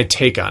 That's my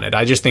take on it.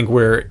 I just think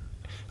we're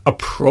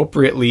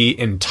appropriately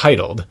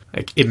entitled.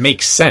 Like, it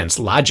makes sense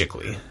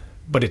logically,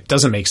 but it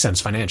doesn't make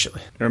sense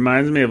financially. It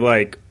reminds me of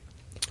like,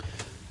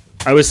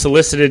 I was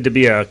solicited to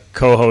be a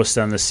co-host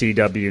on the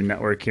CW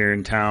network here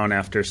in town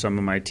after some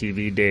of my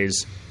TV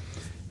days,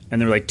 and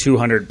there were like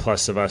 200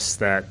 plus of us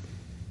that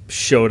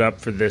showed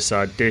up for this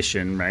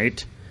audition,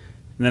 right?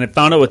 And then I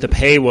found out what the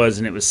pay was,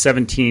 and it was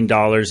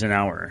 $17 an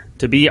hour.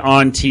 To be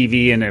on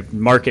TV in a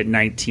Market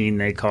 19,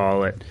 they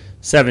call it,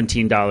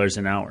 $17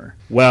 an hour.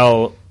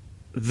 Well,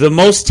 the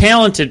most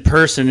talented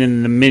person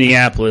in the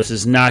Minneapolis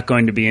is not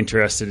going to be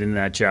interested in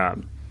that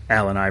job,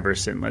 Allen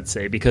Iverson, let's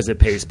say, because it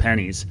pays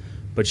pennies.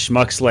 But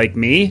schmucks like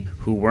me,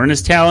 who weren't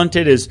as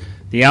talented as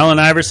the Allen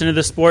Iverson of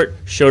the sport,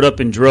 showed up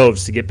in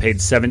droves to get paid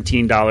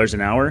 $17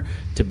 an hour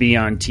to be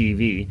on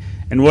TV.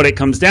 And what it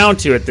comes down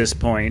to at this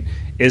point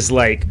is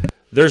like,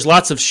 there's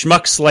lots of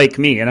schmucks like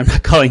me, and I'm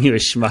not calling you a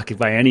schmuck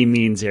by any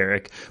means,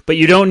 Eric, but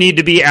you don't need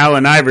to be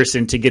Allen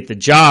Iverson to get the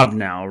job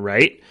now,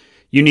 right?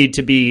 You need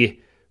to be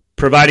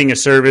providing a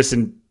service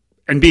and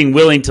being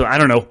willing to, I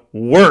don't know,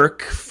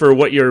 work for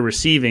what you're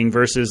receiving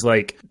versus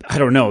like, I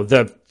don't know,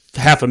 the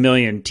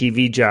 $500,000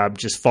 TV job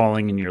just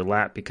falling in your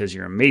lap because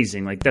you're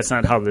amazing. Like, that's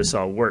not how this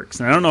all works.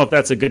 And I don't know if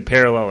that's a good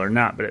parallel or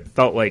not, but it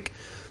felt like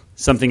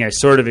something I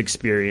sort of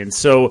experienced.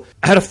 So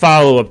I had a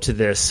follow-up to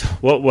this.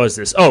 What was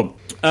this?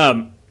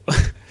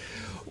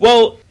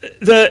 Well,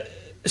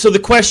 the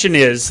question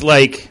is,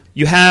 like,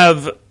 you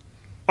have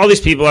all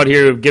these people out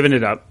here who've given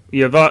it up.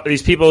 You have all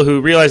these people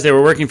who realized they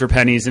were working for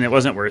pennies and it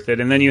wasn't worth it.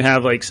 And then you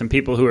have, like, some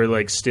people who are,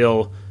 like,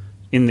 still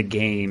in the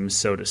game,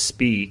 so to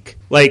speak.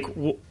 Like,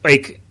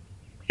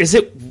 is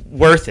it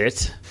worth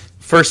it?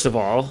 First of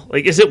all,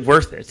 like, is it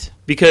worth it?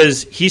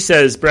 Because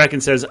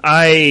Bracken says,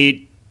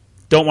 I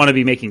don't want to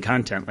be making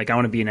content. Like, I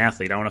want to be an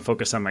athlete. I want to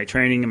focus on my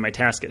training and my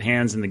task at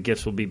hands, and the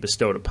gifts will be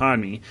bestowed upon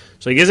me.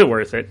 So, like, is it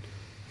worth it?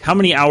 How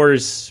many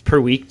hours per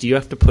week do you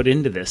have to put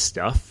into this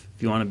stuff,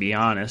 if you want to be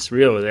honest,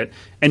 real with it?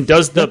 And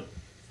does the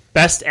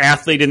best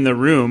athlete in the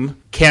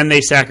room, can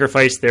they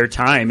sacrifice their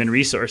time and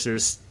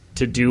resources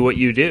to do what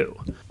you do?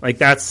 Like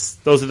those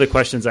are the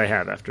questions I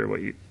have after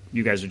what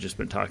you guys have just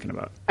been talking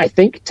about. I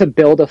think to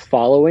build a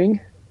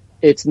following,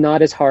 it's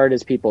not as hard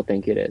as people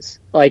think it is.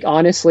 Like,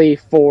 honestly,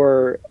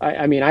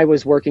 I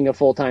was working a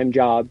full-time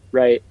job,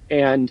 right?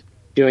 And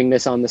doing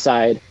this on the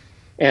side,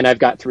 and I've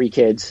got 3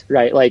 kids,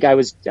 right? Like, I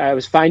was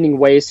finding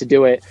ways to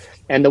do it.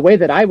 And the way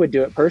that I would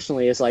do it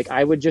personally is like,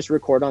 I would just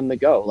record on the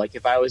go. Like,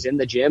 if I was in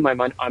the gym, I'm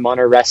on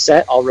a rest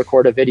set, I'll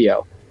record a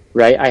video,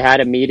 right? I had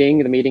a meeting,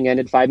 the meeting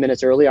ended 5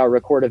 minutes early, I'll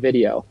record a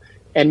video.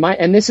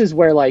 And this is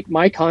where like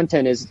my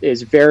content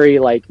is very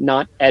like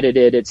not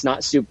edited. It's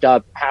not souped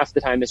up. Half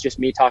the time it's just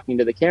me talking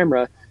to the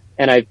camera.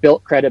 And I've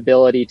built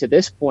credibility to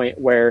this point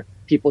where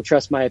people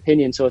trust my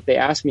opinion. So if they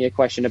ask me a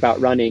question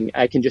about running,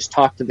 I can just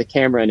talk to the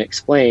camera and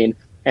explain.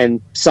 And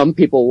some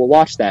people will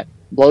watch that.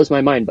 Blows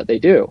my mind, but they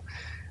do.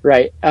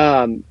 Right.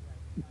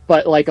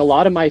 But like a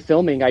lot of my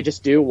filming, I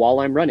just do while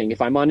I'm running.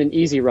 If I'm on an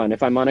easy run,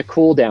 if I'm on a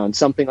cool down,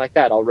 something like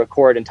that, I'll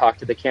record and talk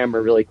to the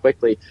camera really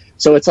quickly.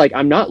 So it's like,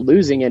 I'm not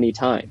losing any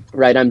time,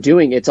 right?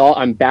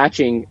 I'm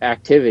batching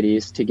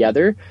activities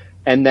together.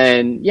 And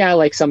then, yeah,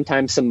 like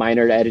sometimes some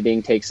minor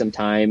editing takes some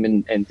time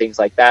and things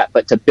like that.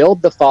 But to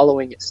build the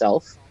following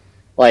itself,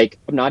 like,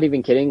 I'm not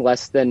even kidding,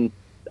 less than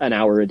an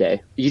hour a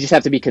day. You just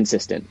have to be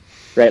consistent,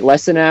 right?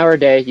 Less than an hour a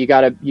day. You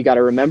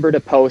gotta remember to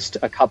post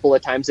a couple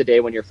of times a day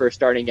when you're first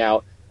starting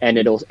out. And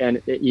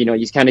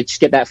you kind of just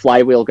get that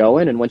flywheel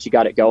going. And once you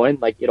got it going,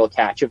 like, it'll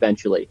catch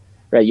eventually,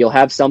 right? You'll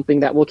have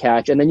something that will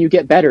catch, and then you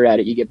get better at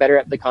it. You get better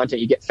at the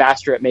content. You get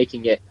faster at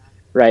making it,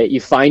 right?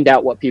 You find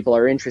out what people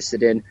are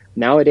interested in.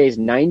 Nowadays,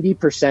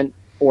 90%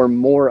 or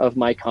more of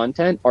my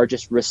content are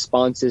just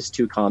responses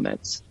to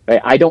comments,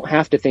 right? I don't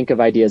have to think of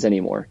ideas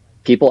anymore.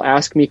 People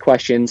ask me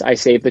questions, I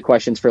save the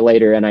questions for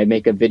later, and I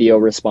make a video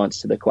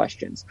response to the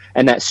questions.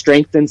 And that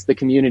strengthens the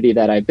community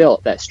that I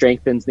built. That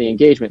strengthens the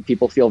engagement.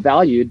 People feel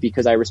valued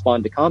because I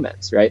respond to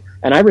comments, right?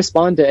 And I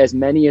respond to as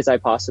many as I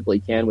possibly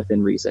can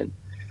within reason.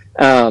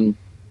 So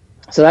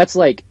that's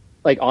like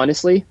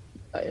honestly,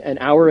 an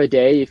hour a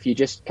day, if you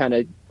just kind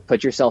of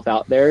put yourself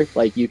out there,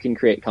 like, you can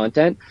create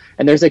content.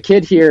 And there's a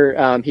kid here,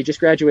 I believe he just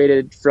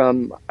graduated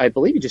from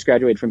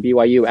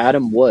BYU,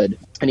 Adam Wood,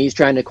 and he's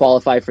trying to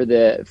qualify for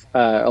get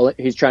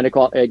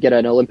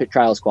an Olympic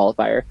trials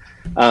qualifier.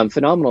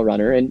 Phenomenal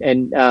runner.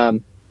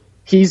 And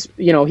he's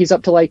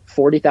up to like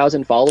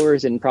 40,000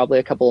 followers in probably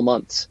a couple of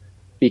months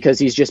because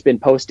he's just been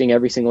posting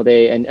every single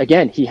day. And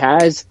again, he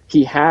has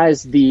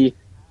the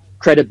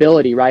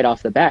credibility right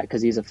off the bat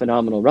because he's a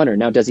phenomenal runner.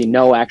 Now, does he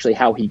know actually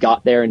how he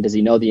got there, and does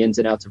he know the ins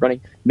and outs of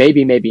running?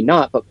 Maybe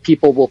not, but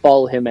people will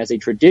follow him as a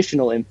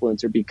traditional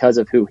influencer because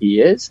of who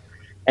he is.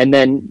 And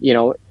then,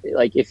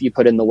 like, if you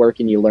put in the work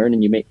and you learn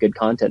and you make good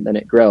content, then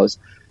it grows.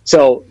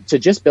 So to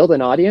just build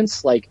an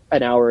audience, like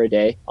an hour a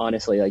day,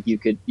 honestly, like you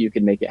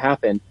could make it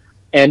happen.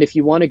 And if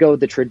you want to go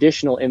the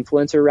traditional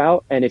influencer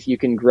route, and if you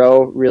can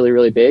grow really,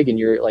 really big and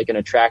you're like an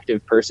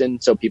attractive person,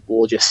 so people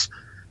will just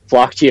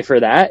flock to you for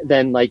that,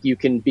 then like you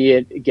can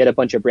get a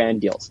bunch of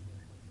brand deals.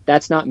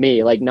 That's not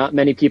me. Like, not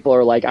many people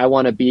are like, I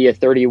want to be a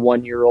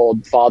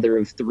 31-year-old father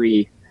of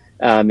 3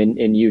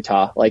 in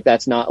Utah. Like,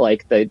 that's not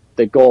like the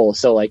goal.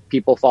 So like,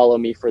 people follow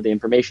me for the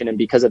information, and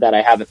because of that,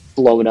 I haven't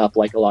blown up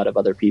like a lot of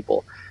other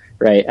people,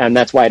 right? And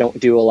that's why I don't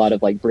do a lot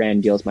of like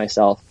brand deals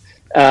myself.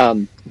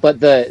 But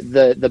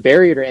the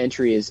barrier to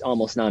entry is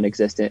almost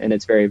non-existent, and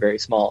it's very, very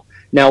small.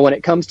 Now, when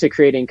it comes to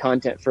creating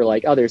content for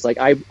like others, like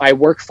I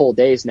work full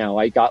days now.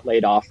 I got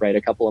laid off a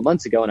couple of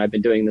months ago, and I've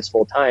been doing this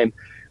full time.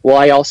 Well,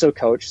 I also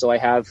coach. So I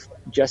have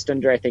just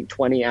under, I think,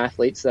 20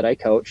 athletes that I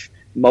coach.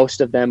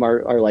 Most of them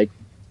are like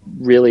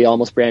really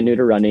almost brand new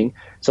to running.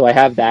 So I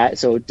have that.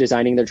 So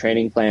designing their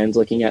training plans,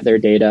 looking at their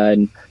data,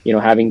 and,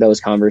 having those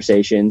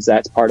conversations,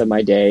 that's part of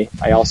my day.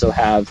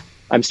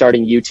 I'm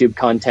starting YouTube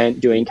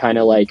content, doing kind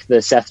of like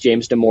the Seth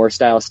James Damore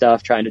style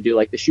stuff, trying to do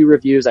like the shoe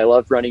reviews. I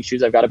love running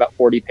shoes. I've got about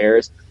 40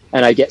 pairs,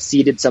 and I get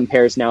seeded some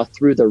pairs now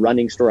through the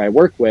running store I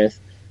work with.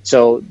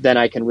 So then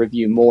I can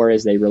review more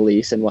as they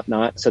release and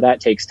whatnot. So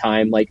that takes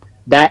time. Like,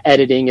 that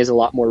editing is a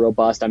lot more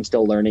robust. I'm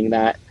still learning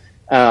that.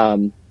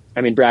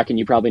 Bracken,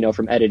 you probably know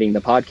from editing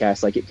the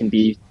podcast, like, it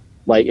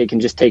can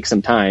just take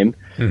some time.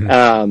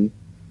 Mm-hmm.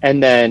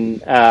 And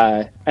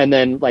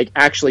then like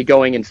actually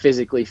going and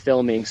physically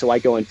filming. So I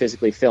go and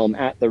physically film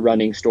at the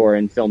running store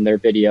and film their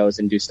videos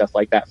and do stuff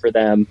like that for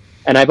them.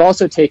 And I've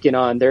also taken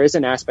on, there is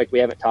an aspect we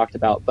haven't talked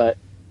about, but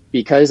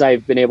because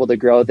I've been able to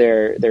grow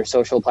their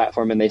social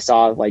platform, and they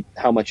saw like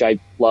how much I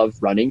love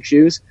running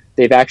shoes,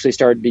 they've actually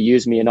started to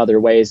use me in other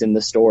ways in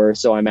the store.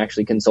 So I'm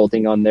actually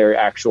consulting on their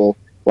actual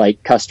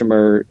like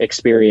customer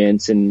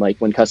experience, and like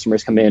when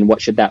customers come in,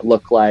 what should that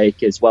look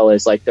like, as well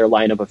as like their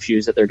lineup of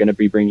shoes that they're going to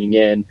be bringing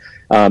in,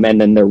 and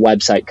then their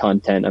website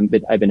content.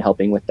 I've been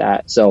helping with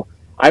that. So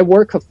I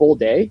work a full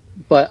day,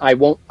 but I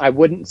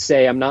wouldn't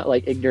say, I'm not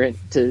like ignorant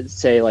to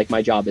say like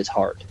my job is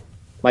hard.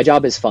 My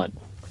job is fun.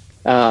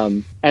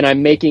 And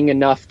I'm making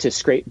enough to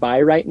scrape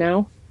by right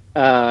now,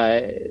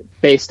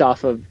 based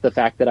off of the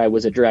fact that I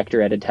was a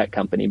director at a tech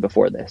company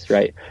before this,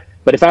 right?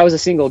 But if I was a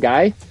single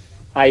guy,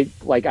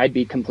 I'd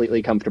be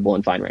completely comfortable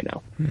and fine right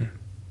now.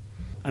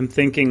 I'm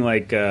thinking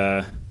like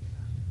of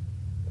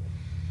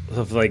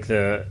like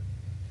the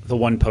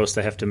one post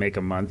I have to make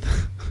a month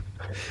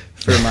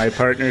for my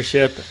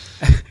partnership.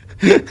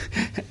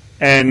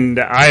 And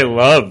I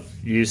love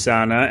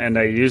USANA and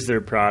I use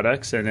their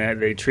products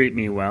and they treat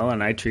me well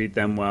and I treat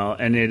them well.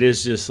 And it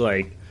is just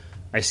like,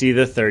 I see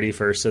the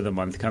 31st of the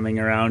month coming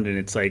around and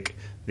it's like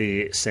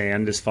the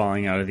sand is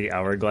falling out of the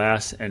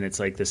hourglass and it's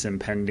like this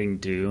impending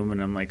doom.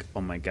 And I'm like,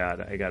 oh my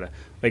God, I gotta,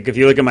 like, if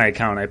you look at my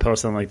account, I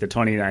post on like the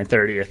 29th,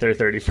 30th or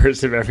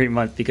 31st of every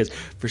month because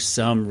for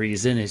some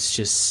reason it's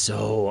just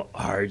so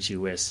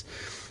arduous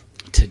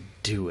to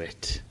do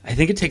it. I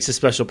think it takes a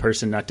special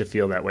person not to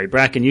feel that way.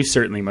 Bracken, you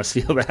certainly must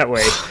feel that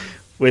way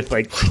with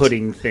like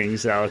putting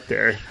things out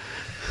there.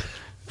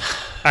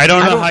 I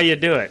don't know how you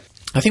do it.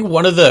 I think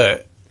one of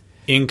the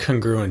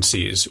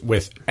incongruencies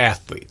with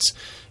athletes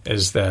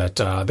is that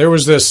there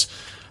was this,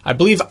 I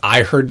believe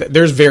I heard that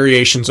there's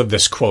variations of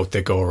this quote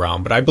that go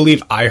around, but I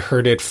believe I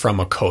heard it from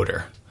a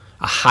coder,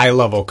 a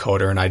high-level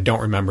coder, and I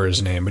don't remember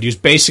his name, but he was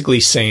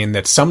basically saying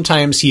that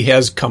sometimes he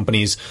has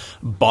companies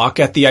balk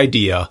at the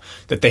idea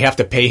that they have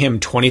to pay him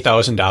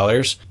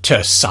 $20,000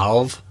 to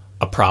solve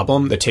a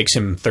problem that takes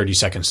him 30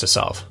 seconds to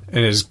solve.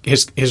 And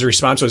his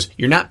response was,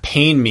 you're not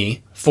paying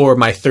me for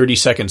my 30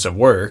 seconds of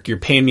work. You're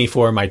paying me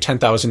for my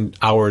 10,000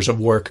 hours of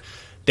work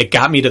that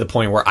got me to the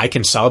point where I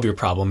can solve your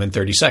problem in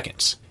 30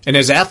 seconds. And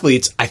as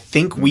athletes, I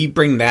think we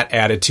bring that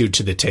attitude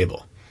to the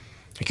table.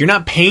 Like, you're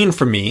not paying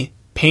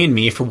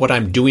me for what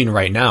I'm doing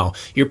right now.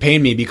 You're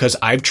paying me because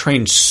I've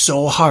trained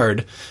so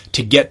hard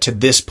to get to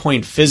this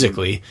point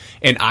physically,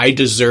 and I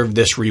deserve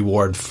this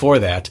reward for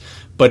that.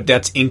 But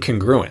that's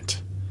incongruent.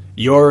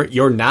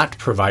 You're not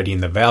providing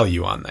the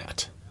value on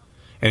that.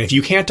 And if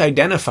you can't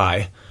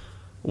identify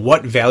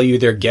what value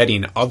they're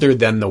getting other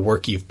than the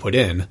work you've put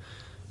in,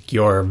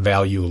 you're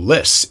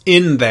valueless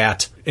in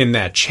that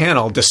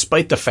channel,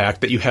 despite the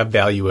fact that you have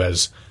value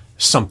as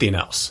something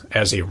else,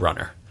 as a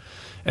runner.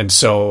 And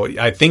so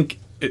I think,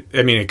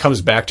 it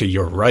comes back to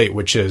you're right,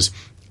 which is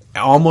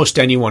almost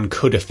anyone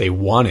could if they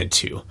wanted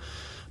to.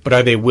 But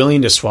are they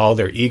willing to swallow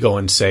their ego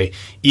and say,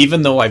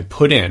 even though I've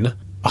put in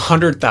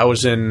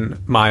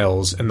 100,000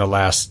 miles in the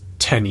last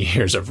 10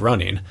 years of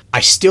running,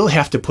 I still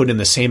have to put in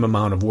the same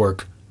amount of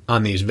work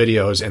on these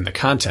videos and the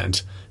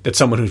content that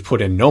someone who's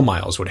put in no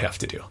miles would have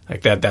to do.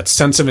 Like that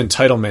sense of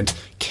entitlement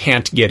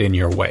can't get in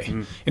your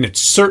way. And it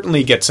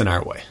certainly gets in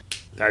our way.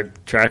 I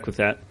track with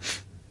that.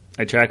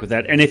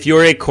 And if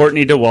you're a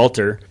Courtney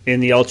DeWalter in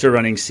the ultra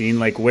running scene,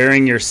 like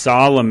wearing your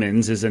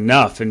Solomons is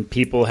enough and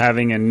people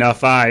having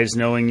enough eyes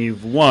knowing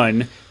you've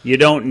won, you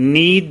don't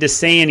need to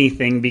say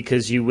anything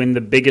because you win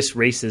the biggest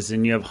races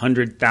and you have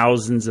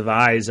thousands of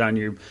eyes on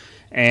you,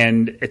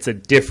 and it's a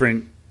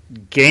different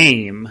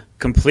game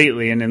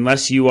completely. And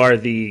unless you are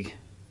the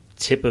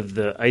tip of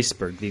the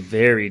iceberg, the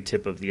very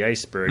tip of the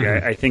iceberg,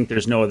 I think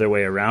there's no other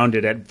way around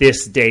it at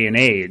this day and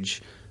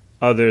age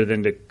other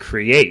than to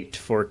create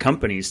for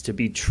companies to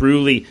be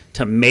truly,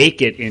 to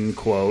make it in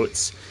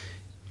quotes,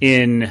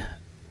 in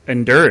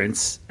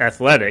endurance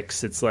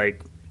athletics. It's like,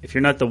 if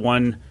you're not the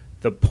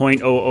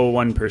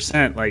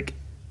 0.001%, like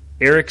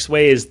Eric's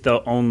way is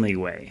the only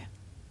way,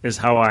 is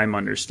how I'm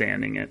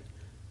understanding it.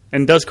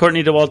 And does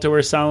Courtney DeWalter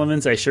wear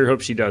Solomons? I sure hope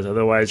she does.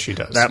 Otherwise, she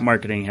does. That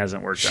marketing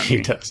hasn't worked on me. She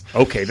does.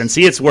 Okay, then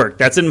see, it's worked.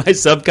 That's in my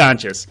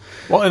subconscious.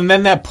 Well, and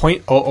then that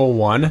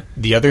 0.001,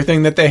 the other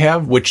thing that they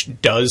have,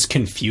 which does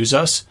confuse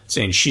us,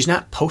 saying she's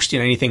not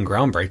posting anything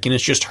groundbreaking,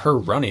 it's just her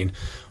running.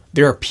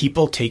 There are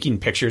people taking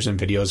pictures and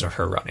videos of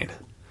her running.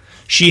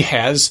 She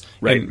has,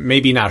 right, and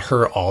maybe not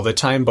her all the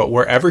time, but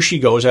wherever she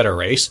goes at a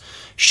race,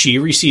 she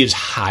receives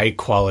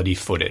high-quality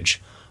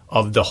footage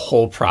of the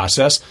whole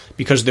process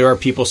because there are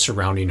people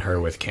surrounding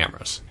her with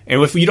cameras.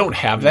 And if you don't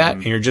have that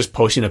and you're just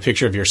posting a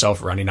picture of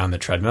yourself running on the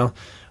treadmill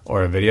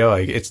or a video,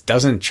 like, it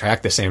doesn't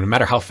track the same. No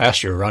matter how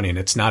fast you're running,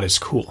 it's not as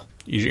cool.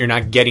 You're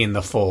not getting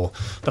the full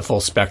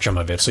spectrum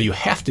of it. So you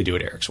have to do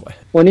it Eric's way.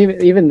 Well, and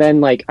even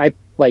then, my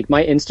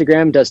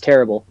Instagram does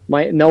terrible.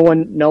 No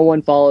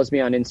one follows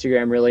me on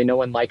Instagram, really. No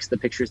one likes the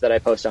pictures that I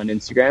post on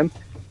Instagram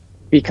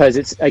because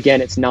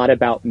it's not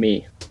about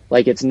me.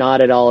 Like, it's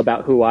not at all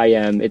about who I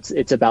am.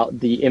 It's about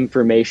the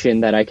information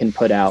that I can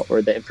put out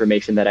or the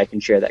information that I can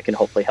share that can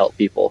hopefully help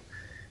people,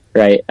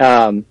 right?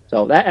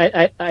 So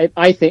that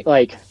I think,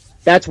 like,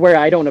 that's where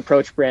I don't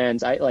approach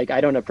brands.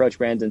 I don't approach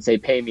brands and say,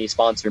 pay me,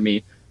 sponsor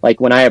me.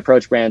 Like, when I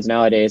approach brands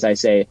nowadays, I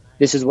say,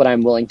 this is what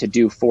I'm willing to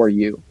do for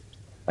you.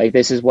 Like,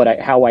 this is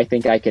how I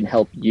think I can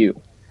help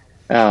you.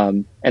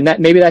 And that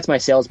maybe that's my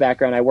sales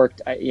background. I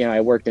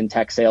worked in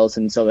tech sales,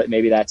 and so that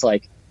maybe that's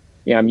like,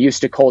 I'm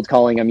used to cold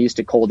calling. I'm used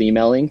to cold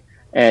emailing.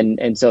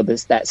 And so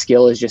that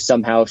skill is just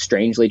somehow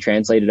strangely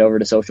translated over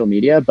to social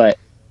media. But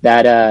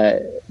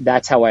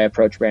that's how I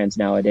approach brands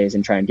nowadays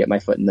and try and get my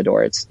foot in the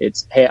door. It's,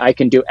 hey, I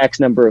can do X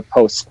number of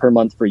posts per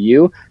month for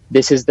you.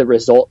 This is the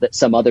result that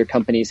some other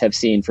companies have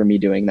seen for me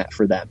doing that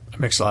for them.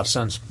 makes a lot of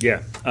sense.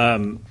 Yeah.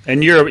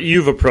 And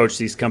you've approached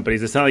these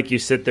companies. It's not like you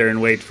sit there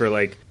and wait for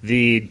like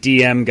the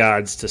DM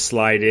gods to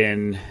slide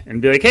in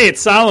and be like, hey,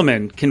 it's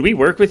Solomon. Can we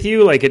work with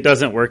you? Like, it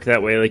doesn't work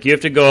that way. Like, you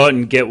have to go out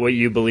and get what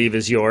you believe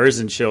is yours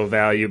and show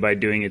value by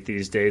doing it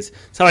these days.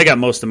 That's how I got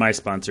most of my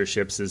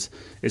sponsorships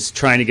is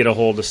trying to get a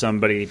hold of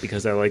somebody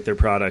because I like their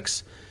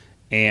products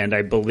and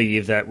I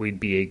believe that we'd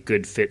be a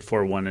good fit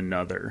for one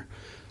another.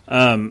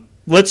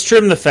 Let's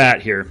trim the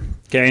fat here,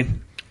 okay?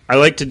 I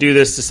like to do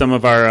this to some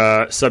of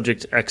our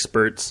subject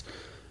experts.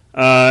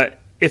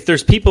 If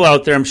there's people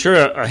out there, I'm sure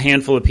a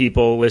handful of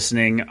people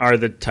listening are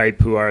the type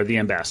who are the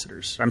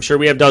ambassadors. I'm sure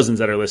we have dozens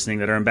that are listening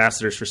that are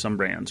ambassadors for some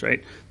brands,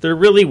 right? They're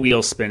really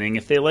wheel spinning.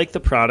 If they like the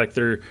product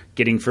they're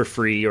getting for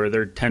free or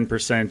their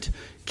 10%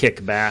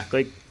 kickback,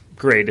 like,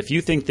 great. If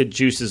you think the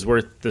juice is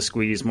worth the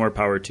squeeze, more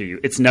power to you.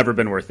 It's never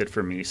been worth it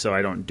for me, so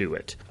I don't do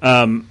it.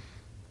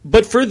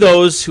 But for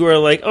those who are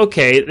like,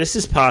 okay, this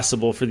is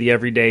possible for the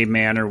everyday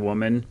man or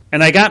woman,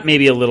 and I got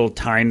maybe a little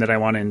time that I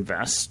want to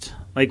invest,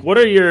 like, what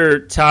are your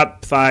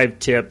top 5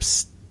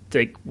 tips?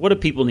 Like, what do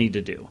people need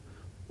to do?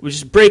 We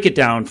just break it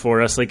down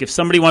for us. Like, if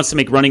somebody wants to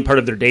make running part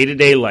of their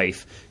day-to-day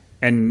life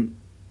and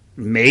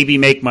maybe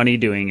make money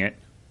doing it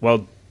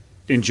while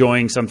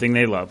enjoying something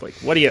they love, like,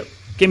 what do you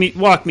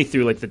walk me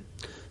through like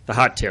the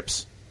hot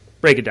tips?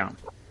 Break it down.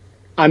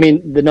 I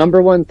mean, the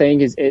number one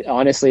thing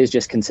honestly is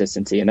just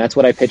consistency. And that's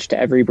what I pitch to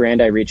every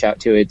brand I reach out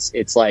to.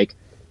 It's like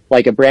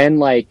a brand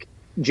like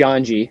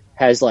Janji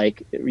has Run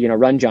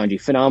Janji,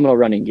 phenomenal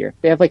running gear.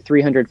 They have like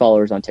 300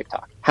 followers on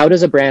TikTok. How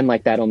does a brand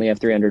like that only have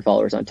 300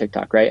 followers on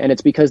TikTok, right? And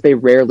it's because they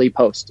rarely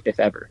post, if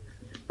ever,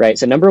 right?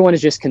 So number one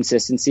is just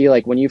consistency.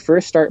 Like, when you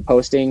first start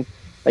posting,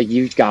 like,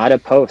 you gotta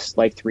post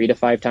like 3 to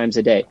 5 times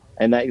a day.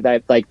 And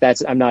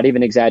that's, I'm not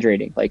even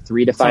exaggerating, like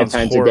 3 to 5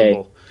 times horrible.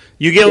 A day.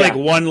 You get like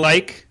one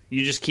like,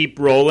 you just keep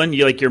rolling.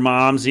 You like, your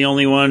mom's the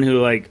only one who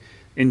like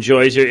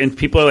enjoys your, and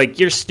people are like,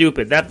 you're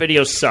stupid. That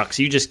video sucks.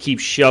 You just keep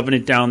shoving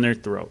it down their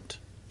throat.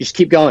 You just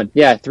keep going.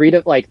 Yeah. 3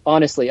 to, like,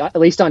 honestly, at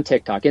least on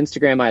TikTok,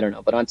 Instagram, I don't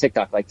know, but on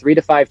TikTok, like 3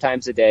 to 5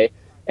 times a day.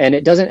 And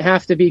it doesn't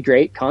have to be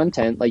great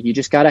content. Like, you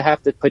just gotta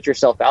have to put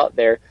yourself out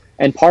there.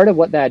 And part of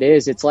what that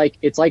is, it's like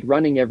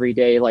running every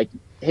day. Like,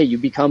 hey, you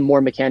become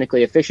more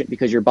mechanically efficient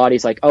because your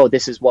body's like, oh,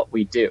 this is what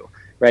we do.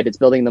 Right? It's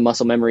building the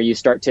muscle memory. You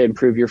start to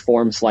improve your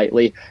form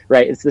slightly,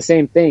 right? It's the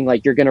same thing.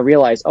 Like, you're going to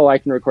realize, oh, I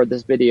can record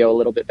this video a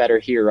little bit better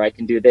here. Or I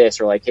can do this,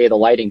 or like, hey, the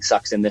lighting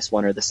sucks in this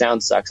one, or the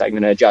sound sucks. I'm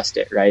going to adjust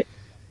it. Right?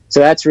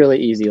 So that's really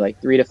easy,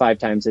 like 3 to 5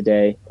 times a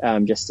day,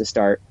 just to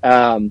start.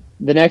 The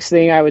next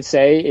thing I would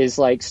say is,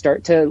 like,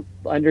 start to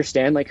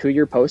understand like who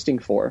you're posting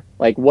for,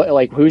 like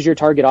who's your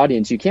target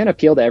audience. You can't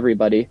appeal to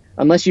everybody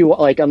unless you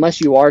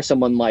are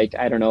someone like,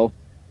 I don't know,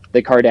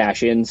 the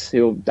Kardashians,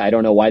 who I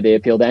don't know why they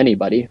appeal to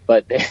anybody,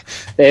 but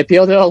they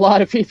appeal to a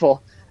lot of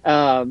people.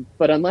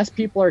 But unless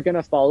people are going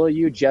to follow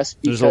you just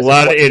because... There's a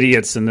lot of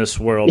idiots in this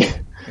world,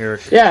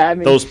 Eric. Yeah, I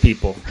mean... Those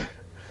people.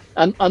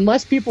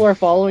 Unless people are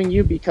following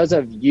you because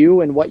of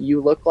you and what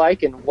you look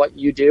like and what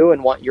you do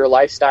and what your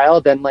lifestyle,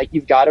 then, like,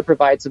 you've got to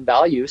provide some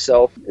value.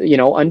 So,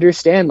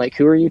 understand, like,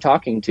 who are you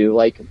talking to?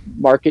 Like,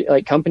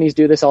 companies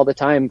do this all the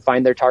time,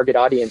 find their target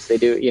audience. They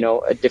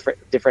do, a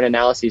different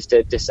analyses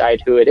to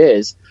decide who it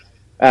is.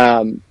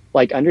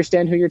 Like,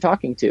 understand who you're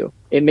talking to.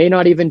 It may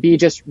not even be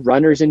just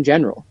runners in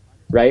general,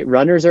 right?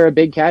 Runners are a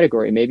big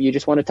category. Maybe you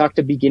just want to talk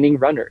to beginning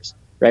runners,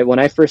 right? When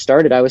I first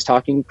started, I was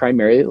talking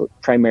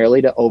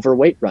primarily to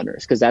overweight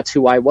runners because that's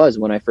who I was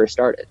when I first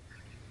started,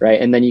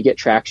 right? And then you get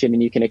traction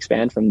and you can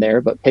expand from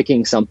there, but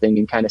picking something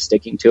and kind of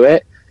sticking to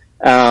it.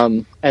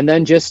 And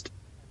then just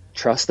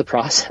trust the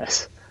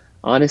process.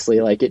 Honestly,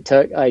 like, it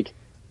took, like,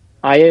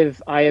 I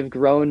have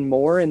grown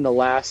more in the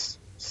last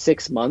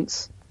 6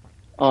 months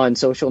on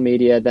social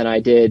media than I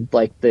did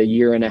like the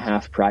year and a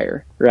half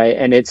prior, right?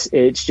 And it's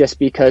just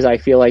because I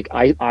feel like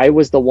I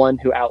was the one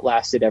who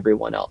outlasted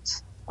everyone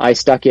else. I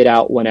stuck it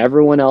out when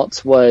everyone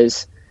else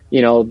was,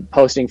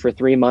 posting for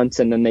 3 months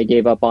and then they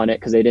gave up on it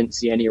because they didn't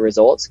see any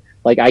results.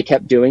 Like, I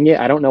kept doing it.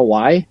 I don't know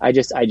why. I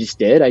just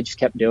did. I just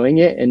kept doing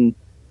it,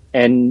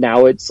 and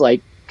now it's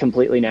like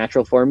completely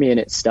natural for me, and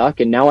it's stuck.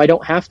 And now I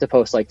don't have to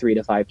post like 3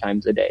 to 5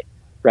 times a day.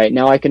 Right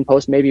now I can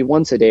post maybe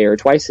once a day or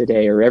twice a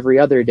day or every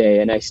other day,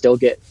 and I still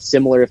get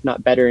similar, if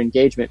not better,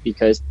 engagement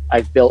because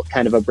I've built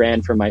kind of a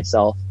brand for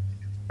myself.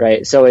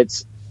 Right. So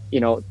it's,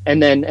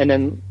 and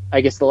then I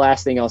guess the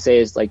last thing I'll say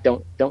is, like,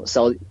 don't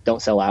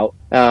sell out.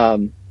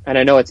 And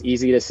I know it's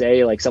easy to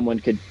say, like, someone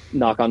could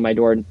knock on my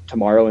door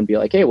tomorrow and be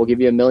like, hey, we'll give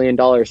you $1 million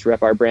to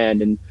rep our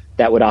brand. And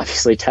that would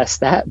obviously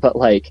test that. But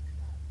like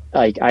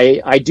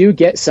I do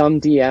get some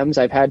DMs.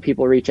 I've had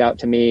people reach out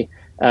to me.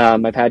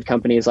 I've had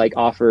companies like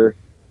offer,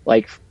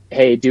 like,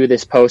 hey, do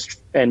this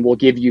post and we'll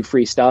give you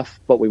free stuff,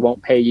 but we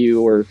won't pay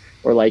you, or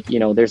like,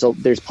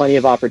 there's plenty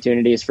of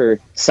opportunities for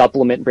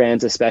supplement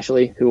brands,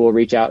 especially, who will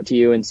reach out to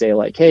you and say,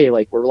 like, hey,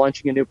 like, we're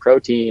launching a new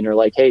protein, or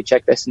like, hey,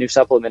 check this new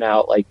supplement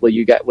out. Like, will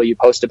you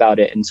post about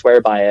it and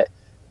swear by it?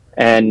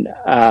 And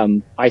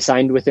I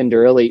signed with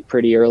Endure Elite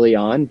pretty early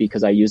on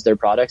because I use their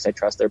products. I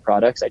trust their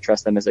products. I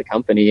trust them as a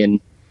company. And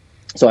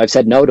so I've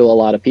said no to a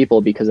lot of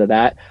people because of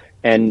that.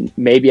 and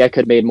maybe I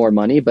could have made more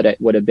money, but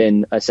it would have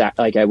been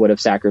I would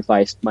have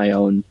sacrificed my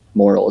own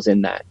morals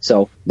in that.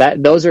 So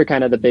those are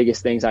kind of the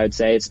biggest things I would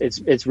say.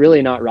 It's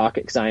really not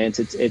rocket science.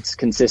 It's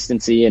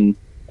consistency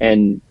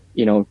and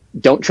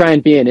don't try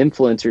and be an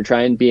influencer,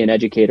 try and be an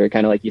educator,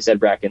 kind of like you said,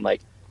 Bracken,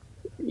 like,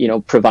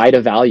 provide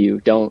a value.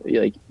 Don't,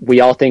 like,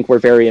 we all think we're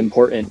very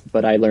important,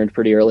 but I learned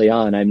pretty early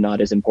on I'm not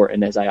as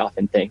important as I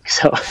often think.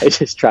 So I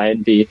just try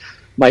and be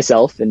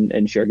myself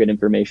and share good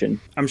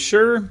information. I'm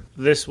sure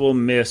this will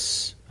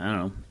miss,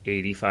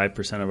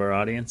 85% of our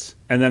audience.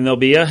 And then there'll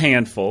be a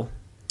handful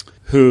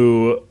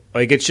who,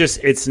 like,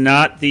 it's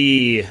not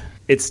the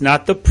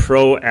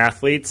pro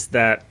athletes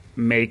that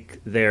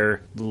make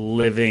their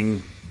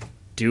living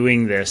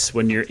doing this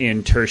when you're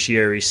in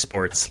tertiary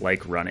sports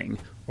like running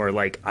or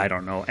like, I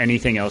don't know,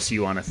 anything else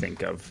you want to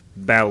think of.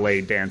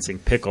 Ballet, dancing,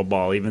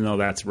 pickleball, even though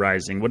that's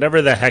rising,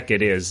 whatever the heck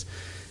it is.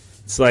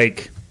 It's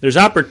like there's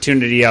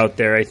opportunity out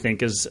there, I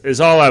think, is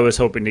all I was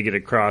hoping to get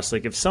across.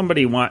 Like, if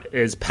somebody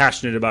is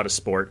passionate about a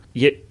sport,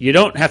 you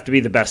don't have to be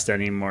the best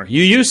anymore.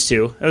 You used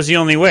to. That was the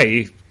only way.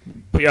 You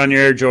put on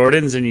your Air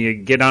Jordans and you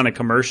get on a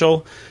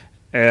commercial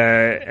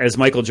as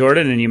Michael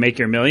Jordan and you make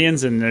your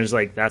millions, and there's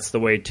like, that's the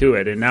way to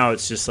it. And now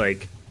it's just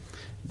like,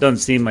 it doesn't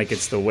seem like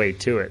it's the way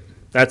to it.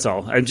 That's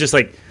all. I'm just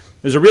like,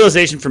 there's a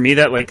realization for me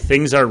that like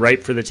things are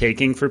ripe for the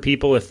taking for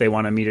people if they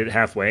want to meet it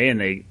halfway and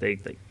they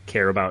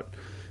care about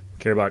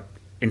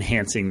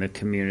enhancing the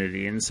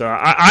community. And so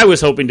I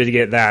was hoping to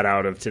get that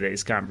out of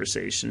today's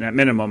conversation. At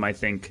minimum, I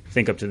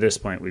think up to this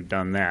point we've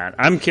done that.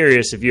 I'm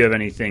curious if you have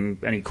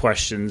any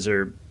questions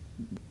or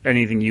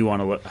anything you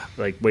want to look,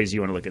 like ways you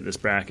want to look at this,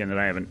 Bracken, that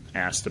I haven't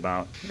asked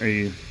about. Are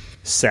you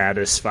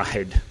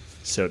satisfied,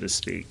 so to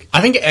speak?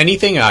 I think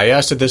anything I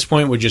asked at this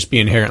point would just be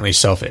inherently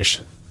selfish,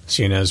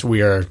 seeing as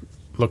we are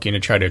looking to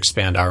try to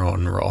expand our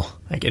own role.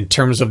 Like, in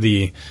terms of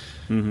the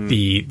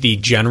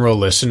general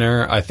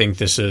listener, I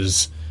think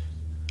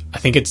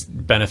it's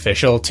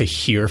beneficial to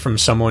hear from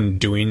someone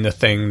doing the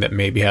thing that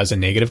maybe has a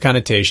negative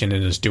connotation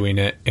and is doing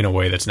it in a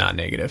way that's not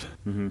negative.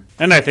 Mm-hmm.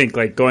 And I think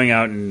like going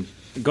out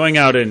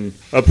and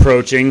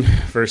approaching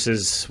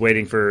versus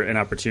waiting for an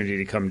opportunity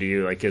to come to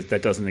you, like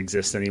that doesn't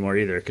exist anymore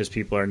either, because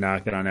people are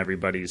knocking on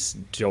everybody's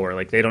door.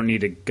 Like, they don't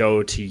need to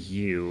go to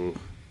you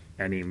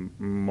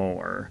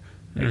anymore.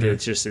 Like,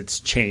 it's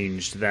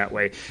changed that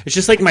way. It's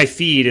just like my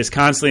feed is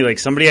constantly like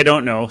somebody I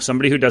don't know,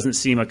 somebody who doesn't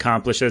seem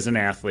accomplished as an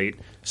athlete,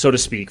 so to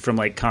speak, from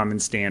like common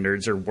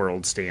standards or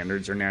world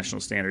standards or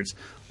national standards,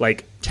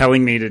 like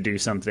telling me to do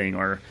something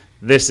or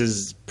this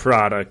is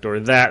product or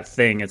that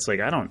thing. It's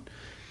like, I don't,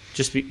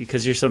 just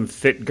because you're some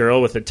fit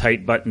girl with a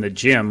tight butt in the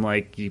gym,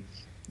 like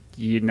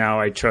you now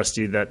I trust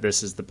you that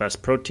this is the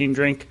best protein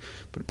drink.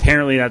 But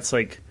apparently that's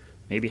like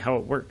maybe how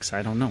it works.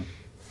 I don't know.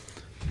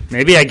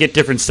 Maybe I get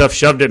different stuff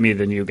shoved at me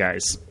than you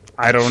guys.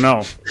 I don't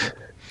know.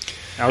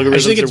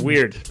 Algorithms are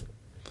weird.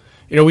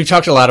 We've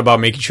talked a lot about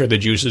making sure the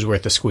juice is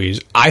worth the squeeze.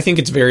 I think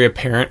it's very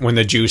apparent when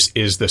the juice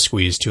is the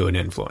squeeze to an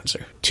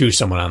influencer, to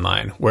someone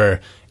online,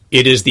 where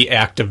it is the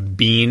act of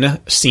being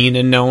seen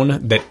and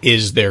known that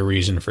is their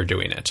reason for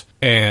doing it.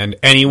 And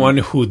anyone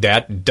who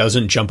that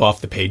doesn't jump off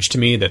the page to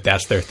me,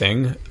 that's their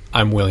thing,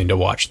 I'm willing to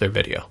watch their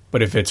video.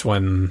 But if it's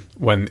when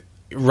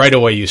right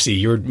away you see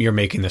you're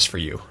making this for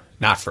you,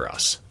 not for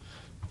us,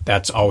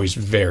 that's always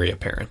very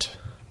apparent.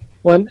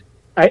 Well,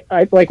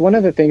 I like, one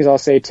of the things I'll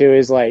say too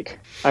is like,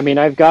 I mean,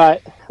 I've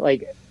got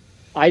like,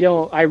 I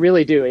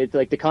really do. It's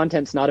like the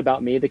content's not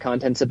about me. The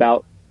content's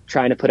about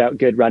trying to put out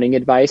good running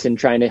advice and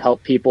trying to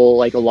help people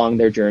like along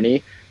their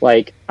journey.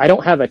 Like, I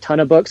don't have a ton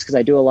of books because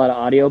I do a lot of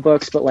audio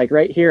books, but like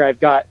right here,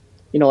 I've got,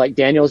 like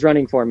Daniel's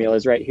running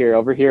formulas right here.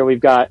 Over here, we've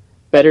got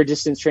better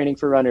distance training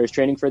for runners,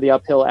 training for the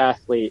uphill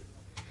athlete,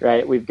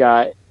 right? We've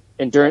got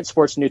endurance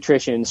sports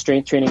nutrition,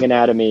 strength training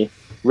anatomy,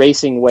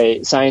 racing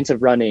weight, science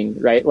of running,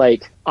 right?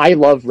 Like, I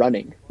love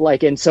running.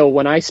 Like, and so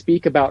when I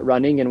speak about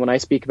running and when I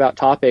speak about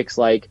topics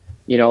like,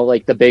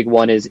 like the big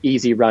one is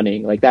easy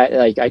running, like that,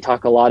 like I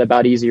talk a lot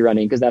about easy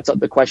running because that's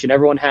the question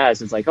everyone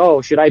has. It's like,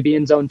 oh, should I be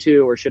in zone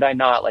 2 or should I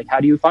not? Like,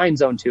 how do you find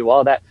zone 2?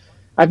 All that.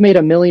 I've made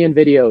 1 million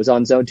videos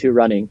on zone 2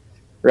 running,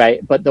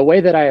 right? But the way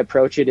that I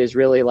approach it is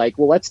really like,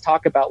 well, let's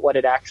talk about what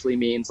it actually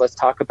means. Let's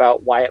talk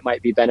about why it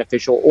might be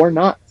beneficial or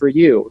not for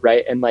you,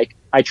 right? And like,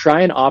 I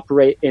try and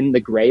operate in the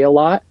gray a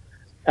lot.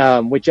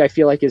 Which I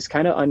feel like is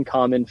kind of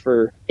uncommon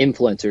for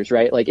influencers,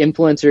 right? Like,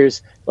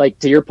 influencers, like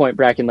to your point,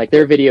 Bracken, like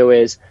their video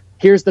is,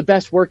 here's the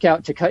best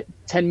workout to cut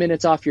 10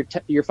 minutes off your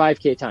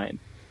 5K time,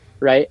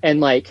 right? And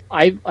like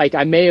I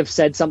may have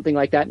said something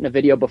like that in a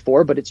video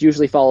before, but it's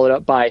usually followed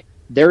up by,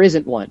 there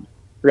isn't one,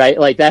 right?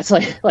 Like, that's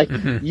like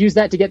use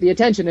that to get the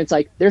attention. It's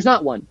like, there's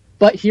not one.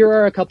 But here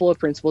are a couple of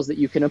principles that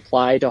you can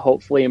apply to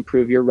hopefully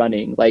improve your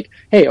running. Like,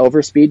 hey,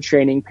 overspeed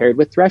training paired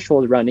with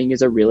threshold running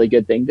is a really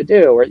good thing to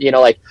do. Or,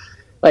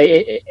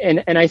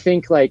 and I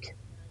think like,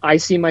 I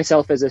see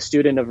myself as a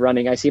student of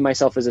running. I see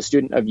myself as a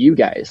student of you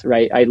guys,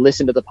 right? I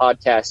listen to the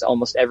podcast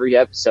almost every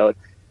episode.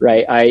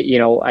 right?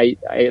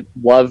 I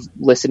love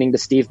listening to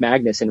Steve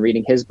Magnus and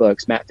reading his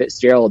books. Matt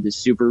Fitzgerald is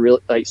super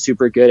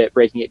good at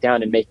breaking it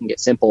down and making it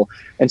simple.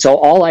 And so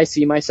all I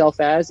see myself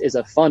as is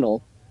a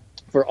funnel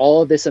for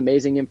all of this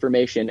amazing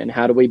information, and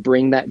how do we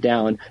bring that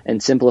down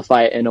and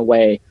simplify it in a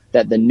way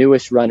that the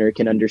newest runner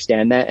can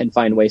understand that and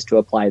find ways to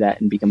apply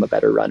that and become a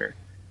better runner.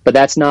 But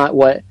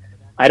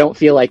I don't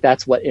feel like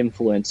that's what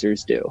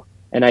influencers do.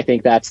 And I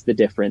think that's the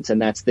difference,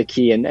 and that's the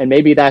key. And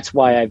maybe that's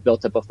why I've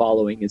built up a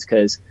following, is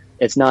because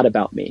it's not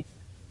about me,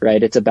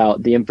 right? It's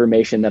about the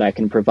information that I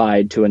can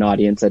provide to an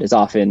audience that is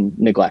often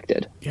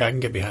neglected. Yeah, I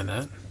can get behind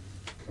that.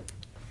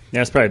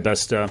 Yeah, that's probably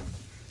the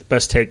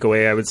best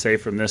takeaway I would say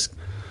from this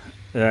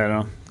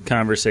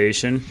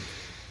conversation.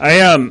 I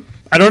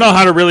don't know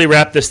how to really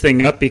wrap this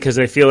thing up, because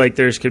I feel like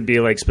there's could be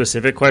like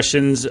specific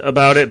questions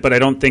about it, but I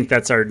don't think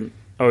that's our.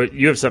 Oh,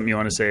 you have something you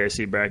want to say? I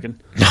see, Bracken.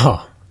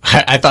 No,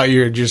 I thought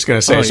you were just going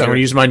to say, so I'm going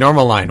to use my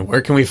normal line.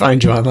 Where can we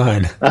find you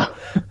online?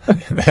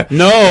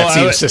 That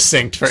seems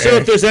succinct for so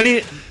Eric. If there's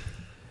any,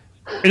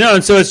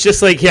 so it's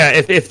just like, yeah,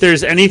 if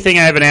there's anything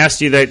I haven't asked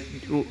you that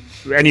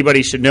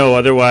anybody should know,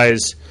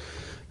 otherwise,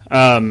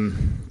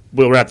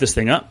 we'll wrap this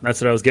thing up.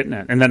 That's what I was getting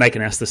at. And then I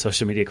can ask the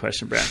social media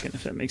question, Bracken,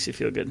 if that makes you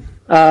feel good.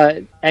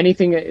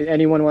 Anything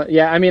anyone want?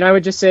 Yeah, I mean, I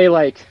would just say,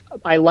 like,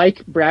 I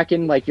like,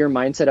 Bracken, like your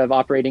mindset of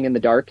operating in the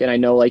dark. And I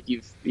know, like,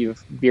 you've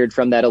veered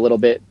from that a little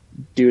bit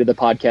due to the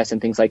podcast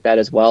and things like that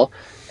as well.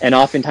 And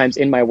oftentimes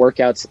in my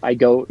workouts, I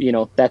go,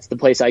 that's the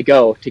place I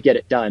go to get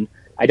it done.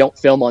 I don't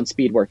film on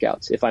speed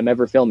workouts. If I'm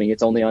ever filming,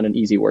 it's only on an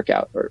easy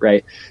workout,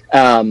 right?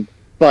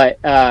 But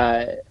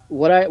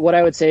what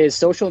I would say is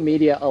social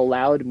media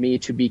allowed me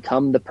to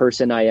become the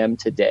person I am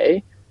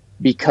today,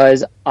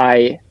 because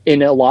I,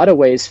 in a lot of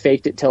ways,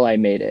 faked it till I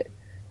made it,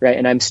 right?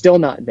 And I'm still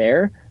not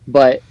there,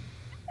 but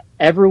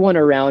everyone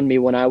around me,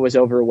 when I was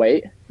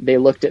overweight, they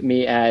looked at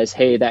me as,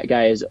 hey, that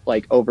guy is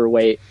like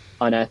overweight,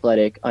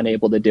 unathletic,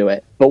 unable to do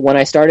it. But when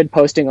I started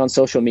posting on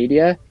social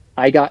media,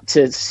 I got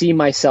to see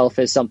myself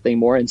as something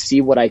more and see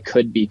what I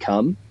could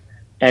become.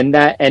 And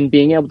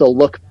being able to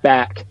look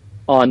back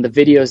on the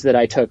videos that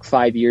I took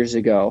 5 years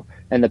ago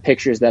and the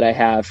pictures that I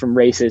have from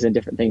races and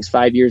different things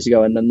 5 years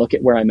ago, and then look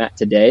at where I'm at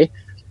today,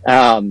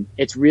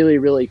 it's really,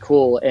 really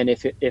cool. And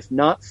if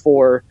not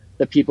for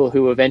the people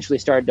who eventually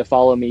started to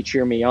follow me,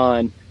 cheer me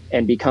on,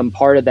 and become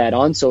part of that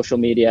on social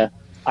media,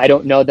 I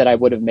don't know that I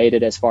would have made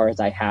it as far as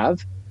I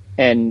have,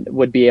 and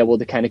would be able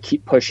to kind of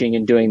keep pushing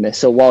and doing this.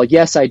 So while,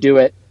 yes, I do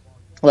it,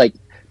 like,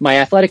 my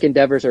athletic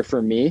endeavors are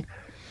for me,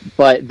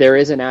 but there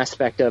is an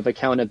aspect of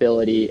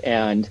accountability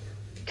and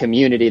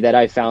community that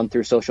I found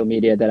through social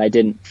media that I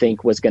didn't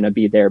think was going to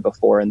be there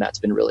before, and that's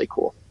been really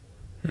cool.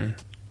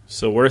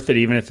 So worth it,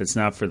 even if it's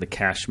not for the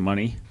cash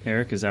money,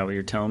 Eric? Is that what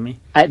you're telling me?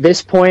 At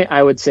this point,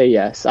 I would say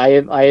yes.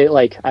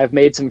 I've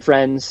made some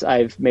friends,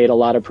 I've made a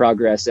lot of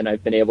progress, and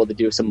I've been able to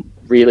do some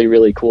really,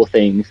 really cool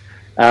things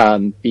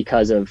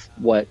because of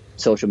what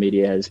social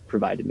media has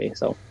provided me.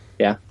 So,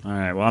 yeah. All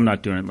right. Well, I'm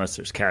not doing it unless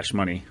there's cash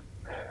money.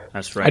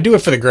 That's right. I do it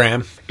for the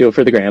gram. Do it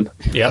for the gram.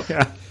 Yep.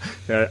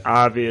 Yeah,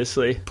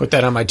 obviously. Put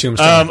that on my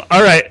tombstone.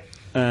 All right.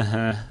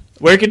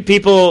 Where can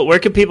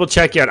people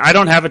check you out? I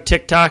don't have a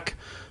TikTok,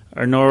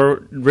 or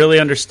nor really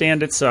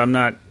understand it, so I'm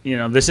not,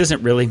 this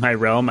isn't really my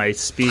realm. I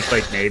speak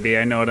like maybe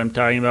I know what I'm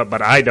talking about,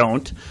 but I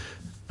don't.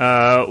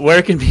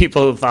 Where can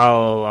people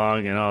follow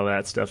along and all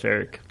that stuff,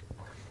 Eric?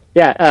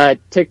 Yeah,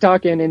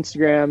 TikTok and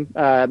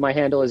Instagram. My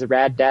handle is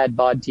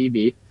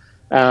RadDadBodTV.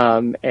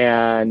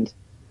 And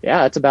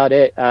yeah, that's about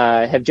it.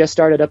 Have just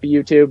started up a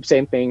YouTube,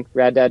 same thing,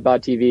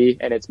 RadDadBodTV,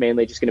 and it's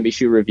mainly just going to be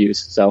shoe reviews.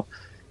 So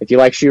if you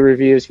like shoe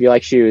reviews, if you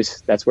like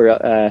shoes, that's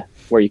where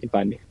you can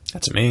find me.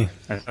 That's me.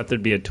 I thought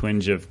there'd be a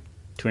twinge of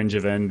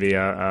envy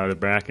out of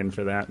Bracken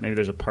for that. Maybe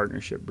there's a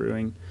partnership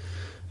brewing.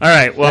 All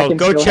right, well,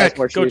 go check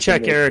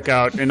Eric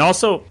out, and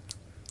also,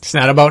 it's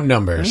not about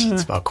numbers;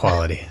 it's about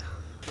quality.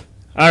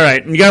 All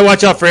right, and you gotta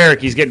watch out for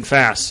Eric. He's getting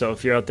fast, so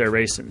if you're out there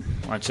racing,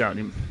 watch out.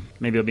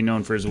 Maybe he'll be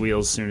known for his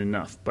wheels soon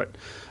enough. But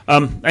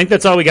I think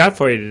that's all we got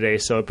for you today.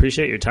 So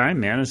appreciate your time,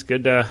 man. It's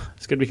good.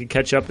 It's good we could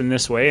catch up in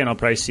this way, and I'll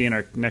probably see you in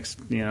our next,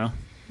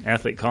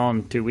 athlete call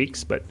in 2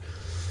 weeks. But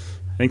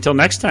I think till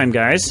next time,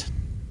 guys.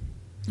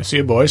 I'll see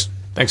you, boys.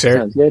 Thanks,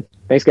 Eric. Sounds good.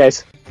 Thanks,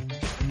 guys.